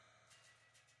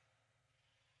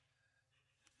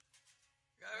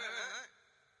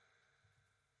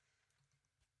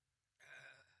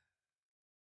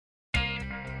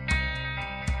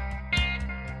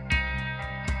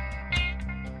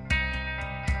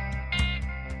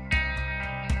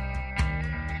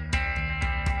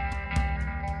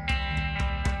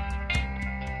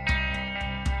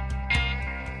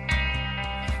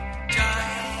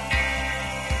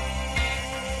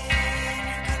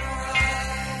 You can run.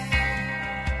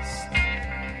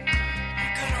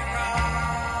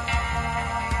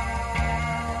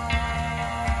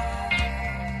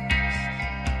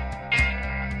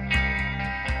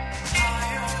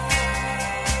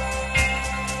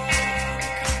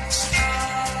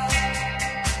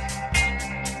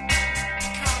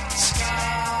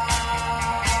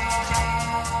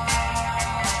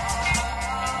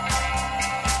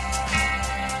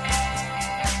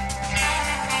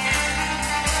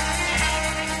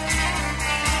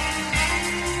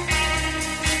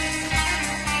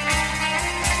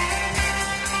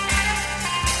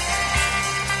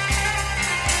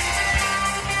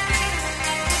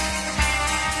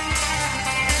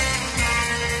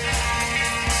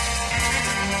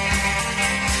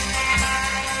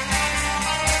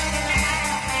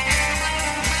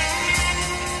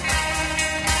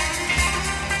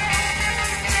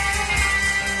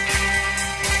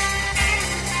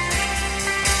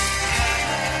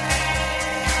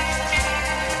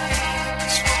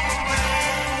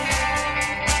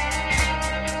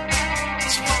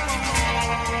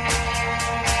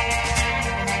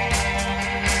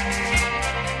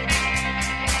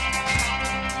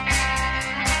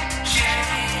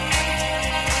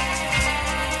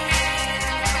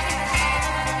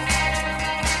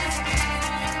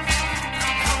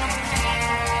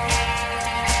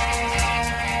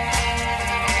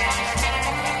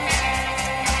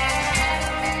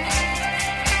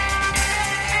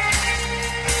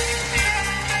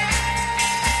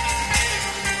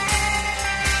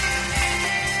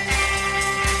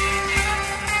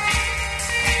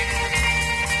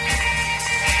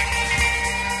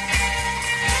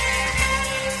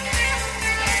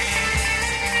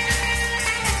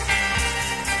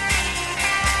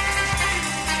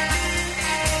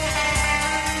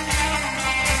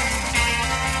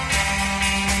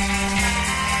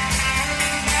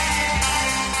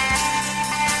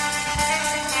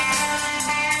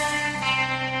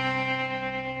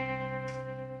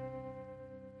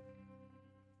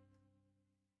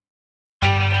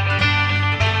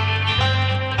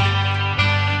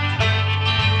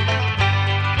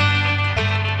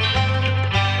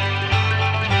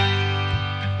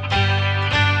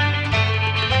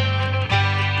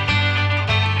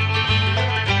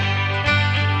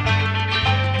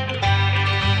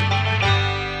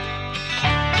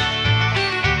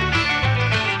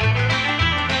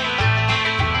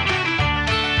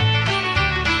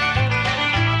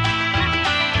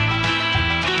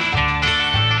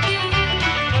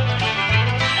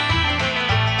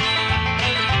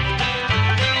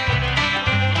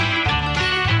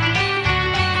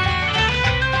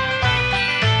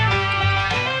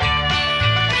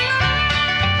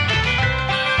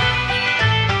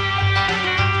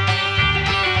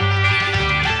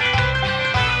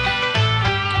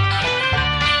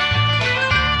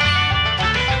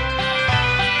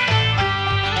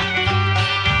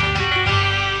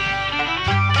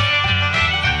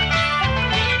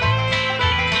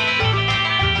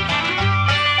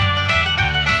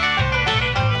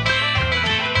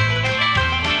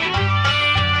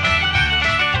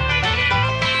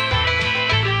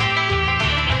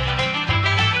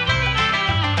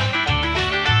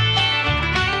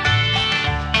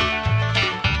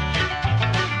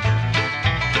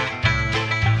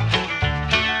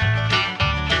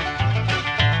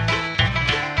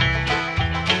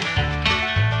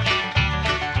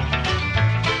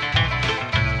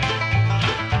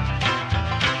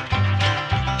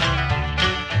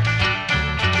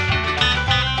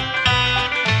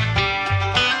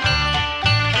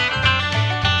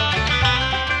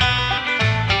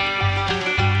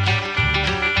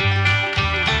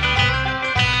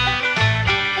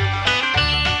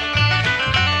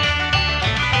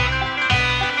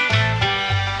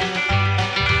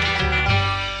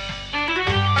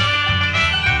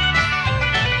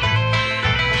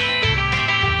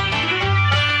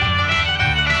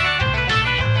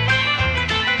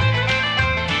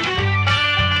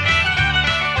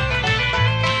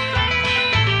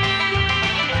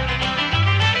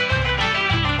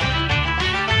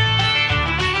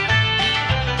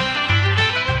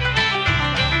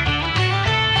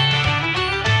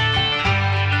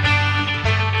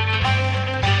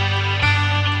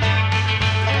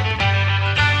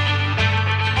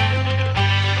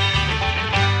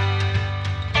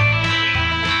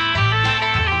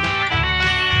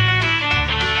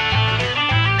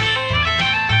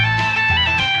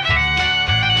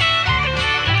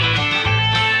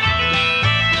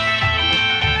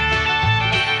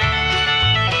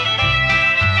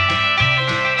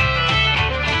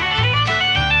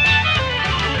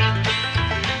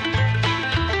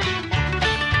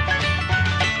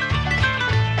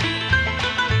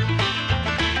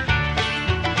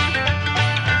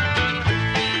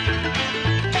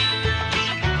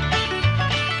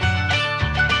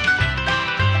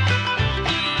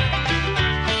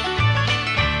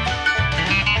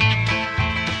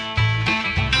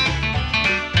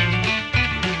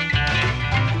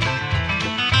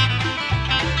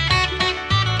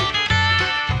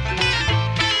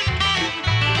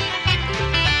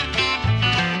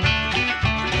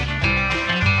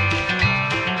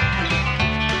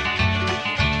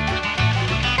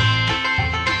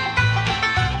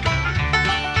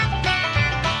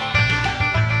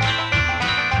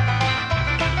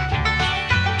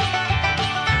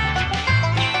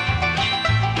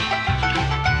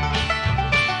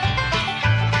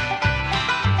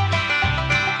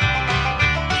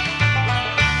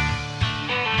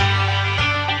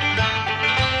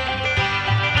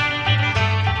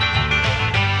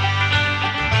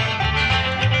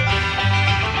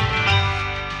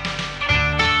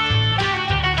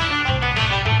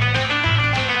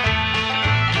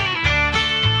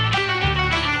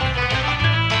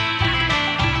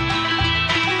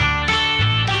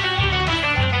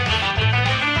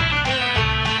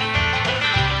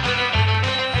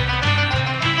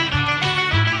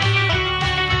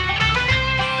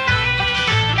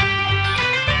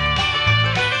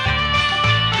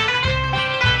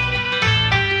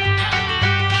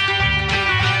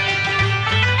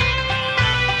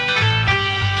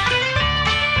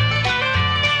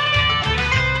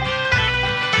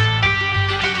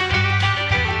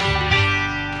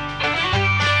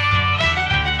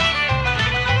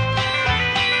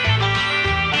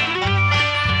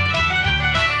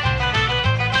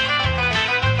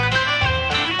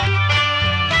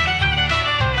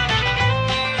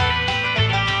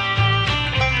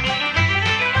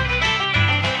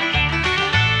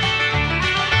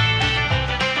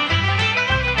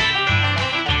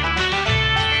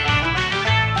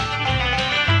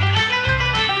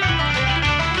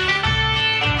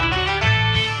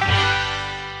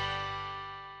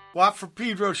 Watt for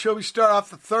Pedro Show. We start off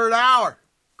the third hour.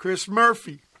 Chris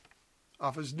Murphy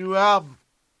off his new album.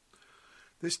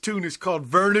 This tune is called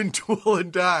Vernon, Tool,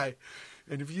 and Die.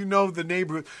 And if you know the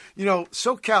neighborhood, you know,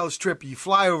 SoCal is trippy. You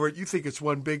fly over it, you think it's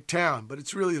one big town, but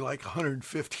it's really like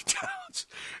 150 towns.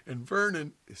 And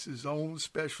Vernon is his own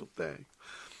special thing.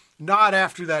 Not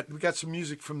after that, we got some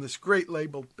music from this great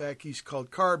label back east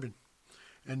called Carbon.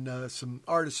 And some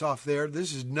artists off there.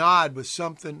 This is Nod with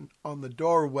Something on the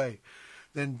Doorway.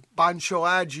 Then Bansho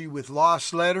Agi with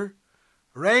Lost Letter.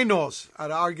 Reynols out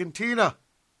of Argentina.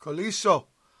 Coliso.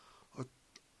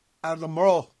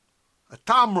 Atomro,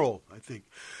 I think.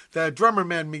 The drummer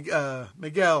man,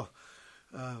 Miguel.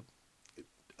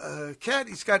 Cat,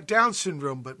 he's got Down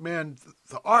syndrome, but man,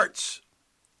 the arts,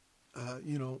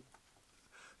 you know,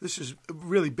 this is a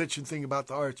really bitching thing about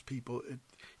the arts, people.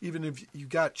 Even if you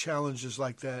got challenges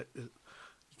like that, you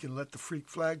can let the freak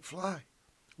flag fly.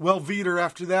 Well, Veeder,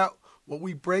 after that, what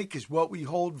we break is what we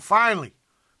hold. And finally,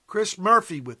 Chris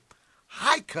Murphy with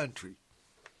High Country.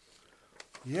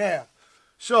 Yeah.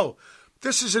 So,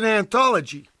 this is an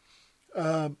anthology.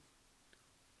 I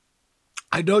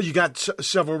know you got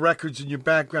several records in your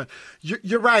background.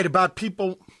 You're right about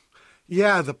people.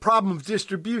 Yeah, the problem of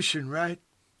distribution, right?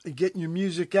 And getting your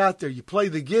music out there. You play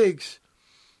the gigs.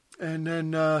 And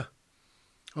then,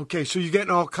 okay, so you're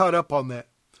getting all caught up on that.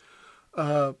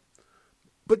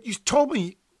 But you told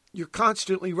me you're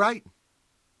constantly writing.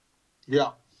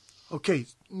 Yeah. Okay,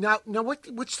 now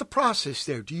what's the process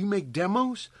there? Do you make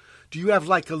demos? Do you have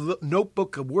like a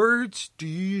notebook of words? Do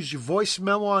you use your voice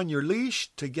memo on your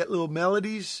leash to get little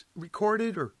melodies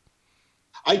recorded? Or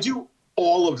I do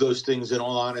all of those things, in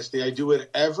all honesty. I do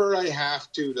whatever I have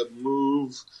to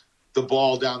move the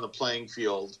ball down the playing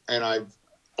field. And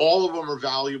all of them are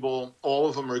valuable. All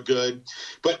of them are good.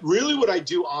 But really what I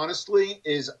do, honestly,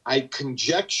 is I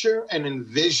conjecture and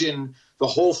envision the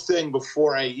whole thing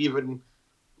before I even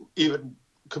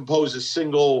compose a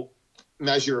single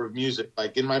measure of music.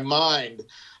 Like in my mind,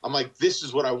 I'm like, this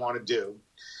is what I want to do.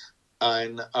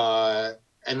 And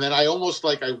then I almost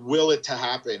like I will it to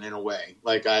happen in a way.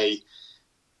 Like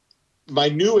my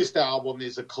newest album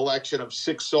is a collection of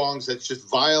 6 songs that's just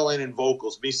violin and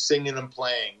vocals, me singing and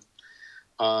playing.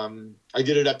 I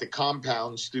did it at the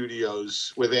Compound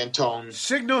Studios with Antone.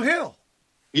 Signal Hill.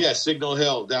 Yeah, Signal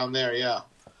Hill down there, yeah.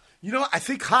 You know, I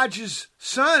think Hodges'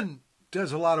 son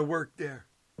does a lot of work there.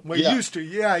 Well, yeah. Used to,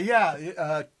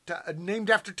 yeah.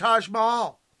 Named after Taj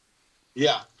Mahal.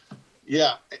 Yeah.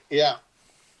 Wow.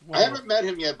 I haven't met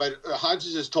him yet, but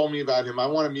Hodges has told me about him. I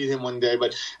want to meet him one day,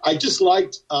 but I just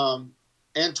liked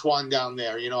Antoine down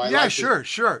there. You know,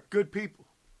 sure. Good people.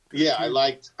 Yeah, I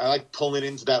liked pulling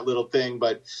into that little thing,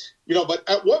 but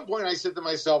at one point I said to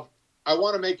myself, I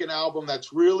want to make an album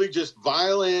that's really just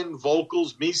violin,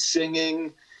 vocals, me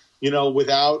singing,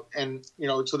 without, and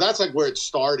so that's like where it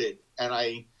started. And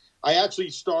I actually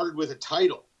started with a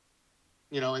title,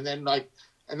 and then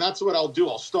and that's what I'll do.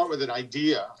 I'll start with an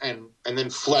idea and then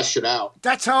flesh it out.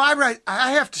 That's how I write.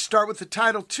 I have to start with the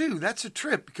title too. That's a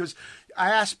trip because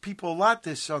I ask people a lot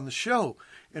this on the show,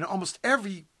 and almost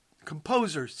every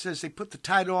composer says they put the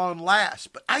title on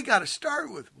last, but I got to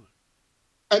start with one.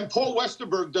 And Paul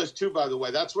Westerberg does too, by the way.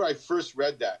 That's where I first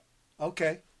read that.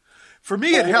 Okay. For me,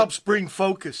 it helps bring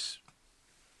focus.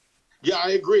 Yeah,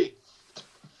 I agree.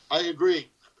 I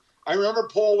remember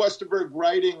Paul Westerberg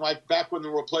writing, like back when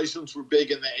the replacements were big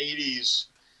in the 80s.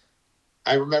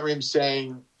 I remember him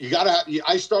saying,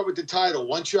 I start with the title.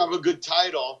 Once you have a good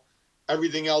title,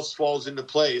 everything else falls into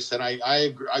place. And I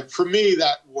agree. For me,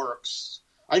 that works.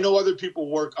 I know other people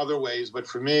work other ways, but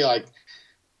for me, I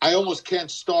almost can't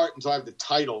start until I have the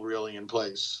title really in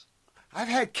place. I've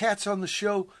had cats on the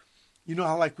show,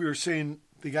 how like we were saying,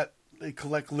 they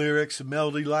collect lyrics and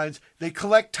melody lines. They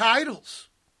collect titles.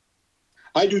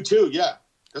 I do too, yeah.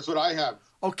 That's what I have.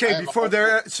 Okay,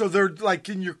 they're like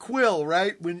in your quill,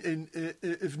 right?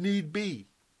 If need be.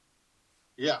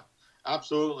 Yeah,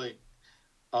 absolutely.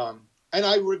 And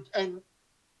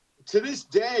to this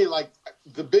day, like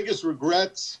the biggest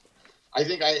regrets I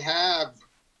think I have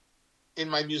in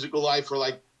my musical life are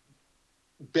like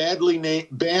badly named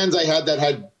bands I had that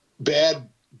had bad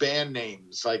band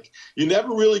names. Like you never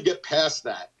really get past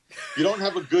that. You don't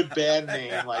have a good band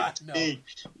name. Like to me,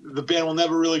 the band will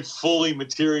never really fully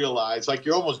materialize. Like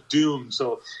you're almost doomed.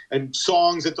 So, and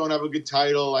songs that don't have a good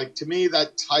title, like to me,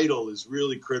 that title is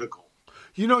really critical.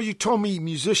 You told me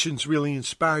musicians really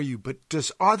inspire you, but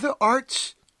does other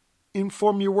arts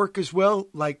inform your work as well,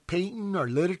 like painting or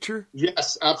literature?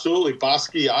 Yes, absolutely.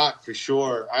 Basquiat for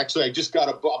sure. Actually, I just got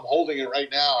I'm holding it right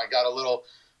now. I got a little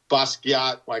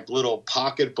Basquiat, like little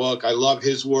pocket book. I love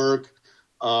his work.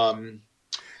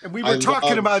 And we were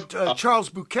talking about Charles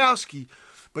Bukowski,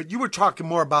 but you were talking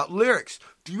more about lyrics.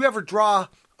 Do you ever draw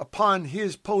upon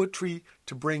his poetry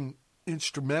to bring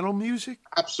instrumental music?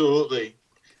 Absolutely.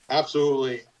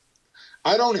 Absolutely.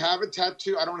 I don't have a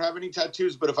tattoo. I don't have any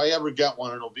tattoos, but if I ever get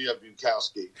one, it'll be a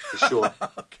Bukowski for sure.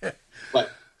 Okay.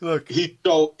 But look,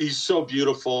 he's so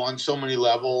beautiful on so many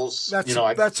levels.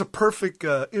 That's a perfect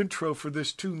intro for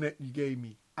this tune that you gave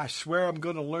me. I swear I'm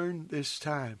going to learn this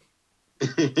time.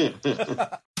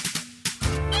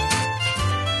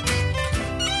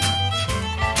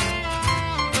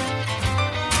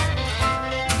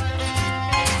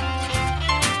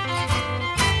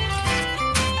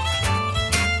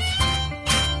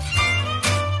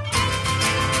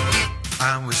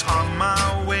 I was on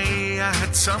my way, I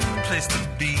had some place to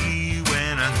be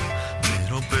when a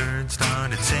little bird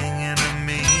started singing to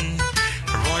me.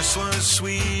 Her voice was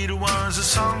sweet, it was a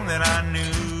song that I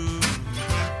knew.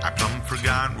 I plumb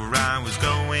forgot where I was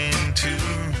going to.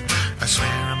 I swear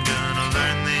I'm gonna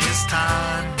learn this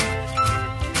time.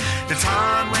 It's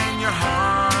hard when your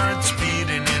heart's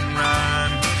beating in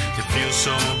rhyme. It feels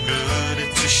so good,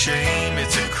 it's a shame,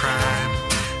 it's a crime.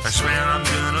 I swear I'm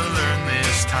gonna learn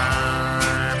this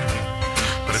time.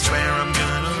 But I swear I'm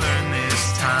gonna learn this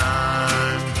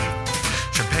time.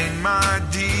 Champagne, my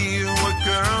dear, what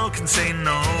girl can say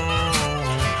no?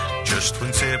 Just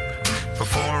one sip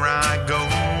before I go.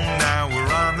 Now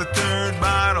we're on the third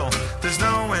bottle. There's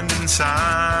no end in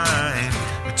sight.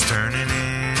 It's turning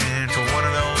into one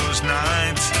of those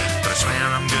nights. But I swear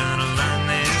I'm gonna learn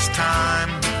this time.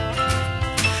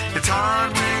 It's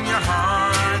hard when your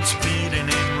heart's beating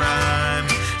in rhyme.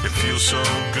 It feels so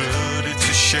good, it's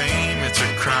a shame, it's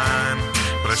a crime.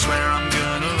 But I swear I'm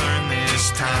gonna learn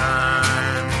this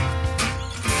time.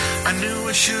 I knew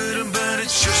I should've, but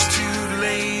it's just too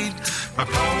late. My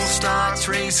pulse starts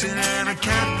racing and I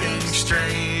can't think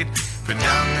straight. Been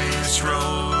down this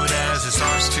road as it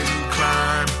starts to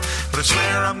climb. But I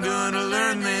swear I'm gonna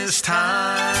learn this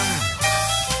time.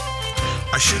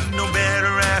 I should know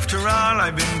better after all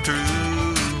I've been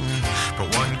through.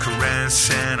 But one caress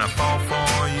and I fall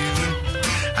for you.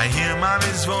 I hear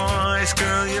mommy's voice,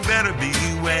 girl, you better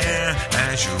beware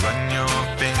as you run your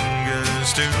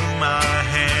fingers through my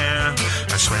hair.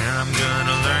 I swear I'm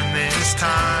gonna learn this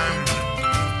time.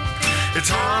 It's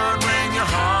hard when your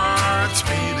heart's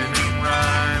beating in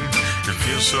rhyme. It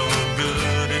feels so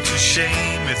good, it's a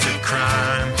shame, it's a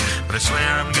crime. But I swear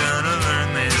I'm gonna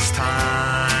learn this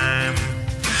time.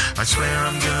 I swear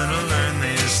I'm gonna learn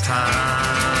this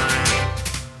time.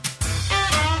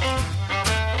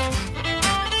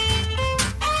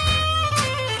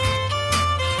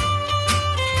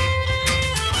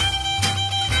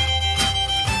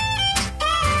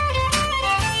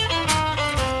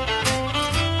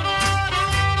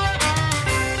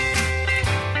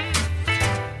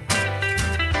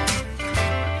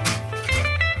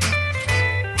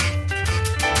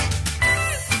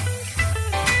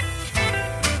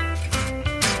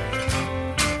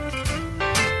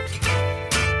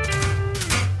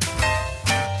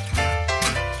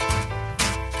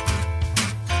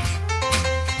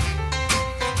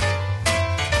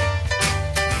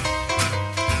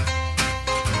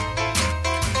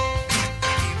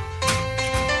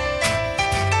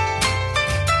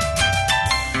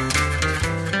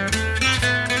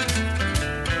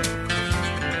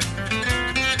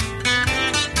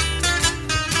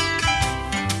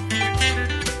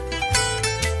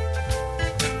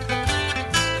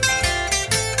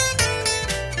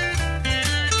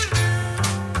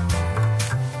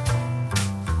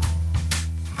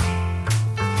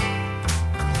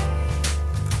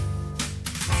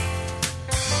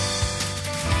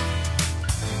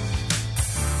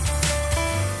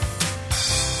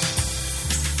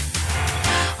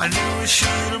 I knew I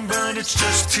should've, but it's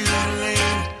just too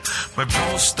late. My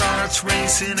pulse starts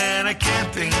racing and I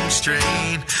can't think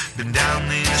straight. Been down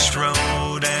this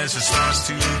road as it starts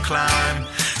to climb.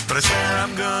 But I swear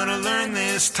I'm gonna learn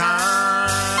this time.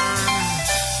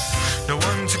 No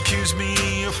one's accused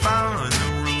me of following the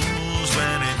rules.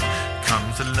 When it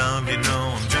comes to love, you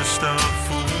know I'm just a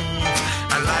fool.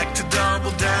 I like to double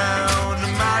down to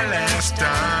my last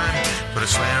dime. But I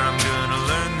swear I'm gonna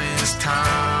learn this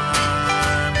time.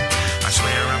 I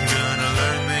swear I'm gonna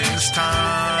learn this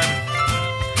time.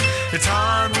 It's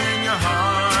hard when your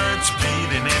heart's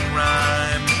beating in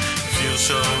rhyme. It feels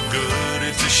so good,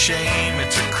 it's a shame,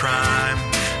 it's a crime.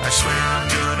 I swear I'm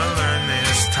gonna learn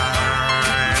this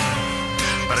time.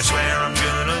 But I swear I'm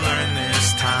gonna learn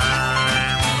this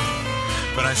time.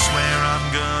 But I swear I'm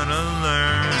gonna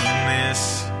learn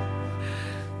this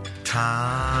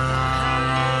time.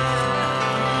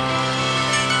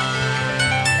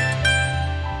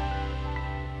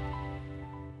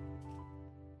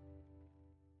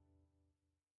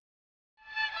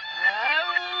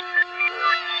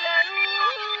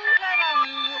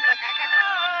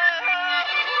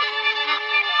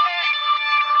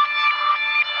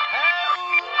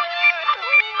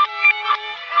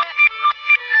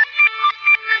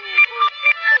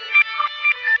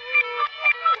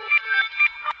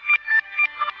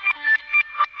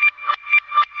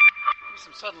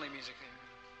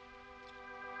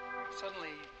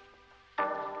 Suddenly...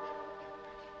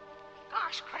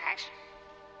 Gosh, Crash.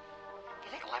 You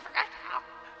think I'll ever get out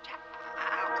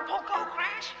the Poco,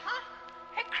 Crash? Huh?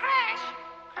 Hey, Crash.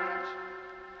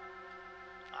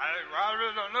 I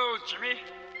really don't know, Jimmy.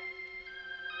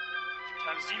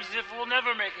 Sometimes it seems as if we'll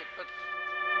never make it, but...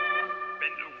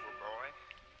 Bend over, boy.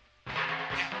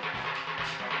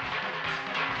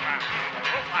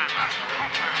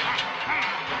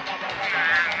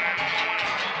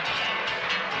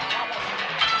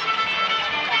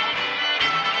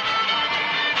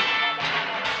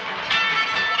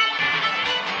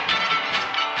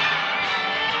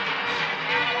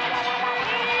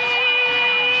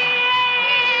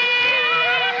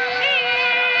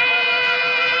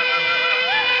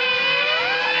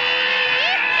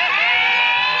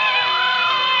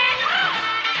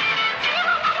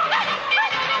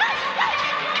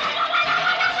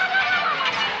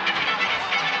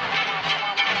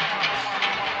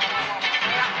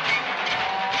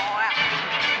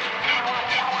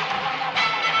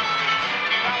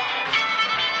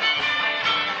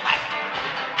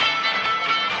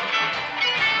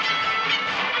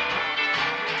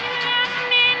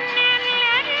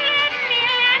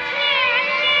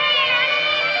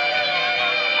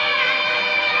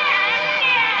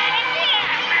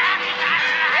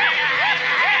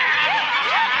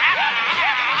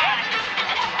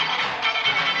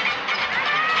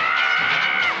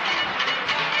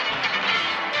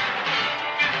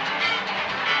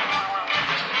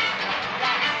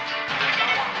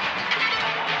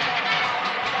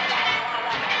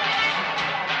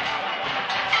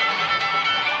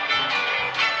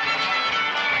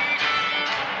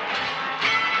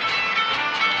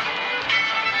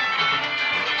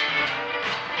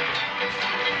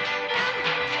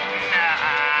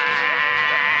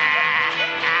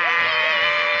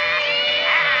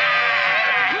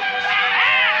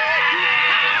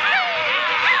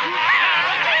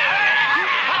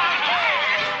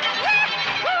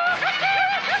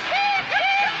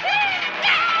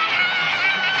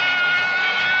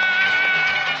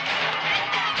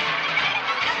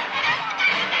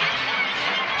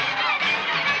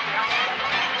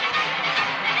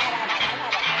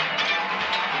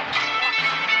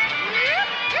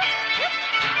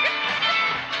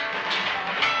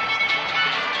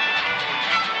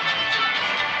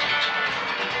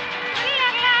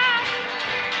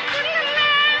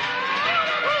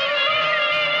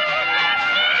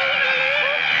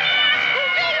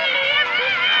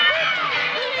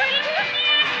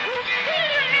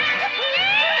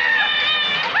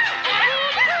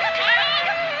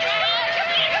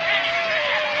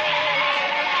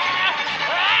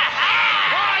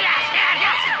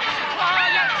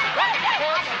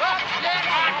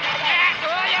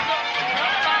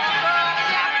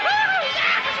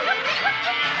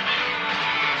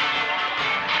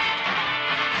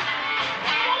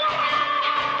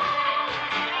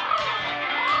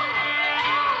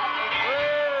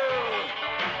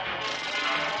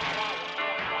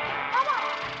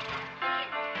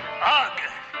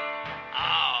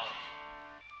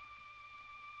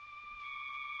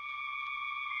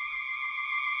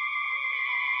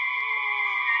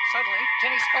 Suddenly,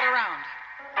 Kenny spun around.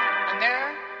 And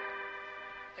there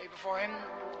lay before him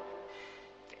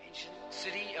the ancient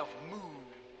city of Mu.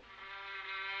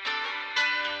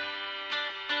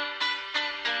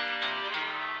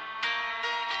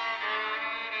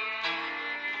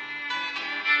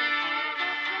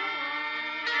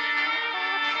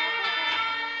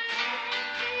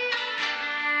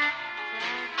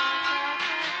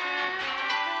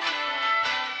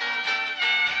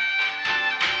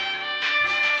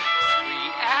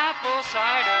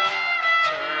 Cider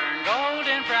turned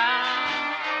golden brown.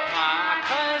 My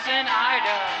cousin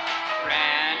Ida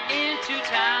ran into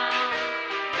town.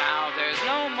 Now there's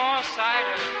no more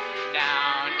cider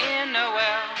down in the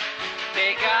well.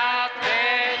 They got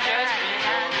there just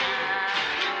before me.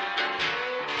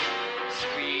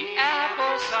 Sweet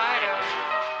apple cider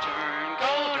turned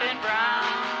golden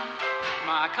brown.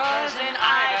 My cousin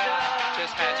Ida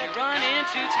just had to run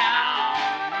into town.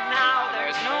 Now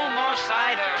there's no more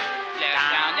cider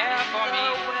left down there for me.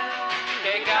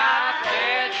 They got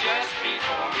there just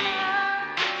before me.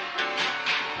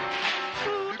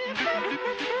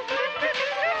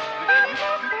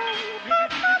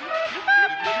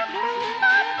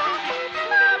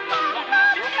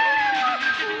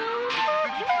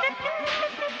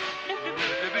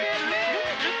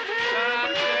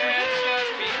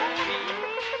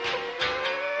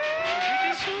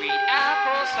 Sweet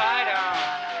apple cider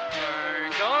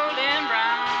turned golden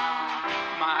brown.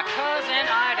 My cousin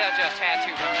Ida just had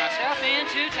to run herself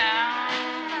into town.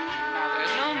 Now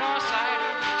there's no more cider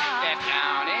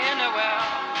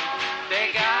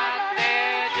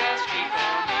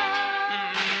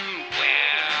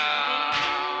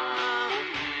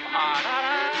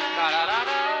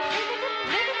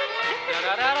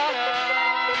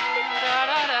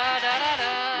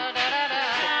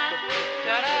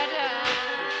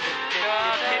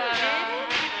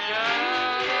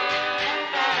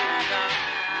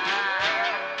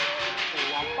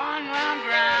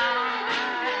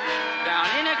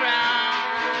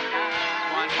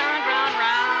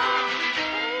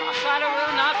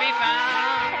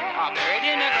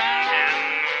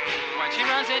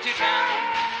to town.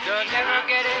 Does never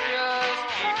get it just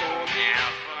before me.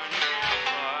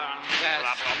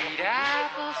 That's sweet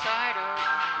apple cider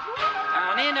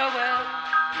down in the well.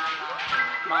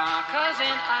 My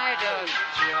cousin Ida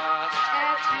just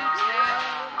had to tell.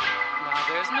 Now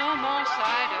there's no more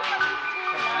cider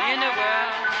in the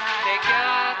well. They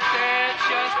got there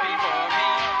just before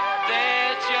me.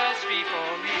 They're just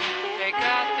before me. They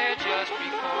got there just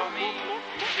before me.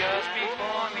 Just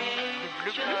before me.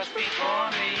 Just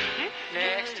before me.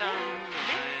 Next time.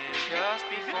 Just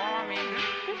before me.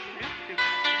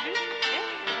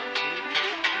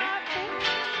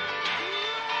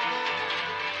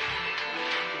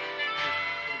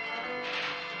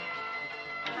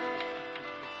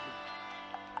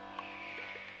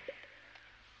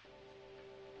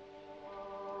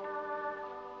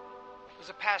 It was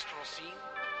a pastoral scene.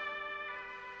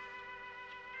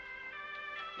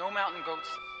 No mountain goats,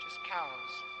 just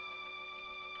cows.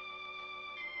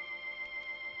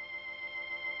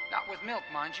 Not with milk,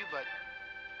 mind you, but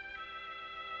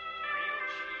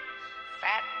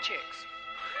fat chicks.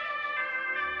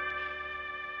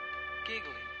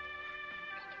 Giggly.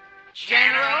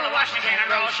 General Washington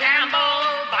and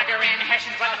Rochambeau, buggering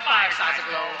Hessians while the firesides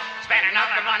aglow. Spending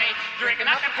up their money, drinking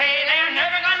up their pay, they're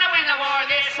never gonna win the war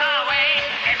this way.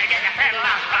 Let me get your pedal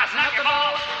out, rosin up your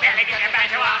bow. Let me get your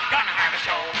banjo out, gonna have a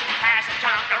show. Pass the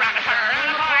trunk around the turn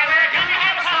of the boy, we're gonna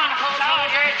have a song called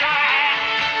Soldier Joy.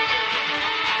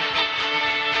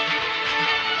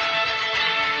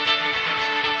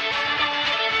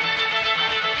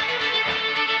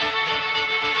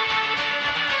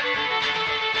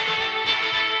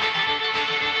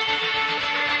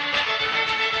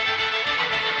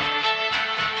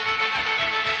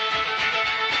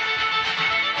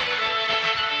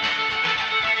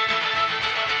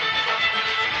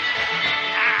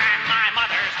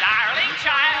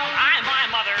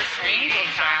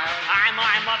 I'm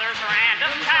my mother's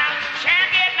random child.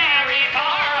 Shan't get married for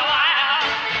a while.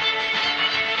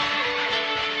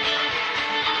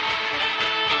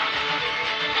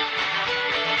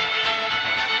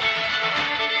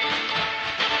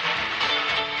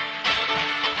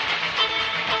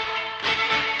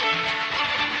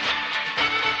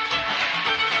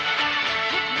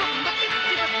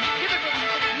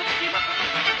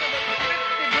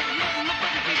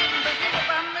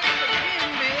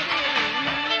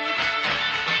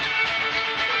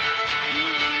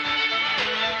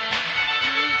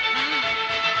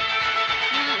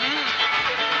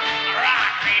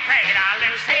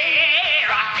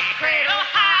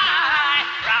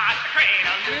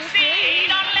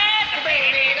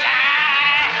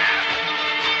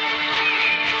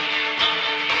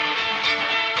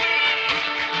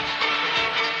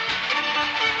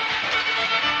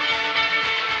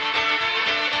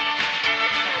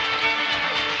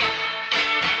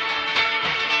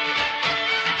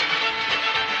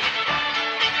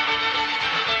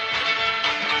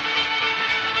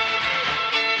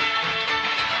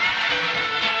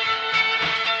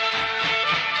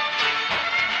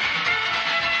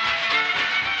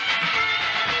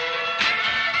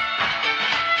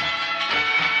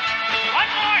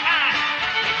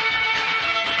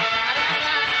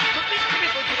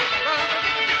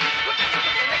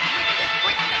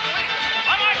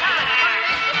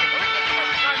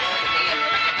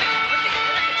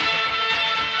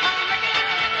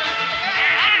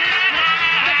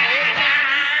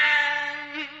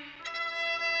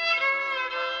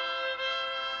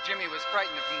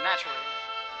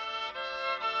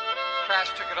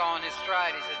 Crash took it all in his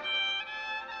stride. He said,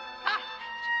 Gosh,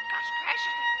 Crash,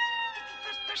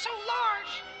 they're so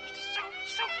large,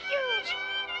 so huge.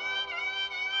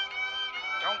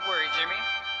 Don't worry, Jimmy.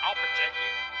 I'll protect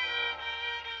you.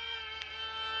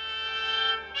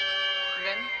 And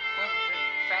then, well, the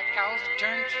fat cows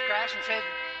turned to Crash and said,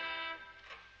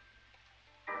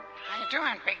 How you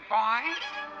doing, big boy?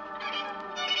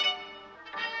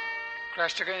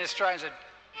 Crash took it in his stride and said,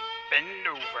 Bend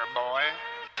over, boy.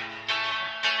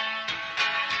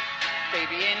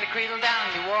 Baby in the cradle down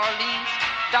in New Orleans.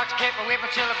 Doctor kept me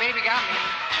whipping till the baby got me.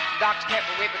 Doctor kept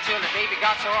me whipping till the baby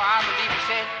got sore. I believe he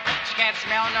said, she can't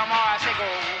smell no more. I said, go,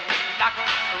 doctor,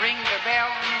 ring the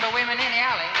bell. The women in the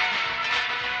alley.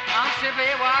 I'm simply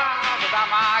wild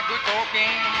about my good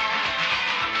cocaine.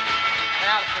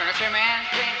 Now the furniture man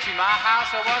came to my house.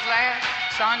 It was last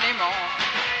Sunday morning.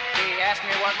 He asked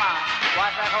me what my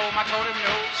wife at home. I told him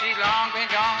no, she's long been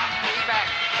gone. Way back,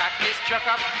 got this truck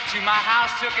up to my house,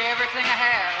 took everything I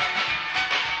had,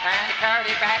 and carried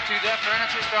it back to the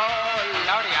furniture store.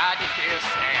 Lordy, I did feel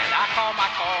sad. I called my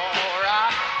Cora,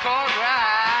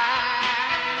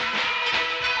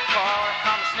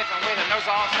 come sniffing with a nose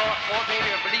all sore. Poor baby,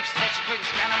 her beliefs that she couldn't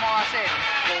stand no more. I said,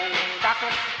 go, doctor,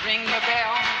 ring the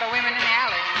bell. The women in the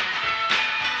alley.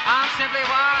 I'm simply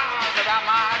wild about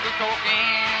my good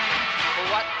cocaine.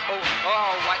 What,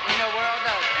 what in the world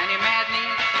does any man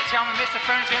need? Tell me, Mr.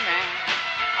 Furniture Man.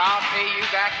 I'll pay you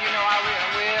back, you know I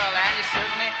will, and you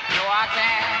certainly know I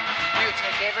can. You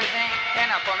take everything in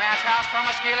a poor man's house from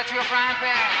a skillet to a frying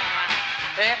pan.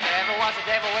 If there ever was a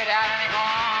devil without any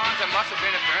horns, it must have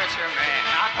been a furniture man.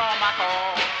 I call my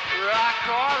call, rock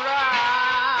or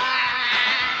ride.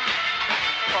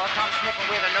 Or come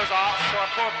sniffing with her nose all sore.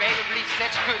 Poor baby believes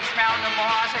that she couldn't smell no more.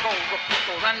 I said, go,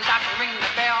 run, doctor, ring the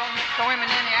bell. The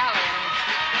women in the alley.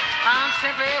 I'm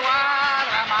simply wild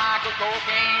about my good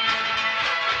cocaine.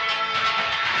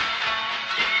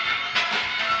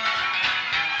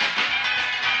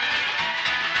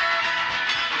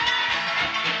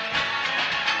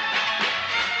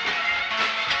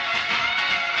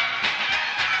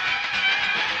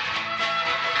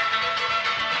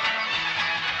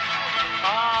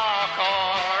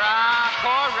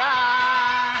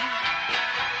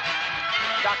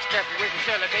 Careful with me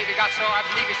till the baby got sore. I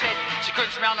believe he said she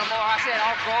couldn't smell no more. I said,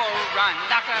 oh, go run,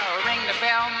 doctor, ring the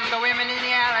bell. The women in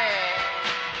the alley.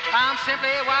 I'm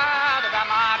simply wild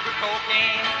about my good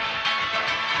cocaine.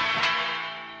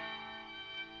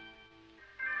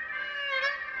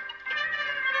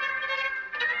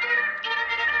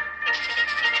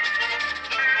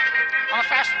 On a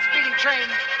fast speeding train,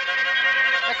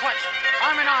 the clutch,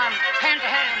 arm in arm, hand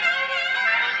to hand.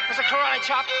 There's a karate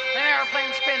chop, an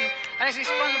airplane spin, and as he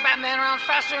spun the Batman around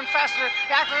faster and faster,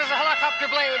 he acted as a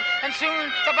helicopter blade, and soon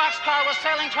the boxcar was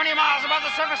sailing 20 miles above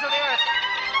the surface of the earth.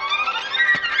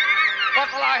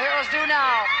 What will our heroes do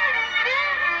now?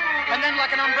 And then,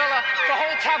 like an umbrella, the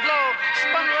whole tableau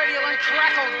spun radial and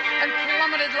crackled and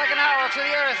plummeted like an arrow to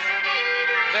the earth.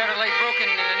 There it lay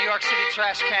broken in the New York City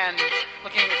trash can,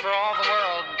 looking for all the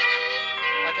world,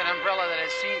 like an umbrella that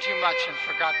had seen too much and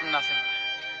forgotten nothing.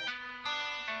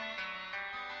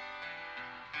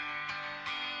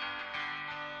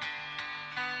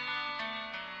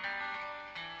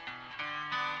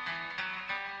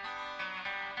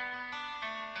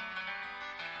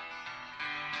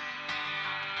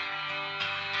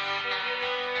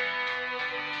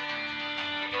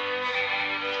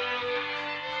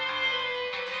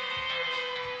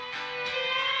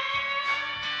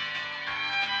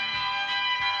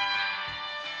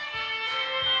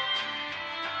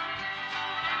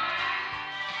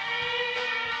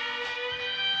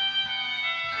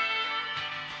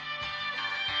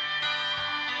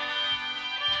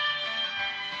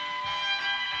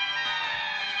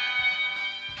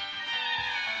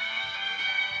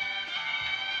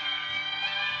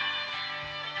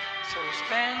 So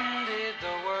splendid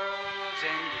the world's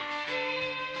ended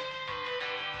fee.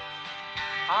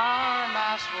 Our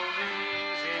mass will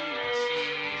lose in the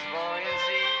sea's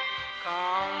buoyancy.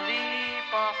 Come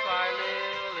leap off thy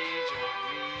lily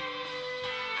journey.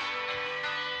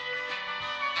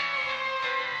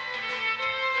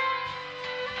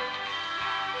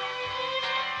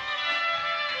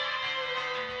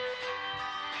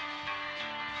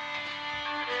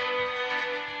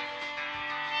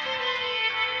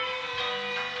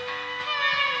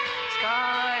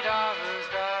 Skydivers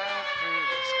dive through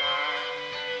the sky.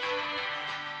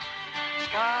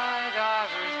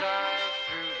 Skydivers dive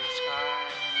through the sky.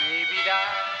 Maybe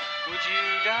dive, would you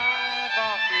dive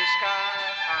off your sky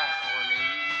high for me?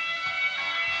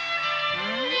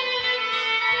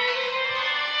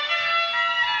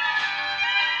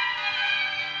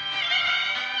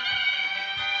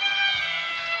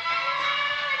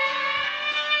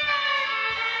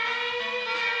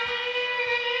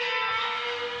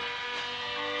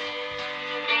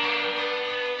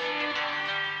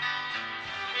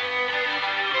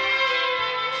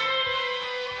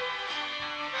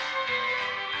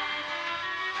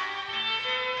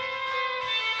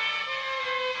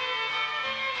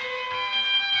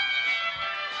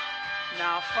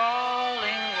 Now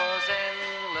falling was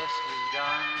endlessly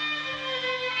done.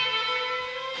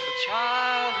 The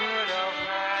childhood of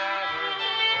matter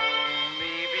had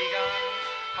only begun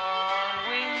on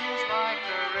wings like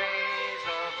the rays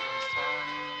of the sun.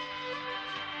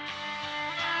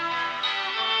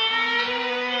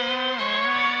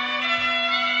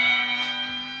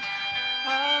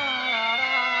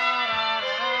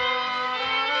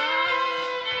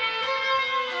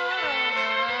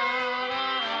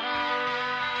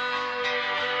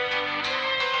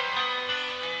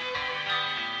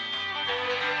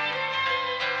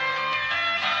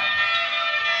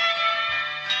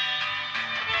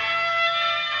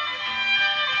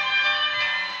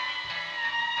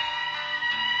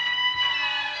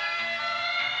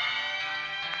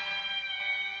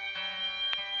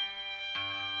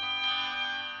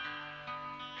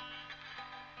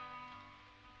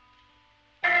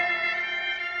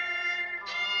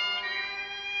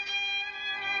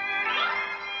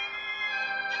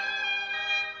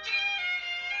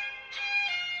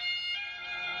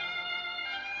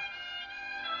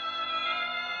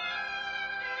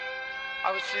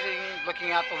 I was sitting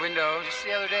looking out the window just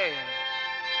the other day.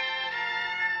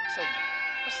 I said,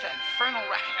 what's that infernal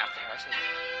racket out there? I said,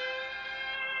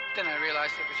 then I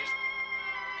realized it was just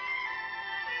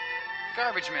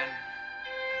garbage men.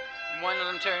 And one of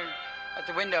them turned at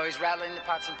the window. He's rattling the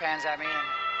pots and pans at me. And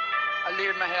I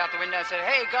leered my head out the window and said,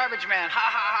 hey, garbage man, ha,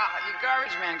 ha, ha, you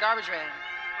garbage man, garbage man.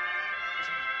 I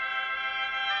said,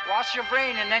 wash your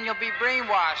brain and then you'll be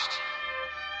brainwashed.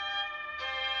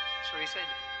 That's what he said.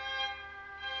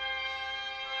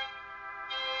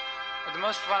 But the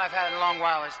most fun I've had in a long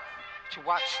while is to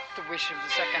watch the wish of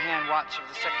the second-hand watch of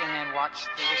the second-hand watch,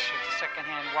 the wish of the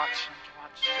second-hand watch,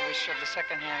 the wish of the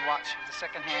second-hand watch of the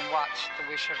second-hand watch, the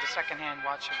wish of the second-hand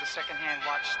watch of the second-hand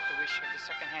watch, the wish of the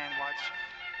second-hand watch.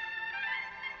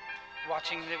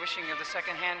 Watching the wishing of the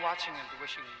second-hand watching of the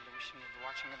wishing of the wishing of the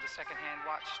watching of the second-hand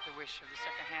watch, the wish of the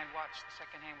second-hand watch. The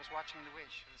second hand was watching the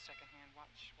wish of the second-hand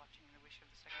watch, watching the wish of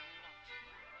the second-hand watch.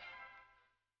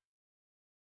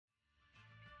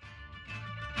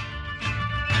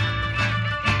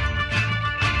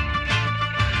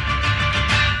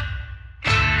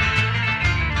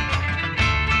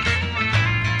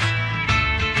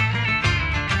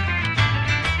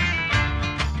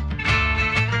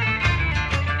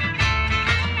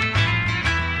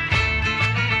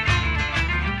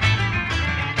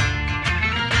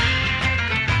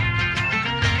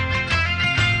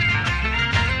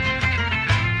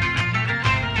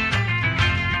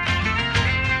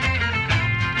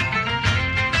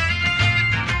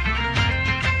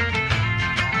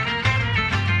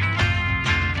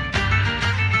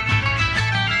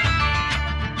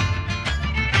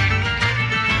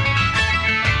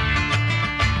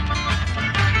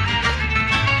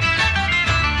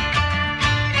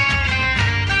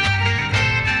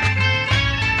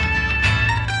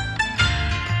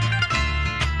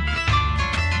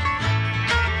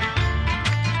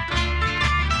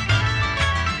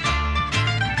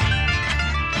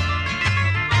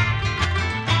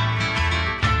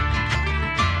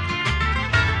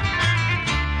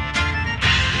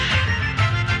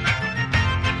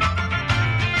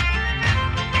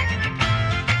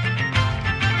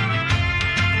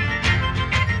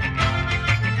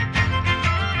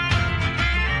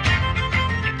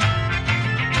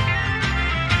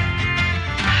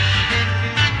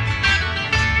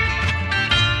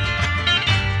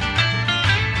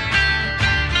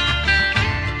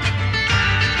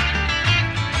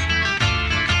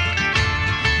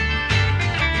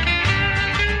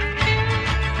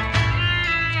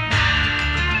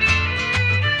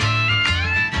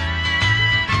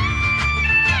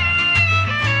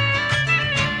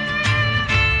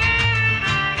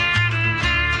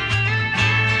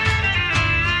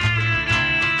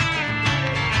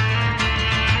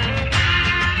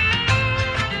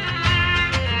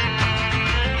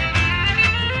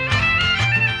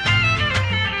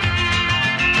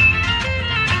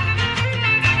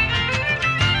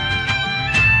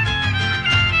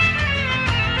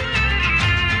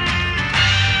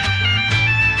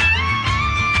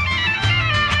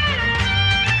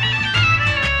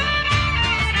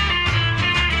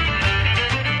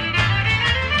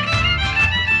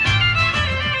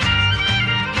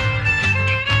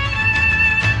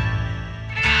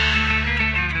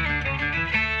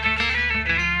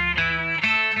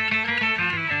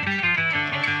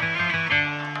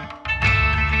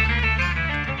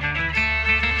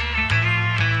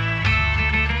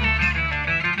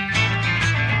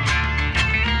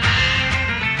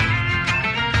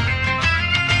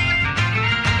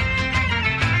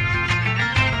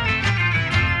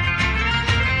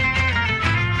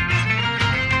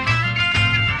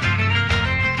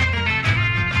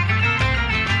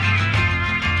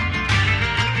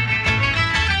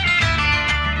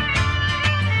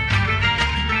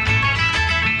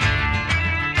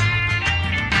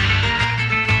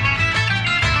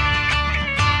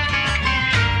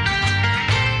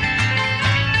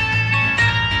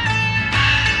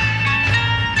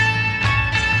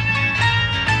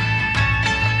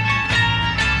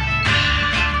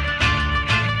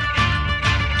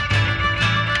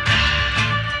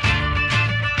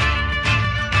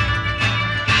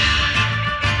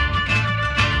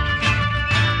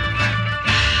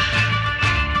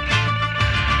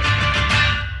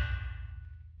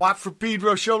 Watt for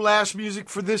Pedro Show, last music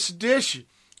for this edition.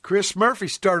 Chris Murphy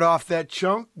started off that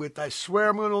chunk with I Swear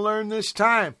I'm Going to Learn This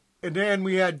Time. And then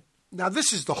we had, now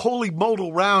this is the Holy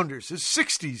Modal Rounders. It's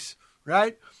 60s,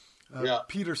 right? Yeah.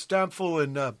 Peter Stamfel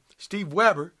and Steve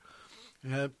Weber.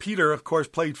 Peter, of course,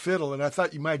 played fiddle, and I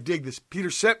thought you might dig this.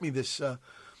 Peter sent me this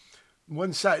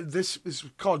one side. This is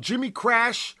called Jimmy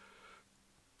Crash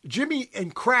Jimmy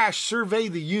and Crash Survey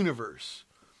the Universe.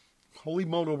 Holy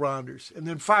Modal Rounders. And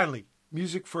then finally,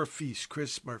 Music for a Feast,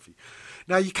 Chris Murphy.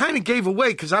 Now, you kind of gave away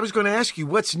because I was going to ask you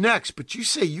what's next, but you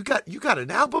say you got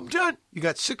an album done? You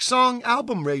got 6-song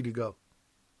album ready to go.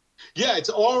 Yeah, it's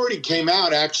already came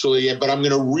out, actually, but I'm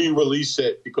going to re-release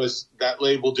it because that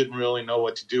label didn't really know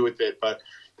what to do with it. But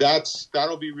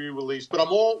that'll be re-released. But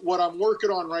what I'm working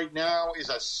on right now is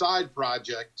a side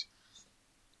project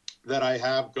that I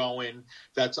have going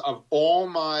that's of all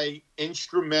my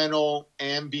instrumental,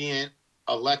 ambient,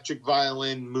 electric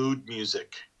violin mood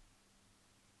music.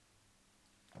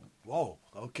 Whoa,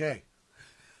 okay.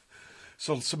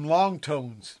 So some long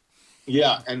tones.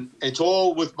 Yeah, and it's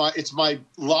all with my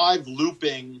live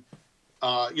looping,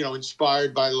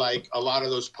 inspired by like a lot of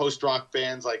those post-rock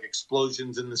bands like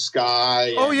Explosions in the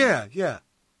Sky. Oh, yeah.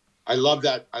 I love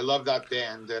that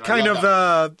band. And kind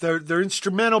of, they're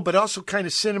instrumental, but also kind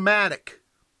of cinematic.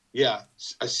 Yeah,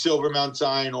 a Silver Mount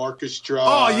Zion Orchestra.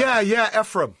 Oh, yeah,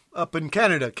 Ephraim up in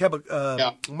Canada,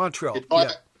 Montreal. I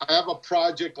have a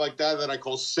project like that I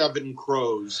call Seven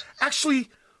Crows. Actually,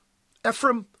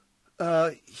 Ephraim,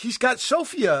 he's got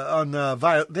Sophia on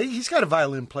violin. He's got a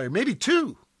violin player, maybe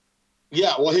 2.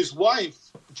 Yeah, well, his wife,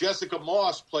 Jessica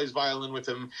Moss, plays violin with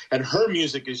him, and her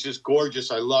music is just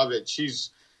gorgeous. I love it.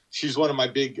 She's one of my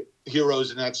big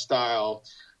heroes in that style.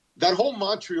 That whole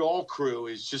Montreal crew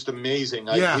is just amazing.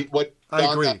 I agree.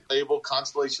 That label,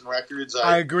 Constellation Records.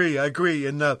 I agree.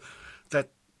 And that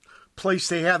place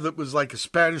they have that was like a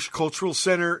Spanish cultural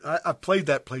center. I played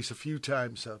that place a few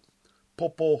times.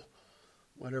 Popo,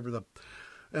 whatever the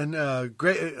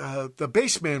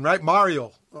bass man, right?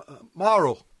 Mauro.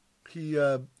 He,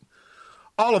 all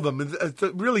of them. It's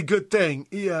a really good thing.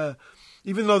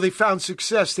 Even though they found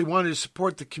success, they wanted to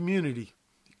support the community.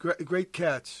 Great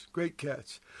cats.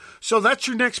 So that's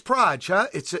your next proj, huh?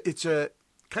 It's a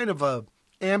kind of a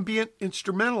ambient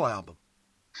instrumental album.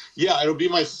 Yeah, it'll be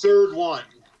my third one.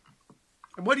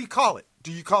 And what do you call it?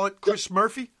 Do you call it Chris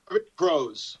Murphy?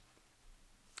 Crows.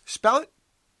 Spell it?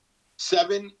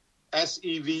 7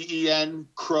 SEVEN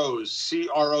Crows.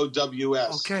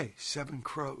 CROWS. Okay, 7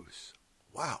 Crows.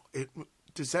 Wow.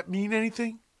 Does that mean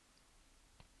anything?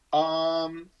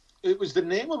 It was the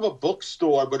name of a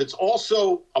bookstore, but it's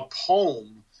also a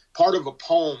poem, part of a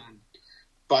poem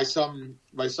by some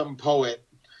poet.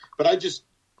 But I just.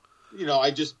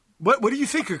 What do you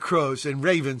think of crows and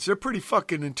ravens? They're pretty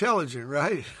fucking intelligent,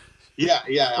 right? Yeah.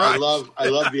 Right. I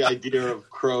love the idea of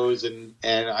crows, and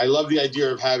I love the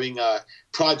idea of having a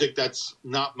project that's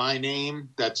not my name,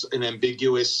 that's an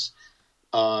ambiguous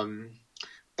name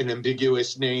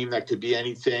that could be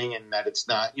anything, and that it's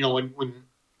not.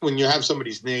 When you have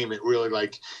somebody's name, it really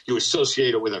like you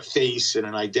associate it with a face and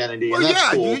an identity. Well, and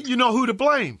that's cool. You know who to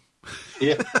blame.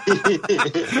 Yeah.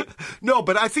 No,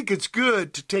 but I think it's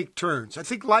good to take turns. I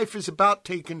think life is about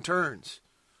taking turns.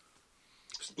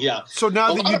 Yeah. So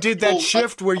now that you did that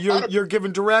shift where you're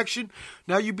given direction,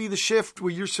 now you be the shift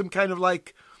where you're some kind of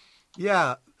like,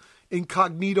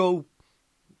 incognito,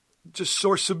 just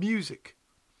source of music.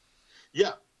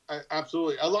 Yeah.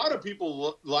 Absolutely. A lot of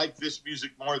people like this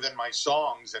music more than my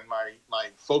songs and my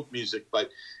folk music, but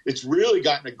it's really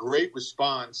gotten a great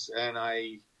response, and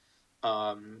I'm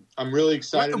really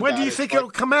excited. When do you think it'll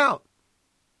come out?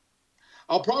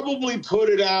 I'll probably put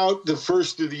it out the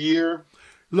first of the year.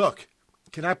 Look,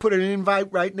 can I put an invite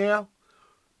right now?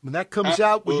 When that comes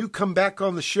out, will you come back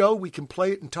on the show? We can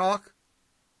play it and talk.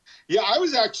 Yeah, I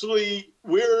was actually,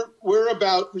 we're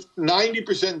about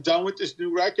 90% done with this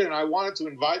new record, and I wanted to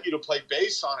invite you to play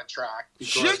bass on a track.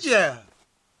 Shit, yeah.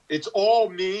 It's all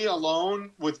me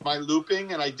alone with my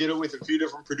looping, and I did it with a few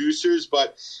different producers,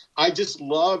 but I just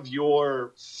love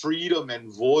your freedom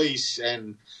and voice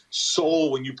and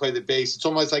soul when you play the bass. It's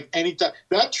almost like any time.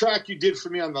 That track you did for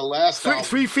me on the last album.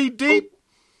 3 feet deep?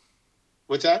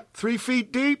 What's that? 3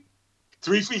 feet deep?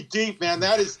 3 feet deep, man.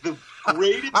 That is the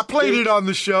greatest. I played it on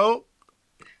the show.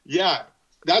 Yeah.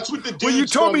 That's what the dudes. Well, you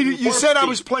told me, you said I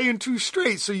was playing 2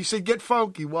 straight, so you said get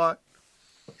funky, what?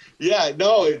 Yeah,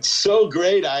 no, it's so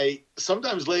great. I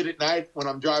sometimes late at night when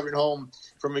I'm driving home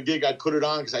from a gig, I put it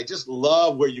on because I just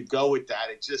love where you go with that.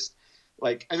 It's just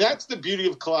like, and that's the beauty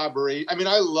of collaboration. I mean,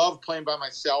 I love playing by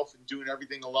myself and doing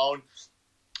everything alone.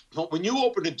 But when you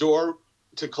open a door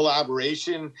to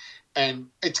collaboration, and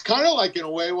it's kind of like in a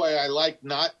way I like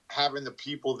not having the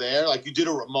people there. Like you did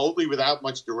it remotely without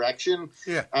much direction.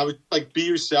 Yeah. I would like be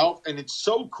yourself. And it's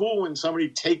so cool when somebody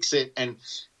takes it and,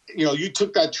 you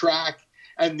took that track.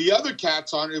 And the other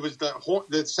cats on it was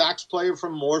the sax player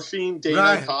from Morphine, Dana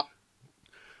Right. Cobb.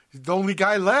 He's the only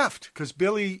guy left because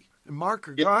Billy and Mark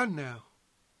are gone now.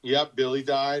 Yep, Billy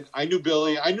died. I knew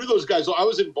Billy. I knew those guys. I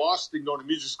was in Boston going to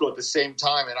music school at the same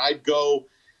time, and I'd go.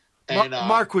 And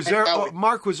Mark was there.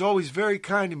 Mark was always very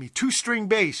kind to me. 2-string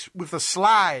bass with a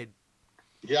slide.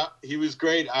 Yeah, he was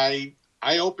great. I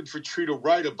opened for Trita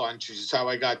Wright a bunch, which is how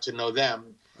I got to know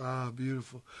them. Ah,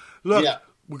 beautiful. Look,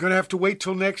 we're going to have to wait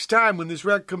till next time when this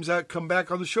record comes out, come back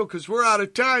on the show, because we're out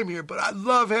of time here. But I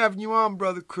love having you on,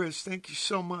 Brother Chris. Thank you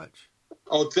so much.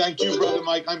 Oh, thank you, Brother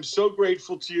Mike. I'm so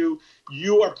grateful to you.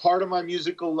 You are part of my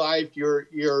musical life.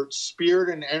 Your spirit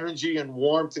and energy and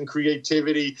warmth and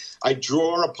creativity, I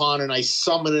draw upon and I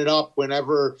summon it up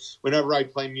whenever I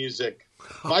play music.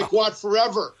 Mike Watt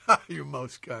forever. You're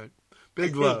most kind.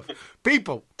 Big love.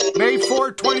 People, May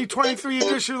 4, 2023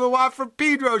 edition of the Watt from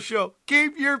Pedro Show.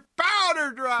 Keep your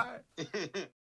powder dry.